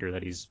entertaining director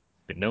that he's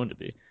been known to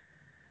be.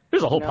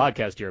 There's a whole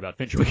podcast here about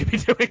Fincher we could be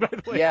doing, by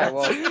the way. Yeah,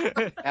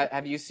 well,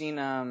 have you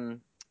seen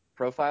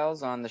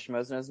Profiles on the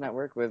Schmoes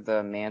Network with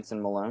Mance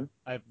and Malone?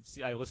 I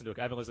listened to it.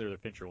 I haven't listened to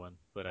the Fincher one,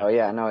 but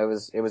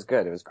it was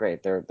good. It was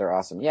great. They're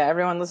awesome. Yeah,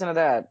 everyone listen to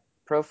that.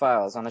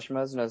 Profiles on the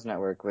Schmoes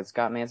Network with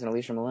Scott Mance and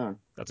Alicia Malone.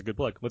 That's a good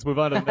plug. Let's move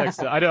on to the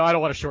next. I don't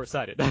want to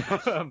short-sight it.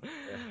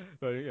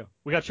 But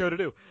we got show to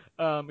do.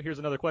 Here's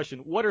another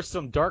question. What are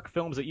some dark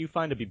films that you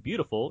find to be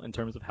beautiful in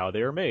terms of how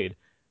they are made?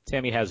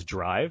 Tammy has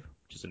Drive,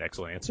 which is an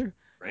excellent answer.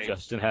 Right.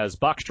 Justin has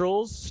Box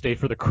Trolls. Stay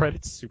for the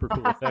credits. Super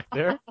cool effect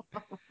there.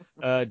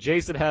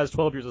 Jason has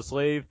 12 Years a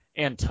Slave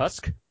and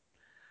Tusk.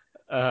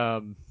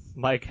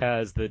 Mike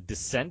has The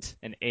Descent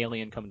and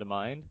Alien come to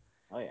mind.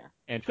 Oh, yeah.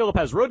 And Philip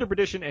has Road to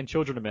Perdition and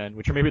Children of Men,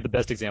 which are maybe the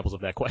best examples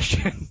of that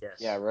question. Yes.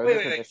 Yeah, Road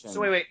to Perdition.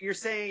 So wait, you're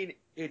saying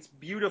it's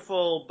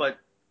beautiful, but...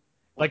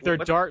 Like they're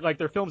dark, like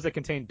they're films that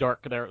contain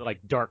dark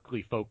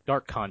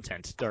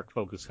content, dark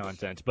focused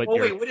content. But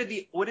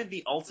wouldn't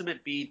the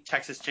ultimate be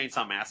Texas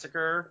Chainsaw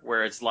Massacre,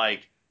 where it's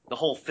like the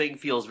whole thing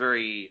feels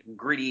very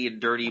gritty and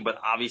dirty, but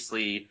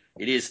obviously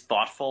it is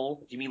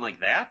thoughtful? Do you mean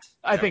like that?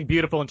 I think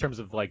beautiful in terms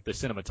of like the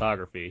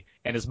cinematography,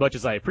 and as much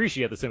as I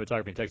appreciate the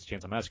cinematography in Texas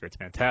Chainsaw Massacre, it's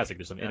fantastic.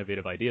 There's some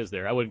innovative ideas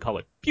there. I wouldn't call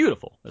it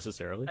beautiful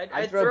necessarily.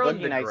 I'd throw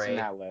Boogie Nights in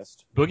that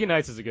list. Boogie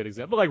Nights is a good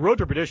example. Like Road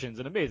to Perdition is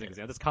an amazing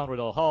example. That's Conrad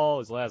L. Hall,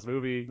 his last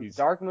movie.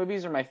 Dark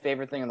movies are my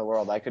favorite thing in the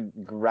world. I could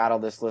rattle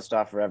this list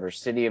off forever.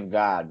 City of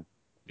God.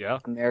 Yeah.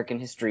 American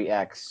History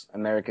X.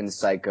 American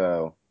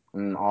Psycho.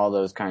 All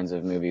those kinds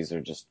of movies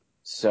are just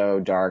so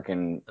dark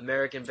and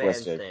American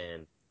twisted.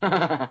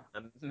 Bandstand.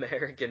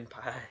 American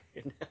Pie.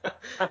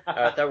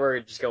 I thought we were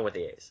just going with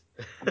the A's.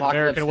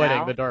 American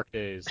Wedding, The Dark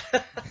Days.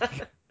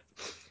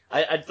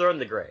 I'd throw in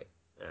The Gray.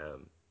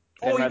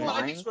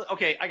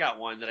 I got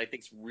one that I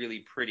think's really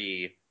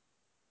pretty,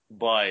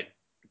 but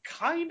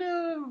kind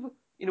of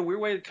in a weird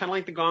way, kind of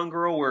like The Gone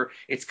Girl, where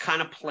it's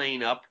kind of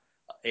playing up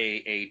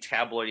a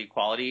tabloid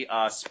quality.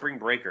 Spring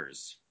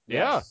Breakers.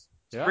 Yeah. Yes.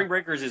 Yeah. Spring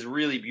Breakers is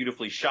really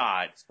beautifully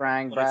shot.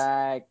 Sprang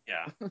brag.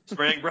 Yeah.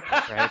 Sprang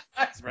brag.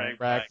 Sprang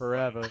brag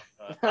forever.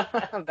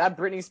 That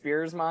Britney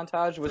Spears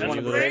montage was one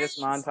of the greatest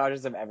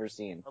montages I've ever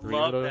seen. I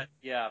love that.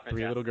 Yeah, fantastic.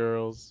 3 Little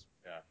Girls.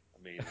 Yeah,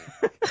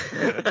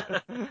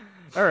 amazing.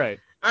 All right,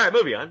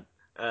 moving on.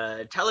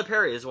 Tyler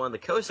Perry is one of the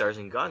co-stars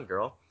in Gone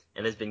Girl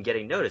and has been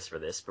getting noticed for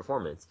this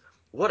performance.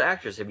 What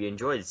actors have you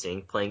enjoyed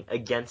seeing playing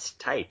against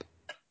type?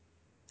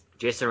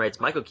 Jason writes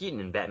Michael Keaton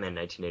in Batman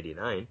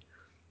 1989.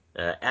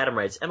 Adam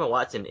writes Emma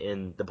Watson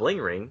in The Bling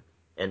Ring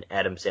and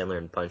Adam Sandler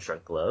in Punch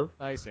Drunk Love.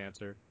 Nice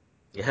answer.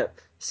 Yeah.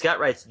 Scott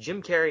writes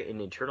Jim Carrey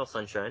in Eternal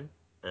Sunshine.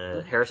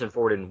 Harrison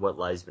Ford in What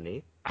Lies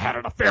Beneath. I had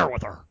an affair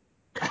with her.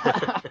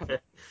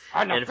 I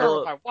had an affair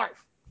with my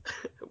wife.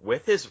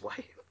 With his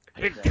wife?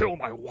 I didn't kill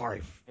my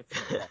wife.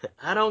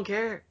 I don't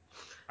care.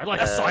 I like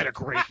a side of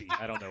gravy.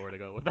 I don't know where to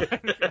go with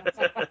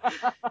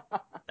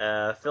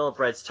that. Philip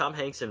writes Tom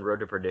Hanks in Road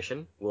to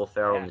Perdition, Will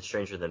Ferrell in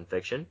Stranger Than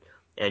Fiction,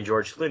 and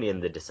George Clooney in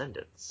The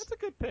Descendants. That's a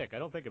good pick. I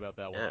don't think about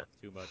that one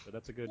too much, but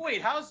that's a good.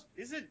 Wait,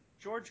 isn't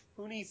George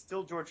Clooney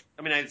still George?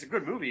 I mean, it's a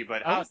good movie,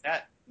 but how's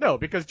that? No,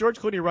 because George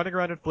Clooney running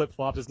around in flip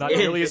flops is not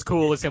nearly as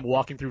cool as him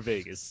walking through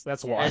Vegas.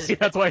 That's why.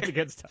 That's why it's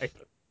against type.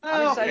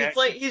 Oh,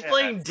 okay. He's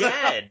playing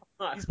dad.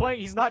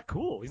 He's not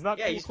cool. He's not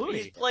Yeah, cool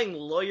he's Clooney. playing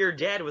lawyer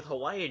dad with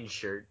Hawaiian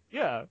shirt.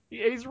 Yeah,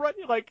 he's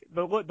running like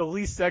the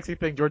least sexy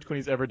thing George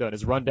Clooney's ever done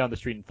is run down the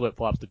street in flip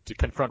flops to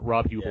confront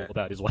Rob Hubel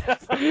about his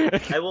wife.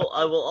 I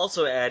will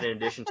also add, in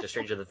addition to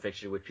Stranger Than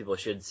Fiction, which people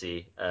should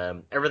see,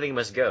 Everything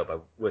Must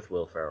Go with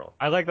Will Ferrell.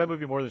 I like that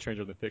movie more than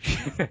Stranger Than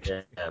Fiction.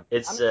 Yeah,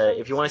 it's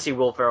if you want to see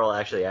Will Ferrell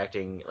actually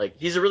acting, like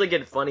he's a really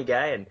good funny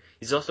guy, and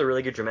he's also a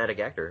really good dramatic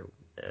actor.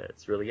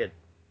 It's really good.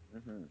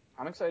 Mm-hmm.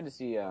 I'm excited to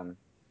see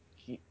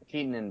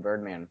Keaton and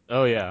Birdman.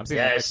 Oh yeah, I'm seeing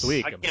that next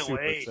week. I I'm can't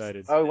super wait.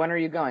 excited. Oh, when are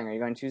you going? Are you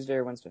going Tuesday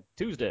or Wednesday?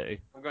 Tuesday.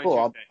 I'm going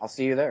Cool. Tuesday. I'll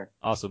see you there.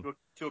 Awesome.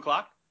 2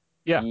 o'clock?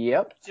 Yeah.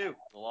 Yep. 2.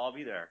 We'll all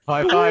be there.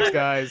 High fives,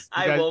 guys.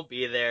 You I guys... won't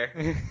be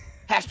there.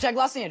 Hashtag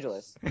Los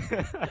Angeles.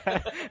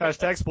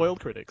 Hashtag spoiled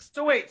critics.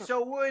 So wait,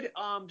 would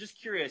just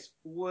curious,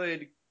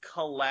 would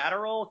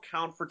Collateral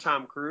count for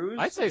Tom Cruise?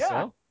 I'd say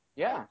so.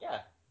 Yeah.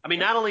 I mean,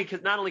 not only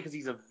because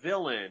he's a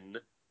villain,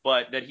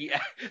 but that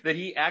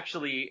he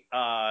actually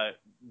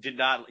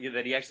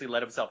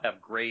let himself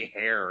have gray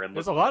hair and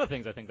There's a lot of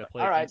things I think that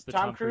play All right, against the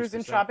Tom Cruise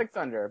in Tropic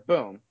Thunder.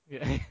 Boom.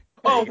 Yeah.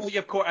 Oh, well, yeah,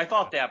 of course. I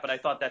thought that, but I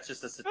thought that's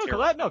just a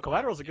satirical. No,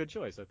 Collateral's a good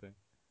choice, I think.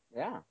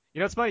 Yeah. You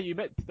know, it's funny. You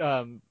met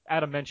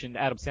Adam mentioned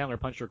Adam Sandler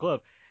Punch Your Glove.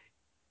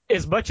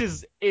 As much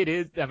as it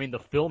is, I mean, the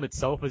film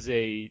itself is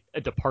a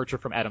departure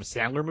from Adam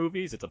Sandler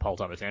movies. It's a Paul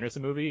Thomas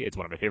Anderson movie. It's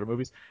one of my favorite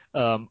movies.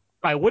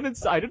 I wouldn't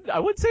say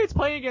it's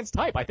playing against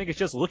type. I think it's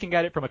just looking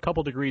at it from a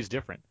couple degrees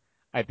different.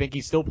 I think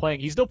he's still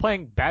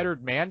playing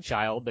battered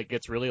man-child that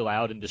gets really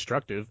loud and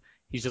destructive.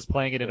 He's just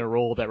playing it in a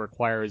role that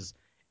requires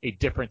a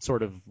different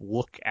sort of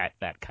look at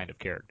that kind of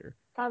character.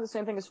 Kind of the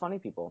same thing as Funny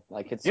People.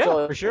 Like it's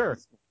still for sure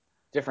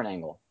different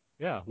angle.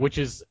 Yeah, which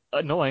is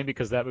annoying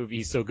because that movie,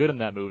 he's so good in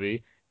that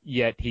movie,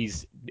 yet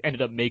he's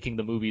ended up making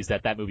the movies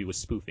that movie was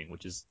spoofing,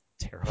 which is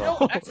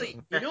terrible. Actually,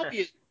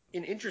 be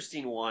an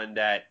interesting one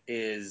that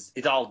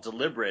it's all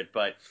deliberate,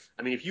 but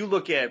I mean, if you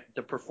look at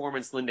the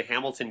performance Linda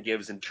Hamilton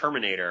gives in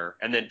Terminator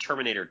and then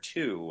Terminator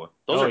 2,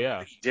 those are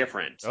pretty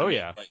different. Oh,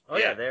 yeah.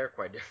 They're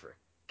quite different.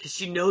 Because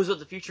she knows what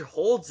the future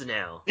holds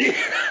now. She's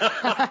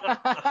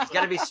got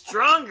to be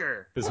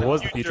stronger. This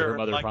was the future her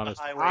mother promised.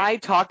 I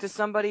talked to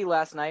somebody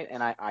last night,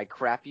 and I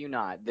crap you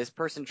not. This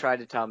person tried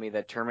to tell me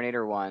that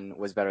Terminator 1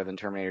 was better than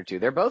Terminator 2.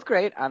 They're both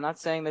great. I'm not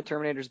saying that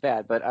Terminator's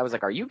bad, but I was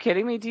like, are you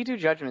kidding me? T2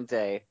 Judgment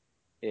Day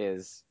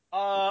is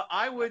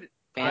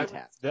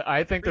fantastic.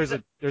 I think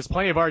there's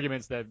plenty of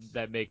arguments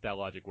that make that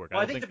logic work.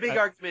 Well, I think the big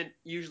argument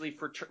usually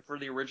for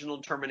the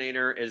original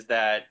Terminator is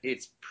that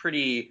it's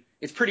pretty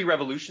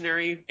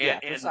revolutionary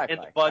and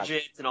the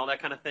budget and all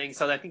that kind of thing.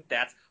 So I think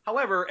that's.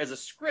 However, as a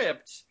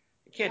script,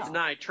 you can't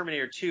deny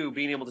Terminator 2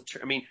 being able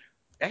to. I mean,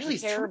 actually,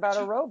 care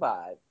about a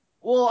robot.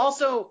 Well,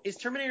 also, is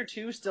Terminator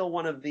 2 still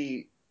one of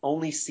the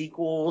only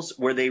sequels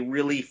where they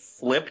really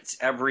flipped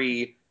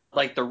every.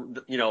 Like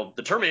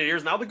the Terminator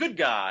is now the good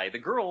guy. The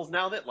girl's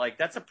now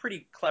that's a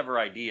pretty clever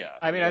idea.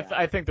 I mean,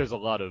 I think there's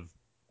not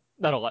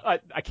a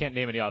lot. I can't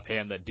name any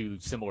offhand that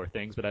do similar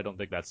things, but I don't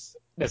think that's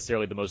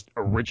necessarily the most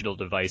original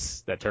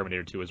device that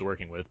Terminator 2 is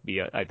working with.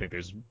 I think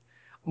there's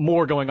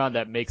more going on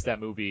that makes that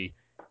movie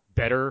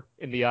better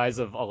in the eyes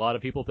of a lot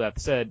of people. That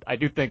said, I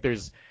do think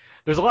there's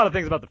a lot of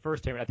things about the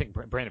first Terminator. I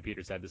think Brandon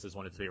Peters said this is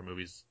one of his favorite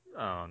movies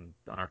on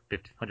our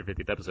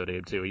 150th episode,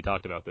 Abe, too. He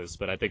talked about this,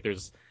 but I think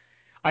there's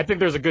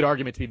a good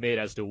argument to be made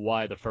as to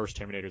why the first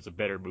Terminator is a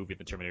better movie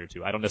than Terminator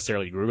 2. I don't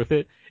necessarily agree with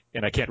it,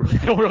 and I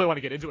don't really want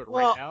to get into it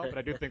right now, but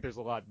I do think there's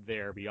a lot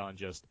there beyond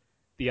just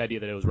the idea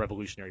that it was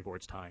revolutionary for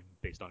its time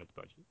based on its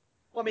budget.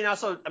 Well,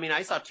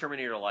 I saw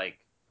Terminator like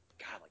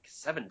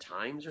 7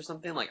 times or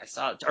something. Like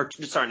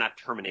not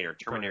Terminator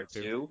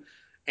 2.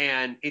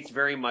 And it's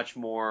very much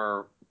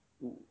more,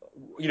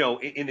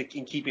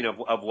 in keeping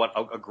of what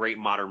a great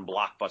modern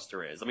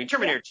blockbuster is. I mean,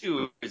 Terminator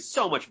 2 is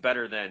so much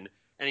better than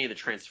any of the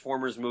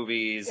Transformers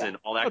movies and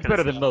all that. It's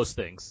better than most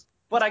things.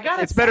 But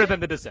it's better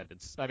than The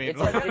Descendants. I mean,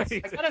 I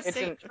gotta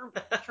say,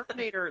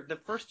 Terminator, the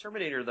first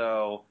Terminator,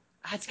 though,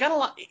 it's got a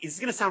lot. It's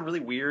gonna sound really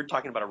weird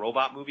talking about a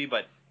robot movie,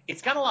 but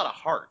it's got a lot of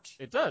heart.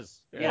 It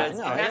does. Yeah, it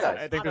does.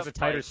 I think there's a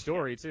tighter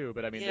story too,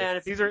 but I mean,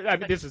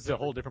 this is a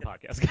whole different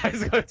podcast,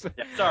 guys.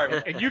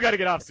 Sorry, and you got to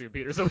get off soon,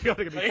 Peter. So we got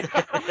to get.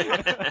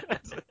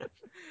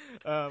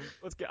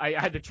 I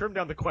had to trim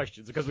down the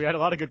questions because we had a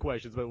lot of good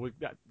questions, but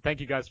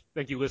thank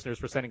you listeners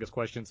for sending us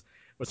questions.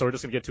 So we're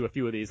just gonna get to a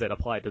few of these that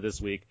apply to this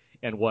week,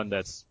 and one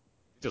that's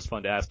just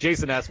fun to ask.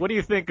 Jason asks, "What do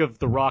you think of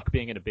The Rock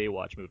being in a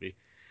Baywatch movie?"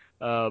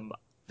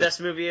 Best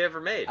movie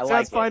ever made.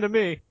 Sounds fine to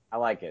me. I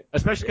like it,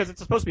 especially because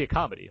it's supposed to be a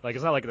comedy. Like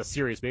it's not like a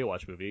serious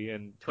Baywatch movie.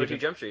 And 22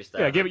 Jump Street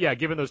style.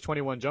 Given those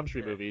 21 Jump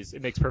Street movies,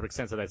 it makes perfect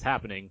sense that that's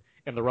happening.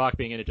 And The Rock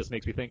being in it just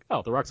makes me think,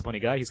 oh, The Rock's a funny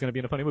guy. He's going to be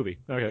in a funny movie.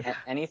 Okay.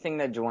 Anything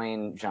that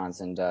Dwayne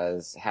Johnson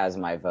does has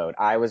my vote.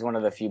 I was one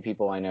of the few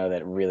people I know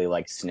that really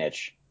liked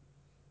Snitch.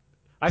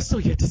 I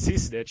still yet to see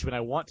Snitch, but I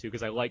want to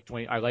because I like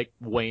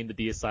Wayne the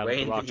Deicide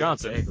The Rock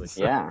Johnson.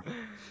 Exactly. Yeah.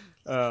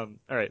 All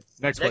right.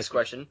 Next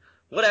question.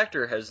 What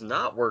actor has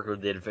not worked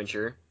with David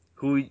Fincher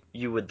who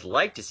you would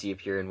like to see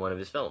appear in one of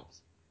his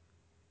films?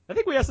 I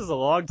think we asked this a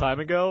long time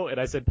ago, and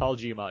I said Paul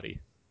Giamatti.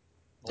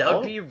 That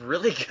would be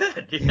really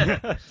good.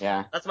 Yeah.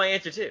 Yeah. That's my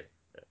answer too.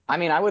 I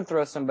mean, I would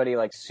throw somebody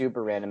like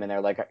super random in there,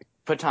 like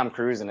put Tom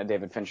Cruise in a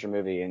David Fincher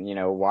movie and,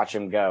 watch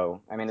him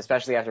go. I mean,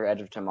 especially after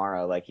Edge of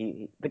Tomorrow, like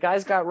the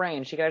guy's got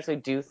range. He can actually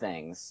do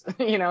things,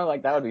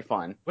 like that would be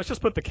fun. Let's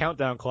just put the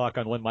countdown clock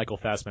on when Michael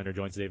Fassbender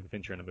joins David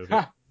Fincher in a movie.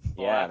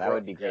 Yeah, that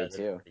would be great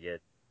too.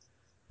 Good.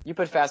 You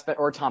put Fassbender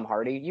or Tom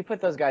Hardy, you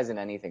put those guys in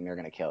anything, they're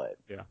going to kill it.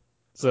 Yeah.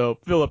 So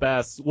Philip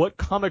asks, what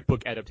comic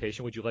book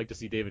adaptation would you like to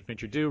see David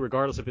Fincher do,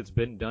 regardless if it's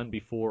been done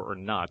before or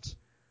not?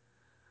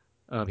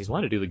 He's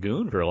wanted to do The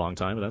Goon for a long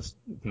time, but that's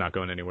not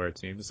going anywhere, it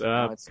seems.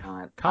 No, it's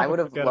not. I would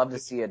have loved to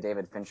see a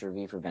David Fincher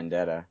V for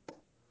Vendetta.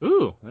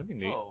 Ooh, that'd be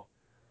neat. Oh.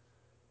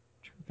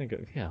 I'm trying to think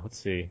of, let's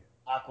see.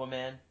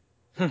 Aquaman.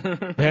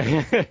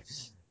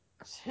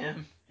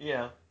 Him.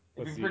 Yeah.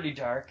 It'd Let's be pretty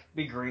dark.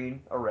 Be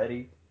green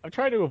already. I'm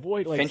trying to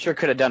avoid Fincher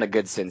could have done a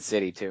good Sin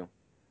City too.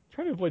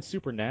 Trying to avoid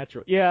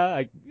supernatural.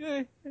 Yeah,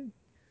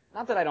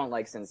 Not that I don't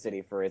like Sin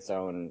City for its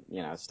own,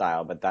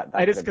 style, but that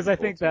I just because I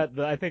think that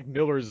I think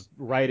Miller's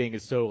writing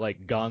is so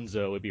like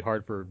gonzo, it'd be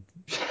hard for.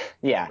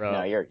 Yeah,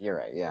 no, you're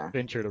right. Yeah,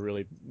 Fincher to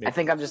really. I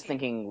think I'm just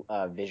thinking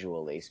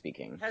visually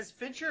speaking. Has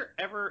Fincher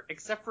ever,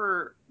 except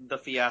for the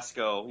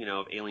fiasco,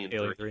 of Alien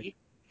 3,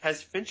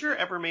 has Fincher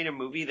ever made a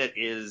movie that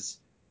is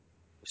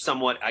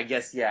somewhat, I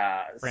guess,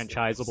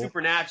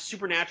 franchisable,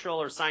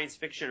 supernatural or science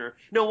fiction or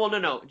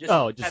no.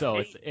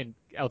 It's in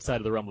outside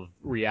of the realm of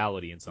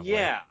reality in some way.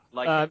 Yeah,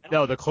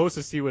 no, the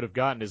closest he would have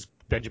gotten is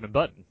Benjamin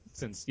Button,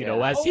 since he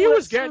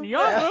was getting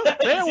younger,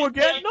 they were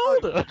getting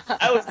older.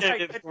 I was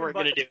thinking we're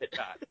gonna do it.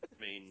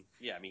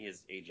 I mean,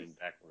 he's aging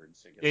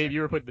backwards. I guess. Dave,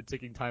 you were putting the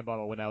ticking time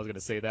bomb when I was going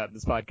to say that in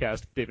this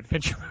podcast. David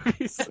Fincher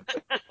movies.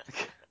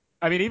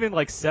 I mean, even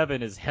like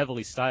Seven is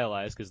heavily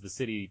stylized because the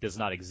city does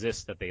not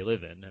exist that they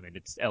live in. I mean,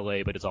 it's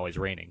L.A., but it's always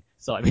raining.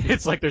 So I mean,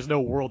 it's like there's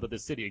no world that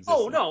this city exists.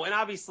 Oh no, and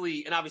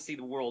obviously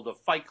the world of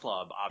Fight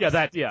Club.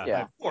 Obviously.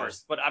 Yeah, of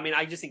course. But I mean,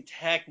 I just think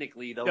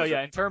technically those.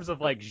 In terms of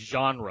like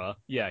genre,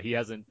 he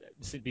hasn't.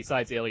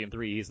 Besides Alien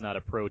 3, he's not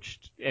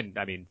approached, and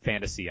I mean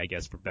fantasy, I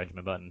guess, for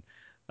Benjamin Button.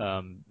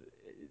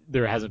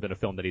 There hasn't been a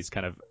film that he's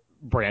kind of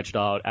branched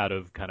out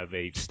of kind of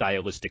a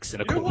stylistic,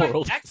 cynical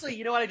world. Actually,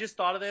 you know what? I just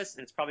thought of this,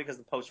 and it's probably because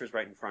the poster is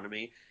right in front of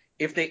me.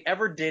 If they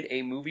ever did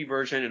a movie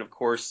version, and of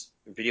course,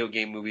 video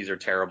game movies are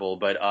terrible,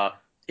 but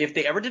if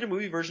they ever did a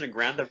movie version of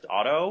Grand Theft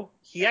Auto,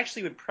 he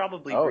actually would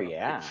probably be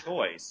a good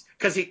choice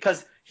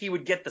because he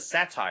would get the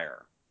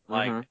satire.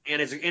 And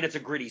it's a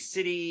gritty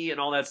city and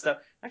all that stuff.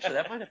 Actually,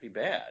 that might not be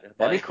bad.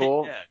 That'd be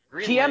cool.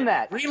 TM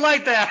that.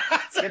 Greenlight that.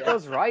 Get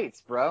those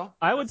rights, bro.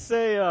 I would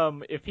say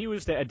if he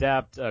was to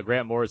adapt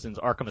Grant Morrison's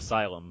Arkham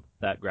Asylum,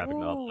 that graphic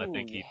novel, I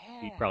think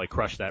he'd probably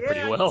crush that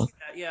pretty well.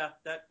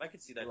 I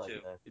could see that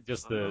too.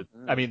 Just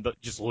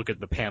just look at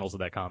the panels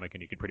of that comic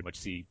and you could pretty much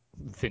see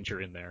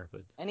Fincher in there.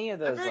 But any of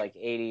those like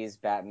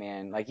 80s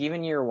Batman, like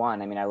even Year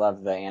One. I mean, I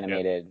love the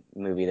animated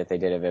movie that they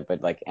did of it,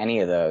 but like any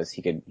of those,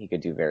 he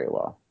could do very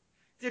well.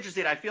 It's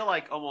interesting. I feel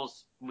like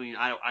almost. I mean,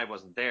 I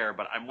wasn't there,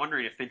 but I'm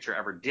wondering if Fincher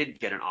ever did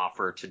get an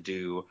offer to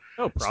do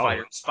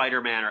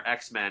Spider-Man or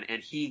X-Men,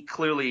 and he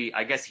clearly,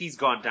 I guess, he's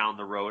gone down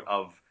the road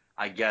of,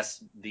 and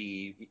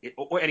he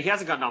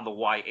hasn't gone down the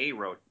YA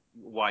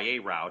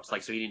route,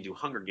 like so he didn't do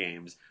Hunger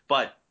Games,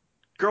 but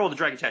Girl with the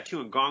Dragon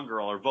Tattoo and Gone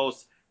Girl are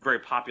both very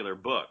popular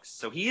books,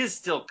 so he is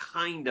still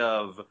kind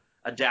of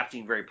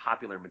adapting very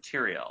popular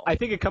material. I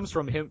think it comes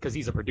from him because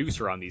he's a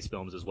producer on these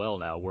films as well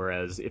now,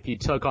 whereas if he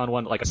took on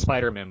one like a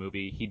Spider-Man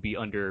movie, he'd be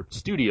under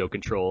studio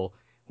control,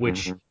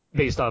 which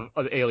based on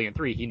Alien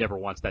 3, he never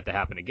wants that to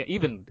happen again.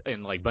 Even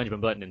in like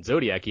Benjamin Button and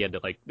Zodiac, he had to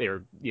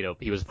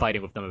he was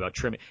fighting with them about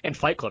trimming, and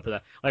Fight Club for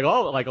that. Like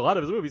a lot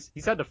of his movies,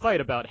 he's had to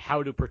fight about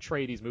how to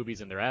portray these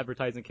movies in their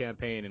advertising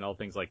campaign and all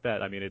things like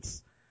that. I mean,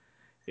 it's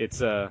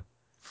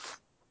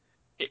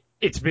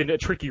been a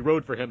tricky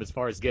road for him as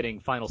far as getting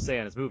final say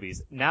on his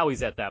movies. Now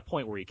he's at that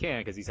point where he can,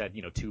 because he's had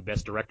 2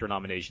 Best Director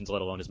nominations,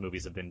 let alone his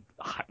movies have been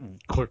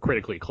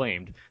critically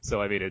acclaimed.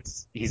 So I mean,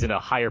 he's in a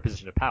higher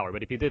position of power.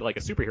 But if he did like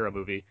a superhero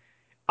movie,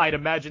 I'd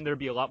imagine there'd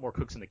be a lot more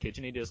cooks in the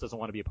kitchen. He just doesn't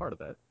want to be a part of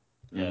that.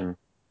 Yeah,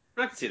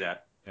 I can see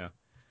that. Yeah.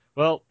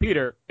 Well,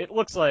 Peter, it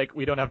looks like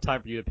we don't have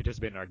time for you to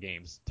participate in our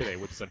games today,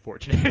 which is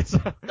unfortunate. It's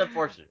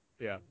unfortunate.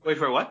 Yeah. Wait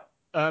for what?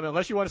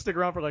 Unless you want to stick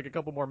around for like a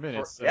couple more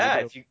minutes.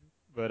 If you.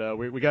 But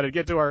we got to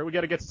get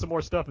to some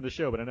more stuff in the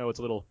show. But I know it's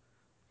a little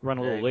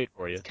late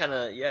for you. It's kind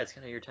of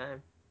your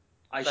time.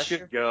 I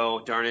should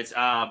go, darn it.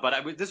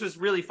 But this was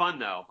really fun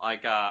though.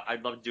 Like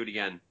I'd love to do it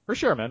again. For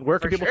sure, man. Where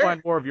can people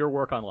find more of your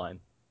work online?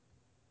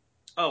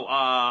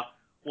 Oh,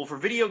 well, for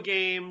video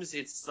games,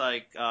 it's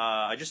like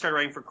I just started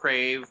writing for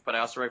Crave, but I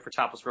also write for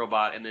Topless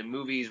Robot, and then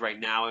movies right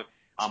now.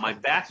 My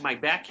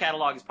back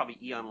catalog is probably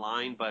E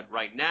Online, but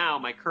right now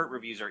my current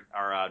reviews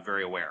are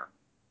Very Aware,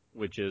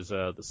 which is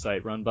the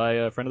site run by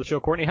a friend of the show,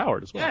 Courtney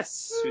Howard, as well.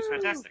 Yes, who's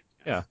fantastic.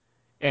 Yeah,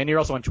 and you're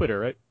also on Twitter,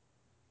 right?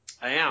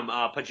 I am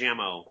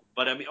Pajamo,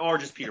 but I mean, or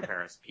just Peter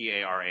Paras,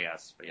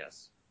 Paras. But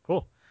yes.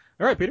 Cool.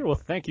 All right, Peter. Well,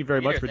 thank you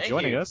very much for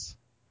joining us.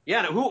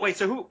 Yeah.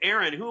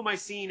 Aaron, who am I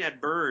seeing at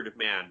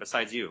Birdman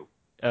besides you?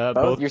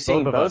 Both? You're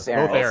seeing of both us.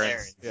 Aarons? Both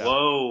Aarons. Yeah.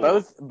 Whoa.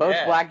 Both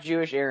Yeah. black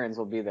Jewish Aarons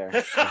will be there.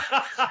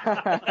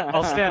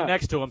 I'll stand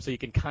next to him so you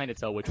can kind of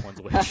tell which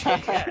one's which.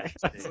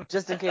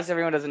 Just in case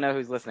everyone doesn't know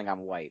who's listening,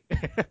 I'm white.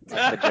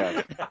 That's the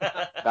joke.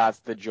 That's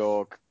the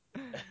joke.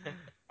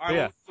 All right,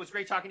 Yeah. well, it was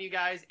great talking to you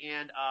guys,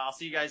 and I'll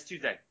see you guys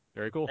Tuesday.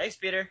 Very cool. Thanks,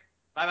 Peter.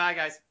 Bye-bye,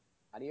 guys.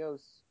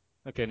 Adios.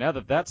 Okay, now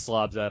that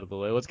slob's out of the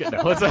way, let's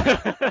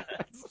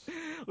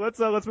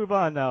let's move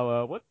on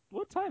now.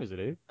 What time is it,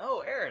 Abe? Oh,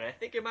 Aaron, I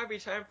think it might be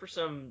time for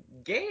some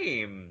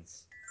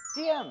games.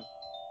 DM.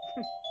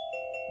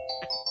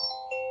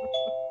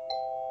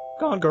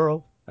 Gone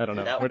Girl. I don't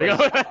know. That Where'd it go?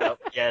 was-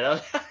 yeah,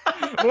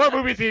 More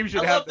movie themes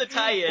should I have. love the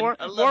tie-in. More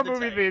I love the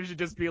movie tie-in. themes should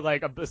just be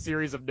like a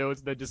series of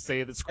notes and then just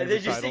say the And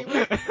screening then you see,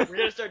 title. we're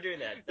gonna start doing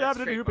that. That's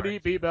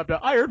trademarked.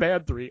 Iron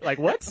Man 3. Like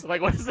what?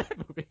 Like what is that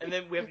movie? And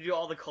then we have to do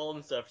all the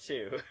colon stuff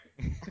too.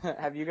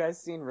 Have you guys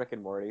seen Rick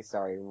and Morty?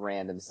 Sorry,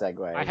 random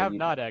segue. I have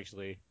not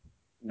actually.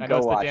 I know Go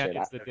it's watch Dan, it.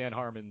 It's the Dan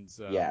Harmon's.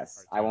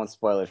 Yes, I cartoon. won't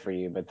spoil it for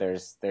you, but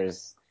there's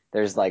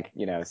like,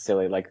 you know,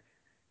 silly like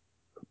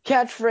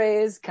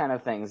catchphrase kind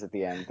of things at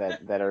the end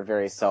that are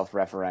very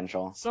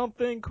self-referential.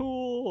 Something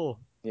cool.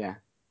 Yeah,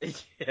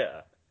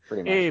 Yeah.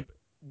 pretty much. Abe,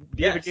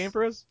 do you have a Yes. game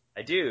for us?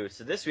 I do.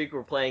 So this week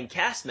we're playing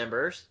cast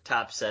members,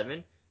 top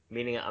 7,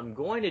 meaning I'm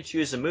going to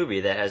choose a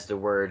movie that has the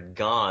word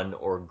gone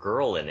or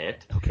girl in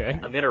it. Okay.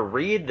 I'm going to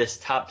read this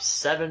top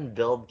 7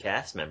 billed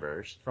cast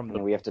members And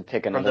then we have to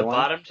pick from another the one.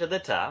 bottom to the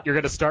top. You're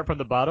gonna start from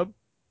the bottom.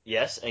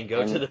 Yes, and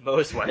go to the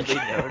most widely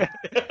known.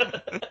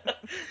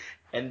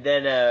 And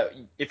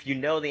then if you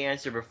know the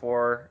answer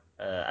before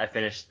I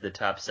finish the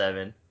top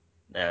 7,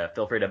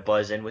 feel free to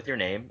buzz in with your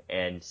name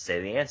and say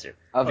the answer.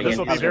 Of This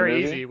will be of the very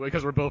movie? easy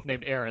because we're both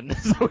named Aaron,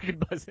 so we can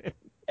buzz in.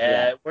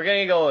 We're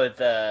going to go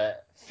with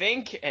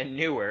Fink and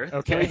Neworth.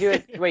 Okay. Can we do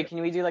it? Wait,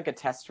 can we do like a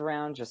test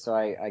round just so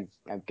I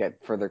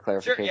get further Sure,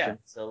 clarification? yeah.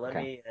 So let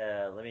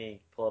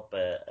me pull up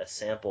a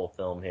sample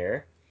film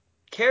here.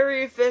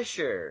 Carrie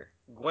Fisher,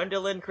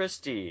 Gwendolyn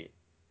Christie.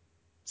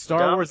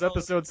 Star Wars Donald-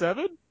 Episode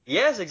 7?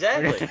 Yes,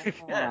 exactly. Okay.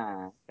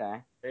 Yeah,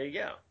 Okay. there you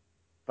go.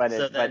 But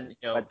So it, then, but,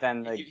 you know, but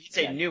then the, you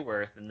say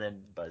Neworth and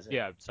then buzz in.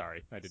 Yeah,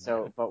 sorry, I didn't.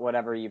 so but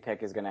whatever you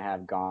pick is gonna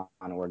have gone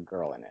or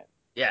girl in it.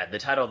 Yeah, the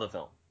title of the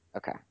film.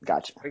 Okay,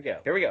 gotcha.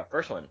 Here we go.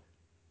 First one.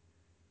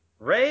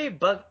 Ray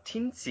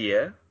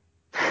Bucktincia,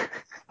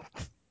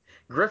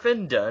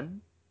 Griffin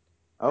Dunn,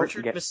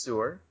 Richard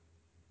Masur,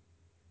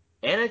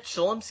 Anna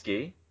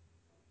Chlumsky.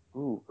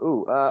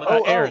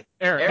 Aaron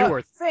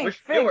Neworth. Fink.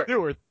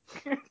 Neworth.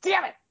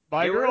 Damn it!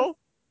 My Neworth? Girl?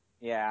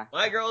 Yeah.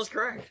 My Girl is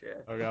correct.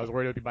 Yeah. Okay, I was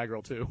worried it would be My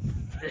Girl too.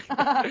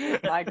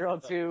 My Girl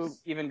 2,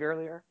 even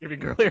girlier. Even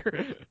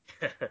girlier.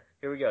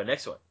 Here we go.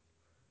 Next one.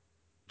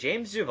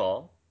 James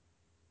Duvall,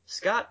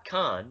 Scott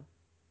Kahn,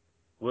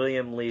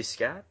 William Lee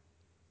Scott,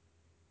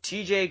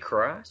 T.J.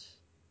 Cross,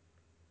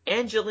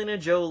 Angelina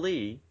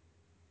Jolie,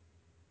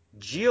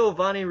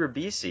 Giovanni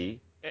Ribisi.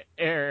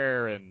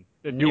 Aaron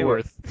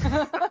Neworth.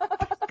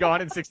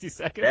 Gone in 60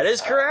 seconds. That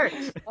is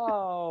correct.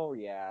 Oh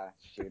yeah,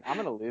 shoot! I'm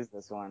gonna lose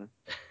this one.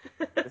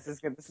 This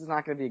is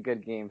not gonna be a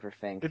good game for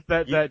Fink. It's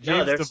that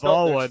James they're Duvall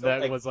still one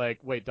that like- was like,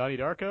 wait, Donnie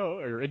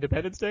Darko or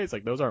Independence Day? It's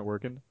like, those aren't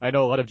working. I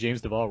know a lot of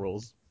James Duvall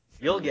roles.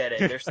 You'll get it.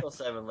 There's still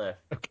 7 left.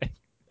 Okay.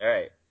 All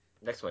right.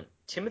 Next one.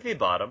 Timothy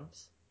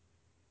Bottoms,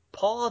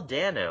 Paul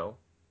Dano,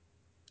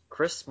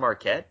 Chris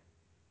Marquette,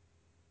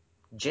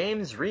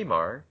 James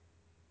Remar,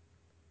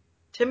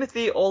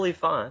 Timothy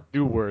Oliphant,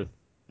 Neworth.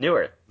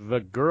 The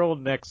Girl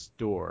Next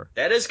Door.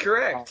 That is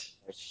correct.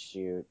 Oh,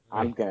 shoot,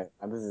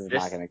 this is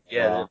Just- not gonna.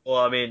 Yeah. Well,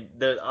 I mean,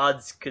 the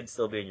odds could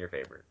still be in your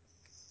favor.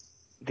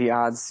 The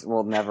odds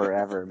will never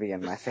ever be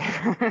in my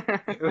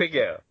favor. Here we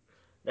go.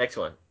 Next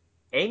one.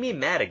 Amy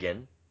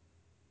Madigan,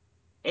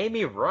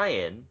 Amy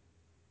Ryan,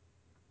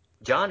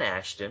 John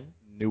Ashton,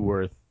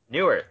 Neworth.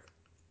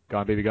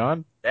 Gone Baby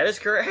Gone? That is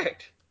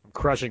correct. I'm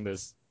crushing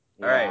this.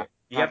 All right.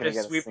 You not have to gonna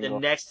get a sweep single-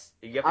 the next.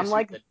 You have to I'm sweep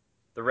like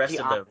the rest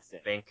the of the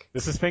opposite. Fink.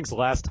 This is Fink's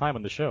last time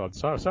on the show. I'm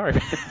sorry.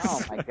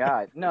 Oh my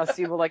god. No,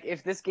 see, well, like,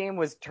 if this game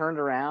was turned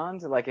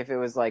around, like, if it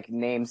was, like,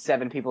 name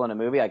 7 people in a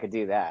movie, I could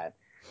do that.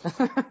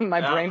 My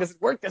brain doesn't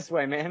work this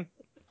way, man.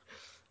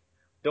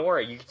 Don't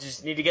worry. You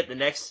just need to get the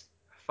next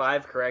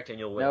 5 correct and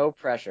you'll win. No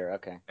pressure,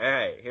 okay. All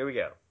right. Here we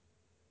go.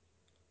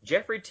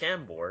 Jeffrey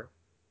Tambor,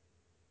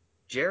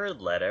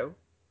 Jared Leto,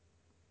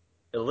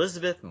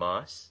 Elizabeth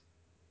Moss,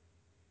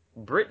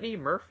 Brittany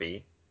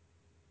Murphy,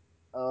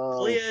 Oh,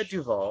 Clea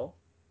Duvall,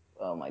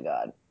 oh my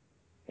god.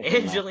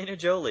 Angelina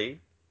Jolie.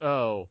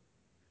 Oh.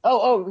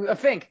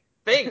 Fink!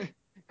 Fink!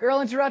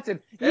 Girl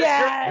Interrupted! That's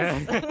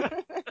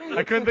Yes!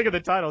 I couldn't think of the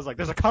title. I was like,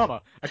 there's a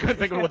comma. I couldn't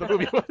think of what the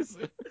movie was.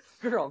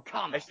 Girl,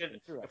 comma.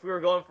 If we were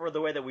going for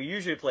the way that we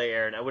usually play,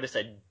 Aaron, I would have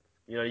said,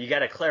 you got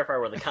to clarify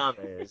where the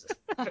comma is.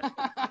 All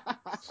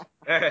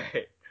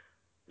right.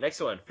 Next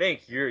one.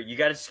 Fink, you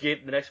got to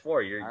skip the next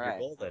 4. You're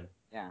golden.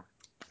 Yeah.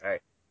 All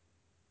right.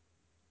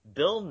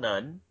 Bill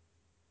Nunn,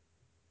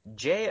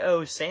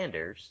 J.O.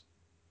 Sanders,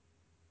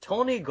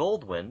 Tony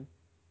Goldwyn,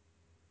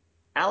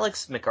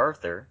 Alex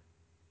MacArthur,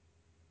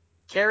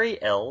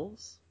 Carrie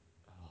Elves,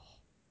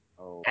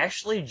 Oh.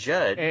 Ashley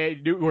Judd. Hey,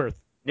 Newworth.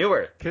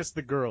 Newworth. Kiss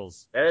the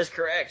Girls. That is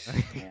correct.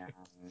 Yeah.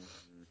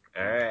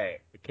 All right.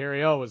 The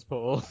Carrie L was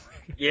pulled.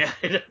 Yeah,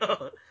 I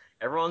know.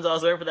 Everyone's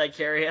always waiting for that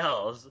Carrie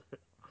Ells.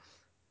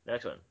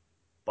 Next one.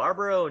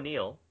 Barbara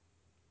O'Neill.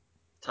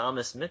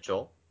 Thomas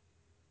Mitchell.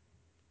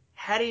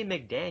 Hattie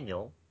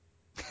McDaniel.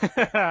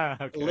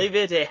 Okay.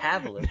 Olivia de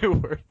Havilland.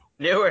 Newworth.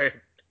 Newworth.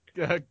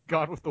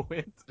 Gone with the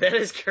Wind. That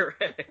is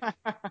correct.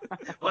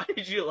 Why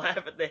did you laugh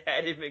at the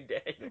Hattie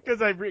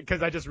McDaniel?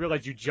 Because I just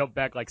realized you jumped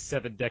back like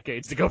 7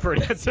 decades to go for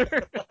an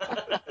answer.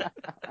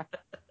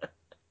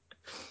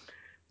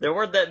 There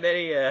weren't that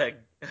many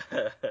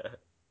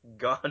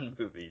Gone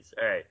movies.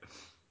 All right.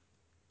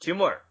 2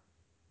 more.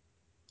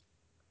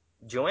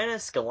 Joanna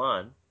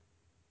Scalon,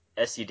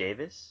 Essie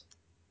Davis,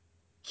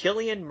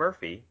 Cillian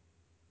Murphy,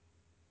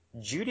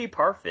 Judy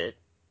Parfitt,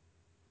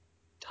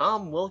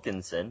 Tom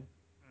Wilkinson,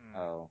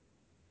 Oh.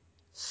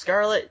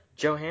 Scarlett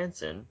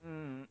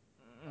Johansson,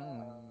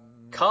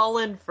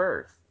 Colin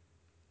Firth.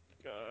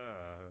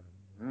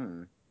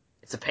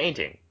 It's a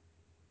painting.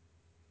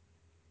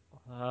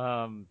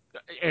 Aaron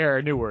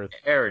Newworth.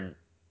 Aaron.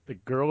 The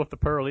girl with the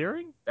pearl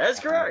earring? That's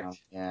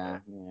correct. Yeah.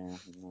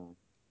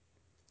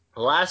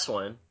 Last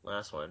one.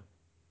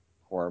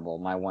 Horrible.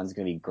 My one's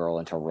gonna be Girl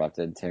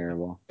Interrupted.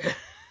 Terrible.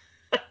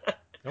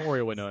 Don't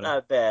worry, Winona.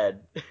 Not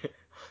bad.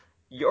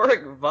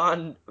 Yorick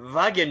von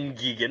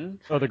Wagengiegen.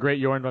 Oh, the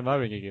great Jorn von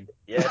Wagengiegen.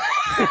 Yeah.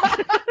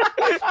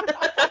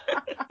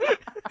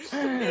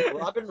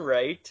 Robin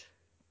Wright.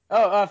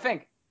 Oh,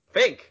 Fink.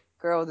 Fink.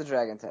 Girl with the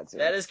dragon tattoo.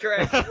 That is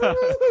correct.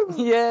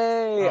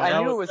 Yay!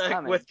 I knew it was not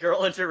coming. with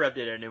Girl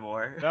Interrupted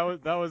anymore.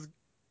 That was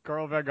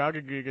Carl van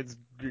Wagengigen's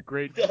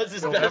great That was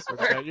his film best effort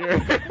work. that year.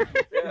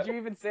 Did you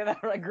even say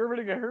that right?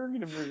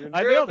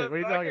 I nailed it. What are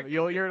you talking about?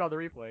 You'll hear it on the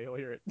replay. You'll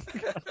hear it.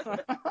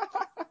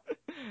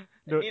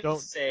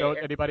 Don't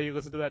anybody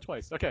listen to that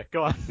twice. Okay,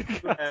 go on.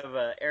 You have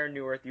Aaron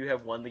Newworth. You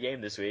have won the game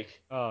this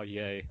week. Oh,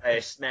 yay. By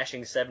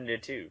smashing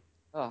 7-2.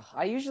 Oh,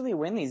 I usually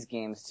win these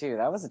games too.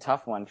 That was a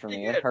tough one for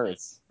me. It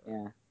hurts.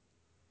 Yeah.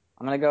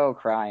 I'm gonna go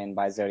cry and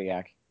buy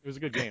Zodiac. It was a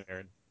good game,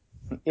 Aaron.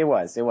 It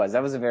was.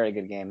 That was a very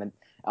good game. And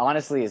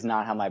honestly, is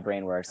not how my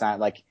brain works. Not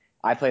like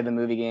I play the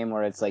movie game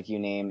where it's like you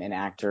name an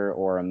actor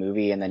or a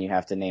movie, and then you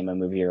have to name a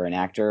movie or an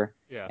actor,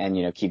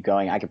 and keep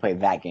going. I could play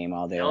that game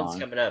all day long.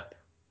 Coming up.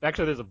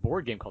 Actually, there's a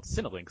board game called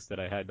Cinelinx that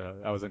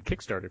I was on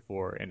Kickstarter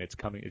for, and it's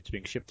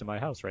being shipped to my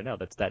house right now.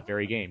 That's that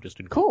very game, just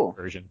in cool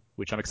version,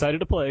 which I'm excited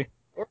to play.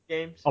 Board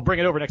games. I'll bring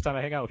it over next time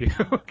I hang out with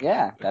you.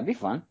 Yeah, that'd be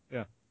fun.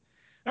 Yeah.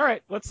 All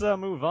right, let's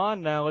move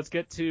on now. Let's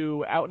get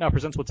to Out Now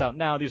Presents What's Out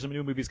Now. These are some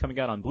new movies coming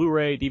out on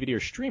Blu-ray, DVD, or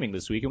streaming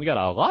this week, and we got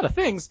a lot of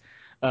things.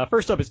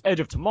 First up is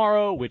Edge of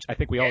Tomorrow, which I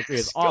think we all agree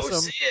is awesome. Go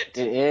see it.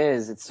 It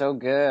is. It's so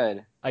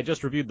good. I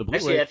just reviewed the Blu-ray.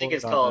 Actually, I think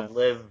it's called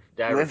Live,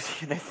 Die,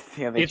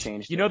 they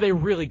changed it. They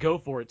really go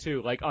for it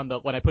too. Like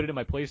when I put it in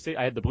my PlayStation,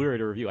 I had the Blu-ray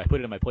to review. I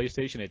put it in my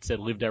PlayStation. It said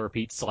Live, Die,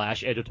 Repeat /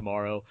 Edge of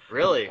Tomorrow.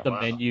 Really? The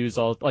menus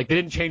all they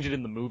didn't change it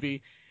in the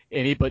movie.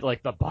 But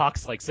like the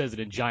box says it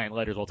in giant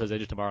letters while it says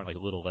Edge of Tomorrow in like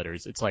little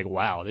letters. It's like,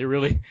 wow, they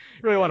really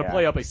want to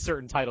play up a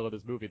certain title of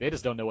this movie. They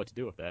just don't know what to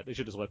do with that. They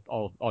should just let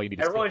all you need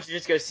to Everyone should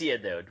just go see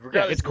it though.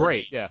 Yeah, it's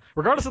great. Yeah.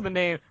 Regardless of the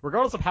name,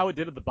 regardless of how it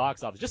did at the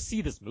box office, just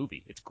see this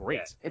movie. It's great.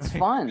 Yeah, it's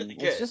fun. Really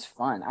it's just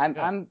fun.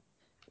 I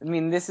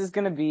mean, this is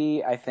going to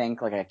be, I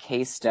think, like a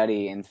case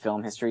study in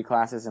film history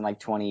classes in like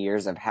 20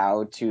 years of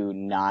how to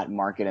not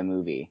market a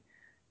movie.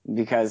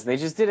 Because they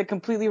just did it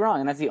completely wrong,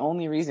 and that's the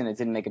only reason it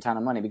didn't make a ton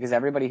of money, because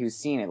everybody who's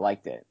seen it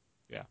liked it.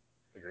 Yeah.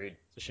 Agreed.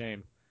 It's a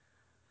shame.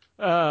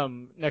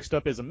 Next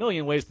up is A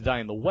Million Ways to Die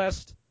in the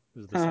West.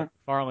 This is the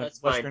Farland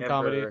Western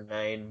comedy. That's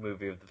my number 9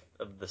 movie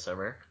of the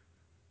summer.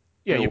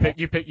 Yeah, you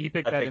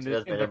picked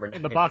that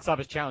in the box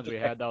office challenge we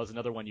had. That was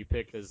another one you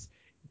picked as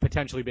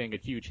potentially being a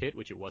huge hit,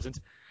 which it wasn't.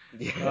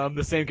 Yeah.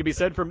 The same can be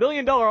said for $1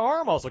 Million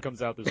Arm also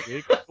comes out this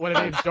week. One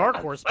of name's Dark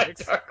Horse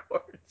picks. Dark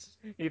Horse.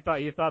 He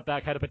thought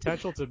that had a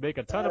potential to make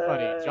a ton of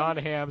money. John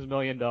Hamm's $1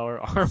 Million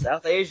Arm.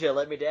 South Asia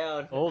let me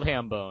down. Old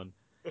ham bone.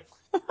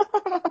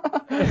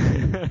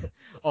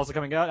 Also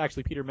coming out,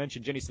 actually Peter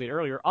mentioned Jenny Slate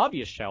earlier,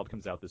 Obvious Child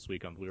comes out this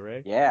week on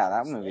Blu-ray. Yeah,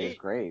 that movie is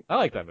great. I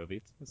like that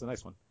movie. It's a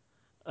nice one.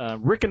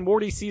 Rick and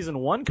Morty Season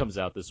 1 comes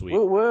out this week.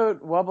 Woot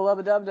woot, wubba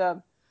lubba dub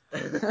dub.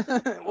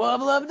 Wubba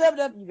lubba dub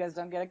dub. You guys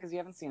don't get it because you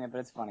haven't seen it, but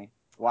it's funny.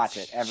 Watch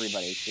it,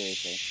 everybody,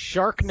 seriously.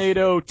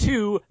 Sharknado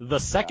 2, the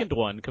second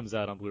one, comes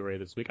out on Blu-ray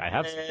this week. I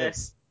have seen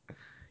this.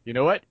 You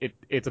know what?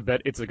 It's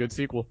a good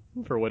sequel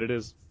for what it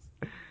is.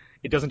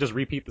 It doesn't just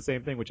repeat the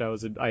same thing, which I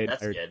admired.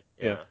 That's good.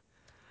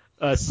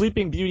 Yeah.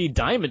 Sleeping Beauty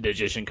Diamond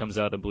Edition comes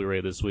out on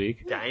Blu-ray this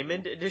week.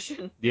 Diamond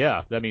Edition?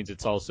 Yeah, that means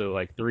it's also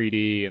like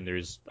 3D, and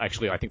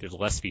I think there's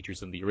less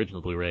features than the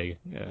original Blu-ray,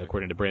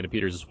 according to Brandon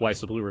Peters'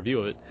 Weiss the Blue review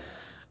of it.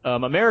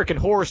 American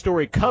Horror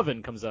Story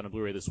Coven comes out on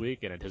Blu-ray this week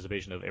in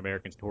anticipation of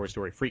American Horror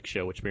Story Freak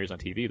Show, which premieres on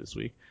TV this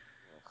week.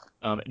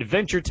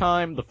 Adventure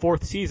Time, the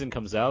 4th season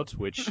comes out,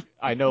 which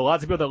I know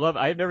lots of people that love.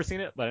 I've never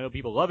seen it, but I know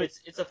people love it.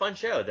 It's a fun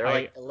show. They're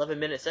like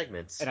 11-minute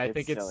segments. And I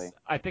think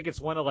it's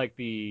one of like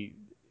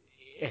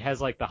it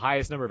has like the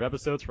highest number of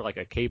episodes for like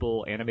a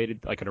cable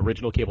animated, like an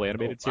original cable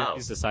animated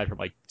series, aside from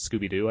like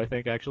Scooby-Doo, I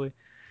think, actually.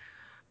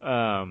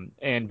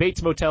 And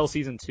Bates Motel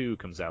Season 2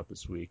 comes out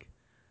this week.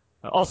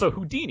 Also,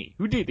 Houdini,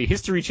 the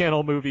History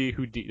Channel movie,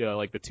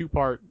 like the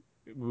 2-part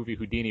movie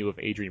Houdini with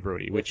Adrian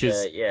Brody, which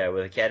is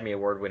with Academy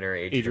Award winner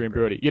Adrian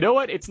Brody. You know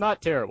what? It's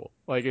not terrible.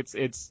 Like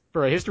it's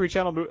for a History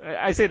Channel movie.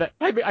 I say that.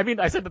 I mean,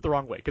 I said that the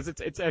wrong way because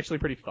it's actually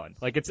pretty fun.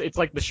 Like it's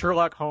like the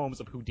Sherlock Holmes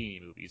of Houdini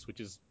movies, which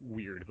is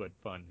weird but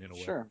fun in a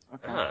way. Sure.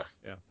 Okay.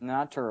 Yeah.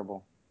 Not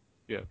terrible.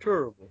 Yeah.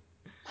 Terrible.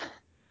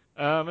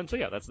 And so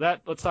yeah, that's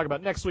that. Let's talk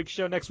about next week's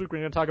show. Next week we're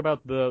going to talk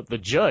about the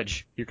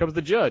Judge. Here comes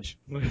the Judge.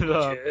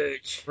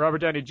 Judge. Robert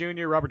Downey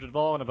Jr., Robert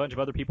Duvall, and a bunch of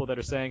other people that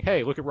are saying,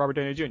 hey, look at Robert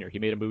Downey Jr. He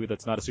made a movie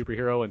that's not a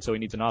superhero, and so he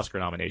needs an Oscar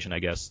nomination, I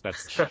guess.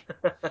 That's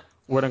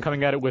what I'm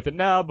coming at it with it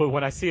now, but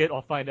when I see it,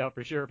 I'll find out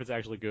for sure if it's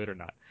actually good or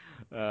not.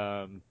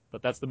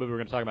 But that's the movie we're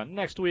going to talk about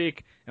next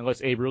week,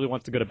 unless Abe really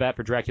wants to go to bat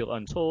for Dracula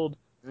Untold.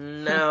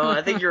 No,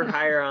 I think you're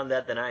higher on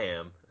that than I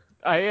am.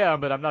 I am,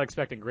 but I'm not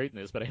expecting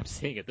greatness, but I am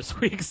seeing it this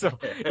week, so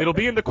it'll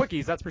be in the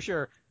quickies, that's for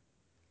sure.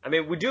 I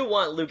mean, we do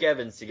want Luke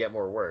Evans to get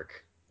more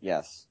work.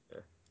 Yes.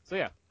 So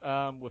yeah,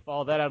 with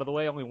all that out of the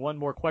way, only one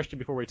more question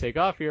before we take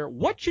off here.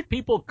 What should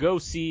people go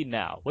see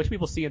now? What should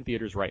people see in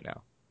theaters right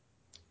now?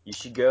 You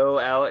should go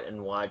out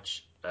and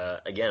watch,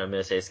 again, I'm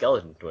going to say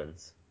Skeleton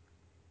Twins.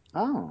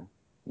 Oh,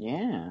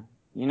 yeah.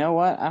 You know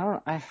what?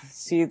 I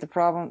see the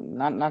problem,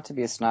 not to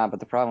be a snob, but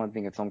the problem with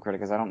being a film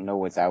critic is I don't know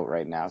what's out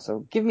right now. So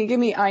give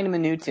me eine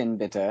Minuten,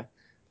 bitte,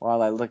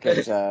 while I look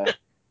at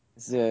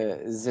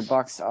the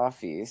box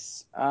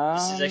office.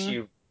 This is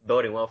actually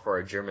boding well for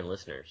our German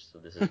listeners, so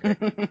this is great.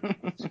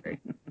 This is great.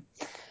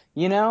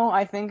 You know,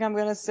 I think I'm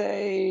gonna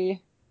say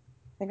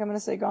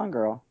Gone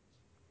Girl.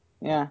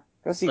 Yeah,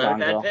 go see Gone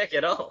Girl. Not a bad pick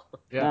at all.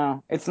 Yeah.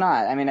 No, it's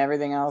not. I mean,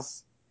 everything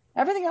else,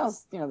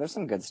 you know, there's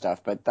some good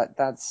stuff, but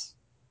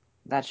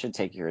that should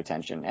take your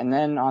attention. And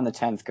then on the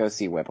 10th, go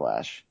see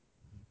Whiplash.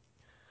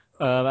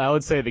 I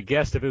would say The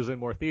Guest if it was in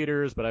more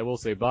theaters, but I will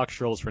say Box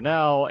Trolls for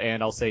now,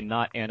 and I'll say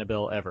not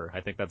Annabelle ever.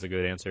 I think that's a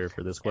good answer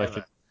for this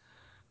question.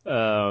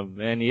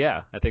 And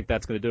yeah, I think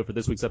that's going to do it for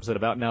this week's episode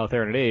of Out Now with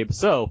Aaron and Abe.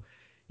 So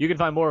you can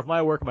find more of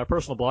my work on my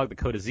personal blog,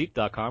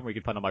 thecodeofzeke.com, where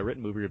you can find all my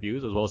written movie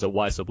reviews, as well as at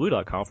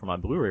whysoblue.com for my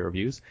Blu-ray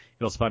reviews. You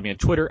can also find me on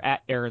Twitter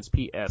at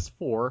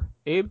AaronsPS4.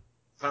 Abe?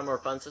 Find more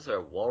fun stuff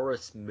at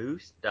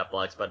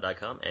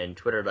walrusmoose.blogspot.com and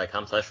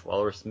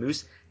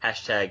twitter.com/walrusmoose.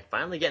 #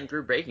 finally getting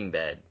through Breaking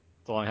Bad.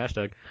 It's a long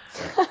hashtag.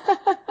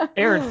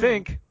 Aaron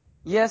Fink.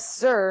 Yes,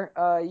 sir.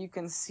 You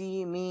can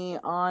see me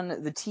on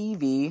the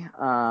TV,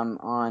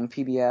 on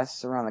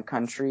PBS around the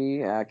country,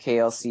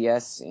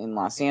 KLCS in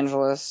Los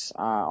Angeles.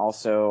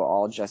 Also,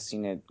 all Just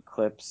Seen It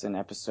clips and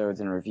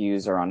episodes and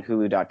reviews are on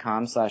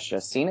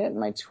hulu.com/justseenit.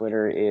 My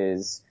Twitter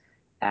is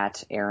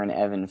at Aaron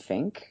Evan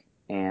Fink.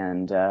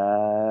 And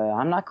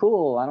I'm not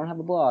cool. I don't have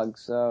a blog,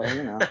 so,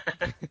 you know.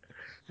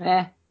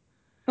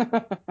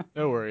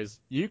 No worries.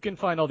 You can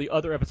find all the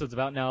other episodes of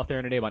Out Now with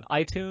Aaron and Abe on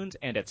iTunes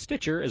and at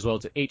Stitcher, as well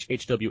as at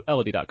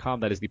hhwlod.com.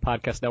 That is the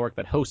podcast network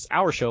that hosts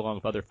our show, along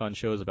with other fun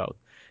shows about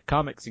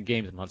comics and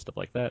games and fun stuff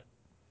like that.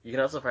 You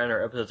can also find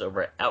our episodes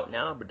over at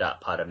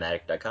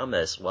outnow.podomatic.com,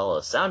 as well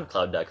as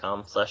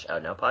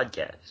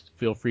soundcloud.com/outnowpodcast.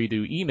 Feel free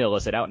to email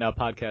us at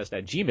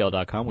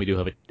outnowpodcast@gmail.com. We do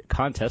have a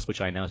contest, which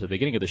I announced at the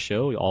beginning of the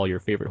show. All your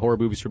favorite horror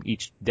movies from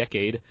each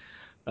decade.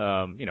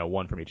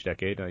 One from each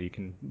decade. You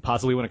can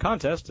possibly win a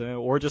contest,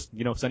 or just,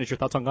 send us your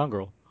thoughts on Gone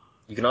Girl.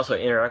 You can also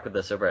interact with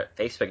us over at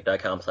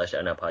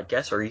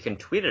facebook.com/outnowpodcast, or you can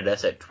tweet at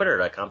us at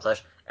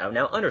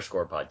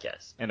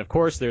twitter.com/outnow_podcast. And of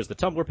course, there's the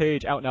Tumblr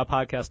page,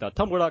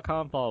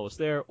 outnowpodcast.tumblr.com. Follow us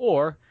there,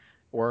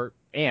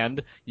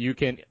 and you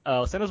can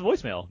send us a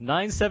voicemail,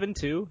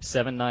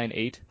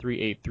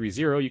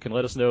 972-798-3830. You can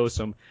let us know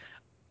some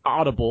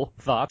audible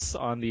thoughts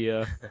on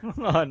the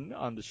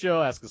on the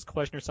show. Ask us a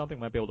question or something.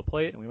 We might be able to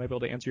play it, and we might be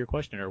able to answer your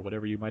question or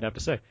whatever you might have to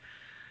say.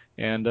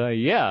 And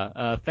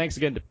thanks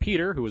again to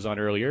Peter, who was on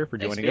earlier, for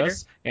joining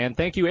us. And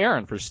thank you,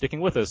 Aaron, for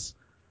sticking with us.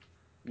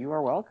 You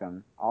are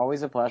welcome.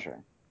 Always a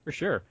pleasure. For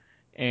sure.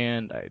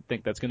 And I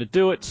think that's going to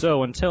do it.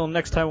 So until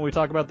next time when we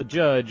talk about The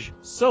Judge,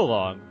 so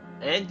long.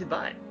 And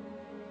goodbye.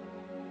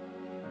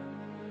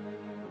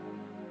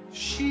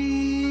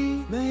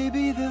 She may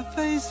be the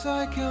face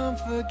I can't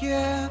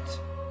forget,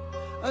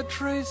 a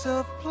trace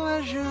of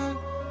pleasure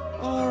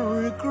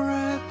or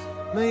regret,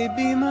 may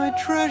be my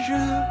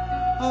treasure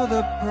or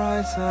the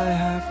price I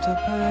have to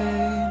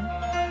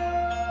pay.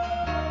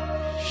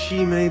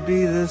 She may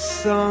be the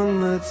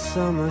song that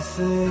summer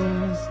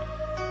sings,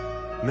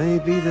 may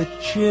be the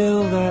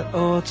chill that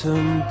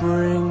autumn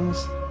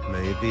brings,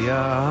 may be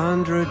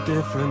 100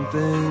 different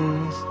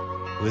things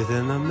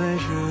within the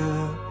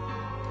measure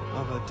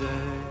of a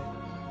day.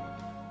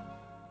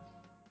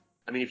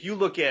 I mean, if you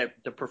look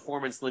at the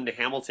performance Linda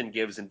Hamilton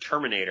gives in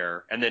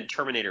Terminator and then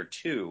Terminator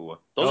 2,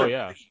 those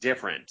are pretty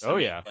different. Oh,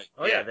 yeah.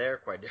 They're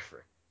quite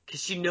different.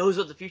 Because she knows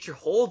what the future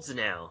holds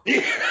now.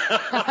 She's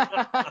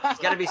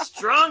got to be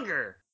stronger.